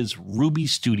iHeartMedia's Ruby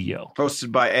Studio.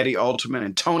 Hosted by Eddie Alterman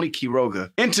and Tony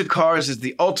Quiroga, Into Cars is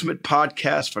the ultimate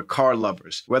podcast for car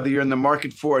lovers. Whether you're in the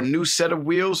market for a new set of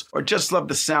wheels or just love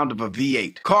the sound of a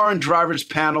V8, Car and Driver's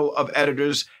panel of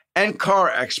editors and car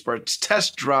experts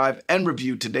test drive and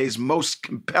review today's most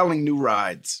compelling new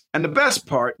rides. And the best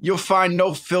part, you'll find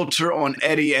no filter on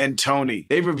Eddie and Tony.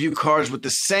 They review cars with the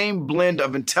same blend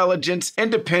of intelligence,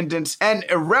 independence, and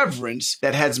irreverence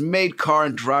that has made Car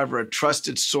and Driver a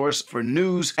trusted source for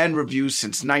news and reviews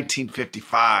since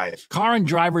 1955. Car and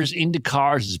Drivers into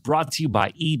Cars is brought to you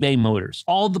by eBay Motors.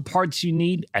 All the parts you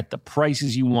need at the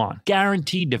prices you want.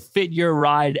 Guaranteed to fit your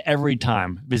ride every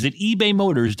time. Visit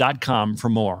ebaymotors.com for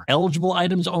more. Eligible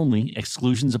items only.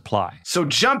 Exclusions apply. So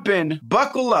jump in,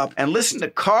 buckle up, and listen to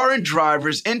Car and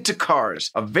Drivers into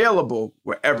Cars, available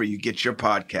wherever you get your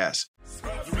podcasts.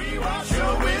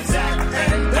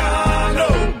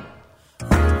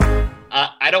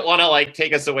 I don't want to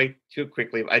take us away too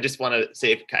quickly. I just want to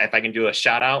say if I can do a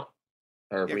shout out,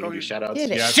 or if we can do shout outs.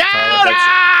 Yes, shout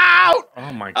out!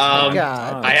 Oh my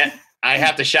God. I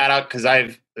have to shout out because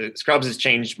Scrubs has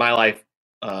changed my life.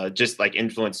 Just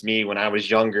influenced me when I was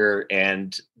younger,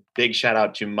 and big shout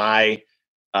out to my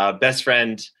best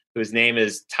friend whose name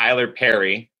is Tyler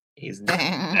Perry.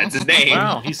 That's his name.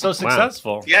 Wow, he's so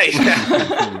successful. Wow.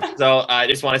 Yeah. So I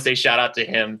just want to say shout out to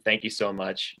him. Thank you so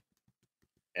much.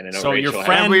 And I know So your Rachel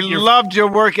friend- And we your- loved your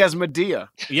work as Medea.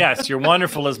 Yes, you're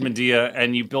wonderful as Medea,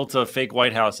 and you built a fake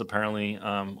White House apparently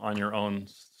on your own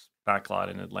backlot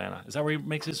in Atlanta. Is that where he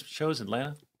makes his shows?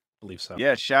 Atlanta? I believe so.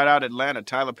 Yeah, shout out Atlanta,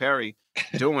 Tyler Perry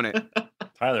doing it.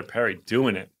 Tyler Perry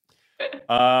doing it.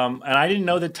 And I didn't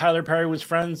know that Tyler Perry was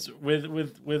friends with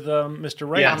Mr.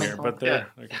 Ray Yes. here, but they're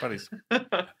buddies.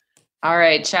 All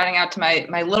right, shouting out to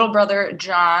my little brother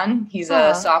John. He's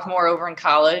a sophomore over in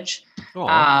college.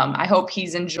 I hope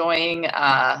he's enjoying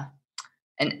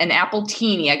an apple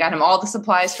teeny. I got him all the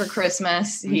supplies for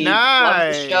Christmas. He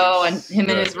loved the show, and him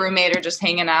and his roommate are just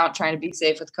hanging out, trying to be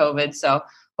safe with COVID. So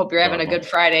hope you're having a good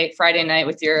Friday night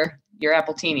with your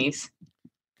apple teenies.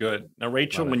 Good. Now,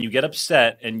 Rachel, when you get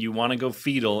upset and you want to go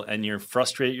fetal and you're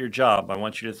frustrated at your job, I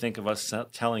want you to think of us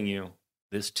telling you,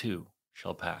 "This too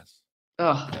shall pass."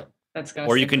 Oh, that's gonna.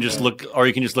 Or you can just look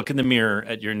in the mirror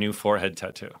at your new forehead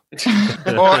tattoo. Make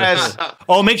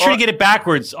sure you get it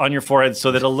backwards on your forehead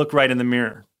so that it'll look right in the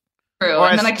mirror. True. Or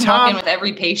And then as I can walk in Tom- with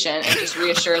every patient and just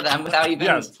reassure them without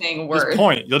even saying a word. Just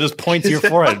point. You'll just point to your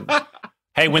forehead.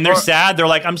 Hey, when they're sad, they're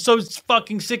like, "I'm so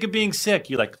fucking sick of being sick."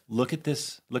 You're like, "Look at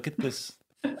this. Look at this."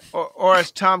 Or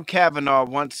as Tom Cavanaugh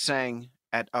once sang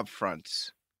at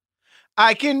Upfronts,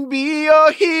 "I can be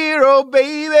your hero,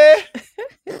 baby."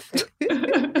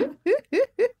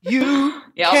 You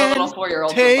Yeah, all the can little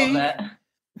 4-year-olds take love that.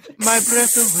 my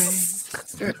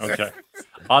breath away. Okay.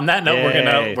 On that note,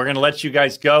 Yay. we're gonna let you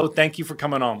guys go. Thank you for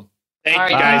coming on. Thank All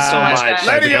you right, guys so bye. much. Thanks for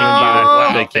Later, Thank you. y'all.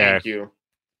 Wow, Take care. Thank you.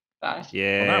 Bye.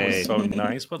 Yeah. Well, that was so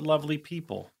nice. What lovely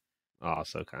people. Oh,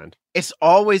 so kind. It's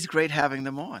always great having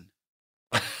them on.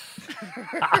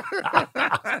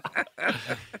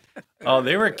 Oh,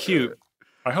 they were cute.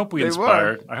 I hope we They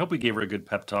inspired. I hope we gave her a good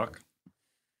pep talk.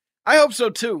 I hope so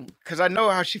too, because I know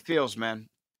how she feels, man.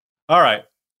 All right.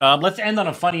 Let's end on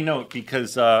a funny note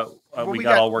because we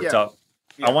got all worked up.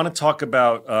 Yeah. I want to talk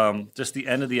about just the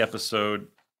end of the episode.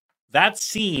 That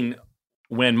scene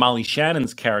when Molly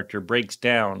Shannon's character breaks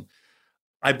down.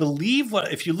 I believe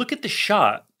if you look at the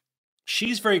shot,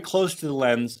 she's very close to the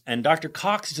lens, and Dr.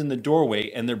 Cox is in the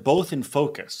doorway, and they're both in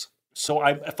focus. So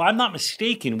if I'm not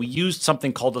mistaken, we used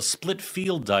something called a split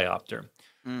field diopter,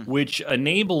 which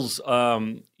enables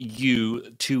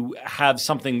you to have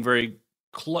something very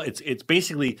close. It's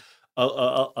basically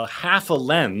a half a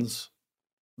lens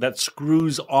that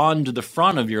screws onto the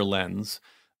front of your lens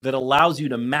that allows you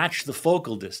to match the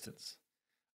focal distance.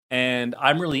 And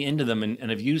I'm really into them and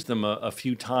have used them a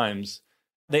few times.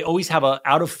 They always have a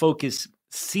out of focus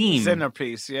scene.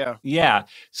 Centerpiece, yeah. Yeah.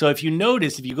 So if you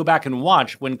notice, if you go back and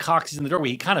watch, when Cox is in the doorway,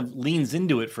 he kind of leans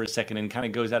into it for a second and kind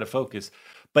of goes out of focus.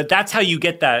 But that's how you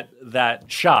get that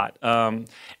shot.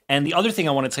 And the other thing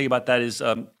I want to tell you about that is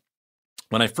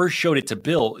when I first showed it to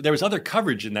Bill, there was other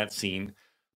coverage in that scene,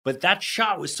 but that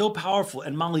shot was so powerful,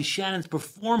 and Molly Shannon's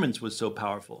performance was so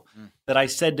powerful that I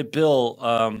said to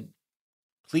Bill,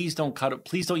 please don't cut it.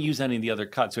 Please don't use any of the other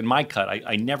cuts. In my cut,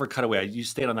 I never cut away. You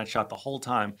stayed on that shot the whole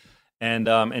time. And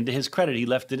to his credit, he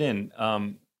left it in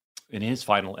his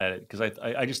final edit because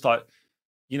I just thought,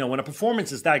 when a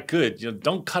performance is that good,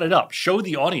 don't cut it up. Show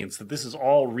the audience that this is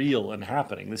all real and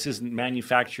happening. This isn't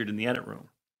manufactured in the edit room.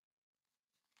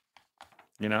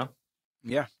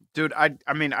 Yeah, dude. I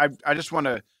mean, I just want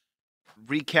to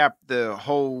recap the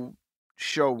whole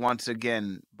show once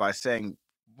again by saying,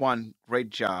 1, great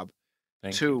job.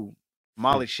 Thank 2,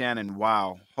 Molly Shannon.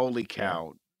 Wow, holy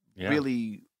cow! Yeah.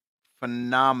 Really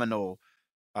phenomenal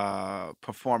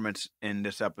performance in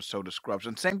this episode of Scrubs,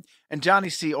 and Johnny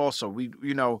C. Also.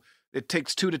 It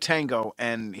takes 2 to tango,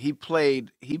 and he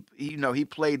played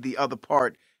the other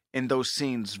part in those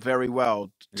scenes very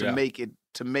well to make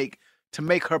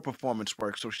her performance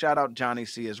work. So shout out Johnny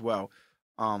C. as well.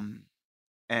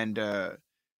 This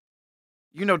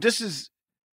is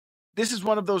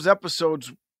one of those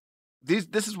episodes.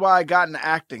 This is why I got into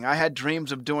acting. I had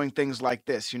dreams of doing things like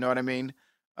this. You know what I mean?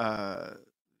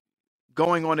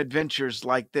 Going on adventures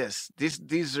like this. This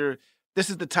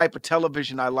is the type of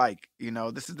television I like. These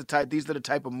are the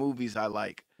type of movies I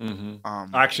like.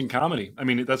 Mm-hmm. Action comedy. I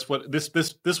mean, that's what this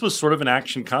was sort of an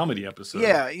action comedy episode.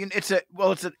 Yeah,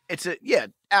 yeah,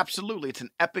 absolutely. It's an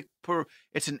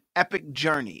epic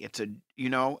journey.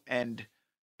 And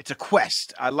it's a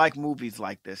quest. I like movies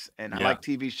like this, and I like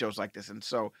TV shows like this, and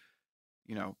so,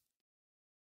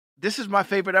 this is my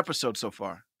favorite episode so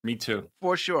far. Me too.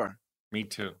 For sure. Me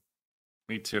too.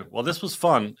 Well, this was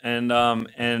fun, and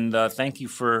thank you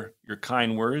for your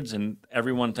kind words, and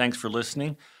everyone, thanks for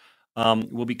listening.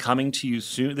 We'll be coming to you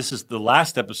soon. This is the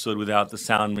last episode without the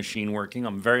sound machine working.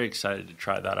 I'm very excited to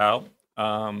try that out.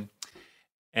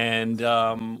 And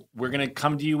we're going to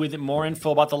come to you with more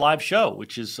info about the live show,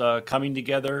 which is coming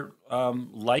together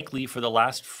likely for the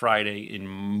last Friday in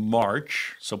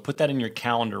March. So put that in your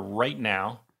calendar right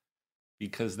now,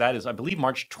 because that is, I believe,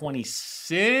 March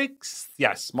 26th.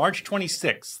 Yes, March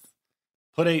 26th.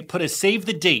 Put a save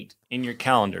the date in your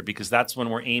calendar, because that's when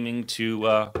we're aiming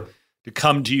to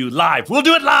come to you live. We'll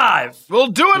do it live. We'll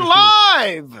do it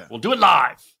live. We'll do it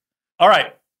live. All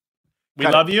right. We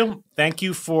love you. Thank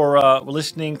you for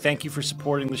listening. Thank you for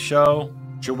supporting the show.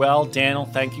 Joelle, Daniel,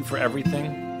 thank you for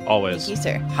everything. Always. Thank you,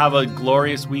 sir. Have a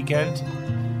glorious weekend.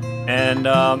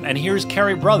 And here's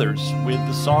Carrie Brothers with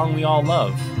the song we all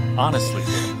love, Honestly.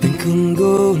 Think I'm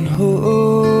going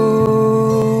home.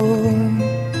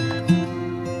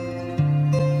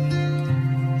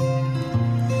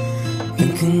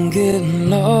 Think I'm getting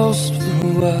lost for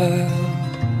a while.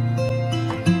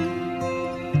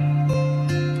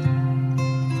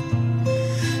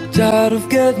 Tired of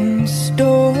getting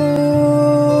stoned.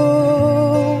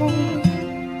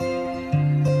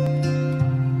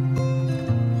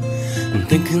 I'm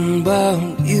thinking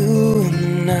about you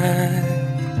and I.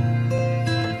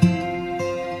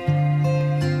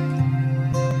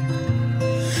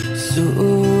 So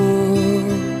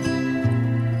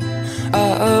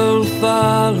I'll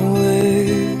file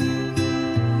away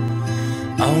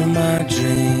all my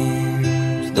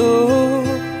dreams, though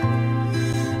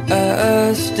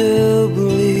I still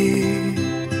believe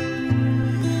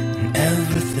in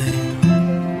everything.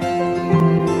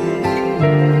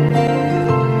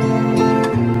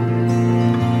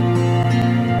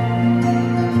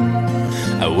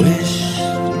 I wish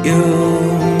your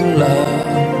love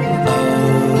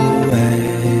away.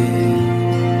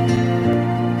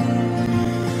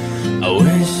 I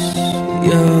wish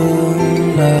your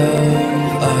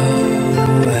love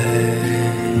away.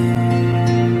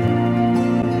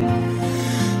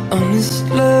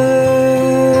 Honestly,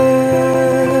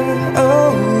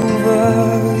 over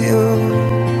you.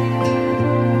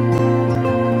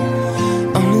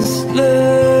 Honestly,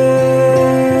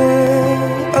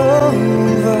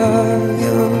 over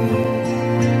you.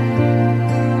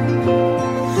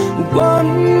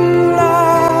 One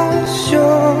last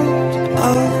shot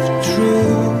of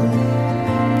truth.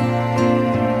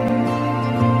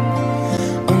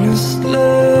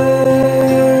 Honestly,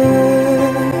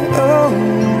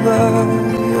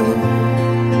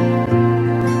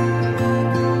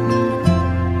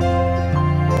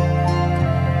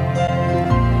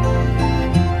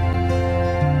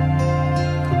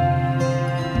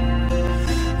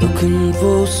 looking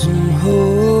for some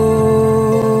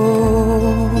hope.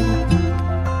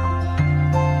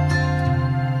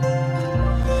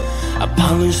 I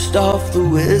polished off the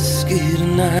whiskey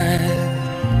tonight.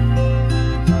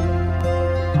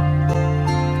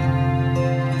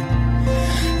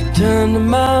 Turned the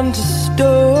mind to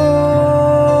stone.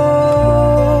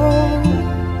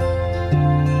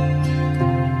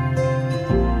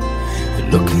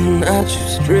 Looking at you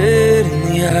straight in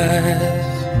the eyes.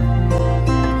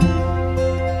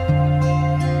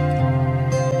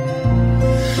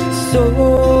 So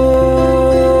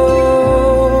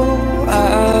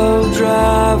I'll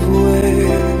drive away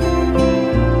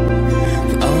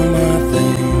with all my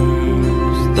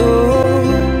things,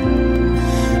 though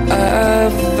I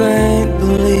faint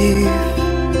belief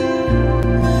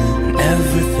in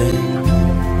everything.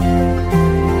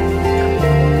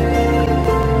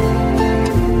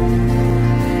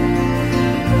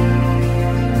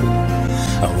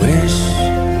 I wish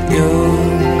your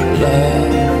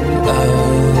love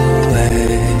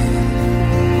away.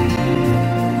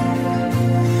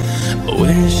 I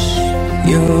wish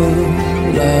your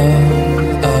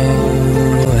love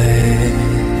away.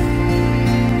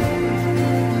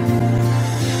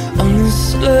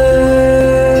 Honestly,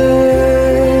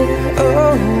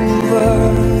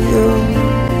 over you.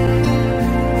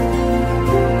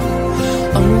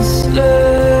 Honestly,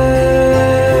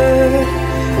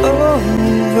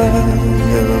 over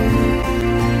you.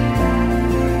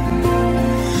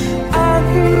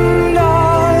 And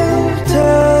I'll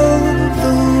tell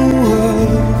the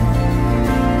world.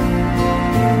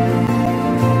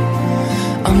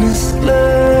 Honestly,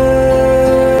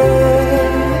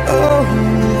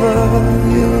 over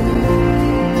you.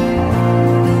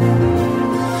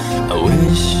 I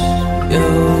wish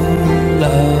your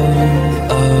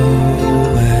love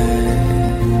away.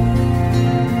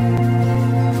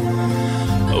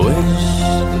 I wish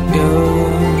your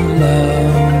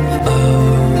love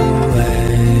away.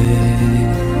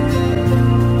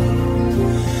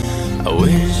 I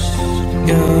wish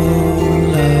your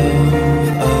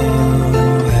love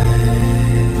away.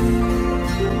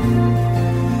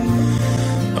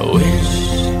 I wish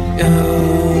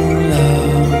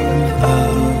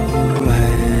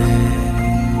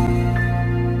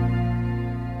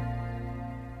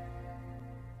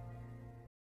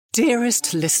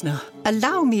Dearest listener,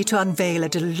 allow me to unveil a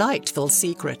delightful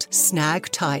secret. Snag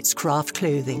Tights Craft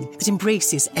Clothing that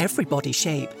embraces every body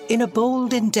shape. In a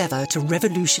bold endeavor to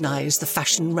revolutionize the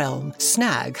fashion realm,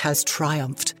 Snag has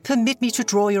triumphed. Permit me to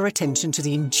draw your attention to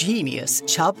the ingenious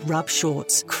Chub Rub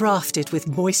Shorts, crafted with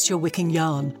moisture-wicking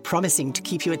yarn, promising to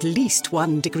keep you at least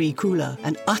 1 degree cooler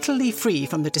and utterly free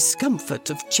from the discomfort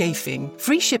of chafing.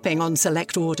 Free shipping on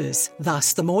select orders.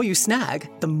 Thus, the more you snag,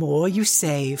 the more you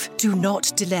save. Do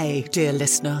not delay, dear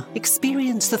listener.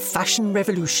 Experience the fashion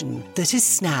revolution that is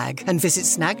Snag and visit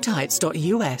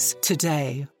snagtights.us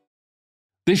today.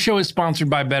 This show is sponsored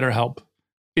by BetterHelp.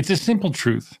 It's a simple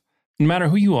truth. No matter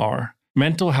who you are,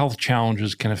 mental health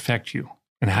challenges can affect you,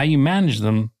 and how you manage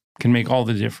them can make all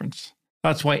the difference.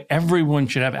 That's why everyone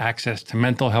should have access to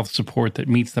mental health support that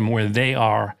meets them where they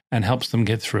are and helps them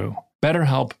get through.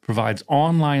 BetterHelp provides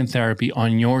online therapy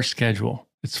on your schedule.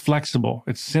 It's flexible,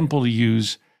 it's simple to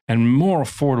use, and more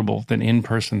affordable than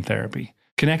in-person therapy.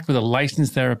 Connect with a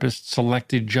licensed therapist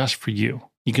selected just for you.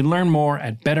 You can learn more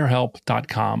at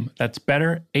betterhelp.com. That's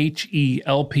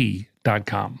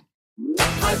betterhelp.com.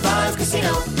 High Five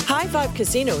Casino. High Five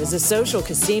Casino is a social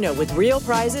casino with real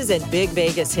prizes and big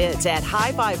Vegas hits at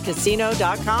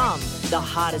highfivecasino.com. The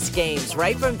hottest games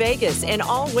right from Vegas, and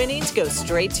all winnings go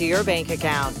straight to your bank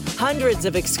account. Hundreds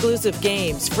of exclusive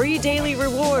games, free daily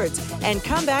rewards, and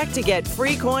come back to get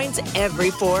free coins every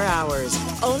 4 hours.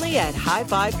 Only at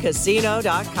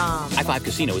highfivecasino.com. High Five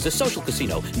Casino is a social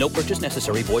casino. No purchase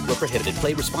necessary. Void where prohibited.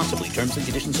 Play responsibly. Terms and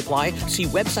conditions apply. See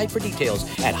website for details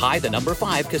at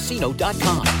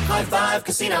high5casino.com. High Five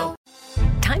Casino.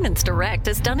 Diamonds Direct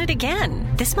has done it again.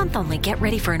 This month only, get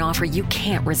ready for an offer you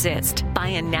can't resist. Buy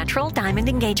a natural diamond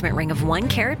engagement ring of 1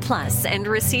 carat plus and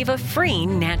receive a free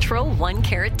natural 1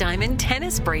 carat diamond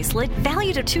tennis bracelet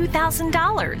valued at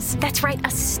 $2,000. That's right,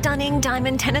 a stunning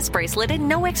diamond tennis bracelet at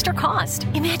no extra cost.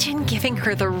 Imagine giving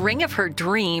her the ring of her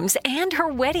dreams and her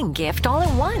wedding gift all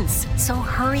at once. So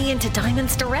hurry into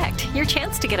Diamonds Direct. Your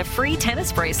chance to get a free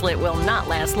tennis bracelet will not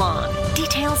last long.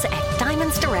 Details at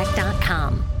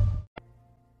diamondsdirect.com.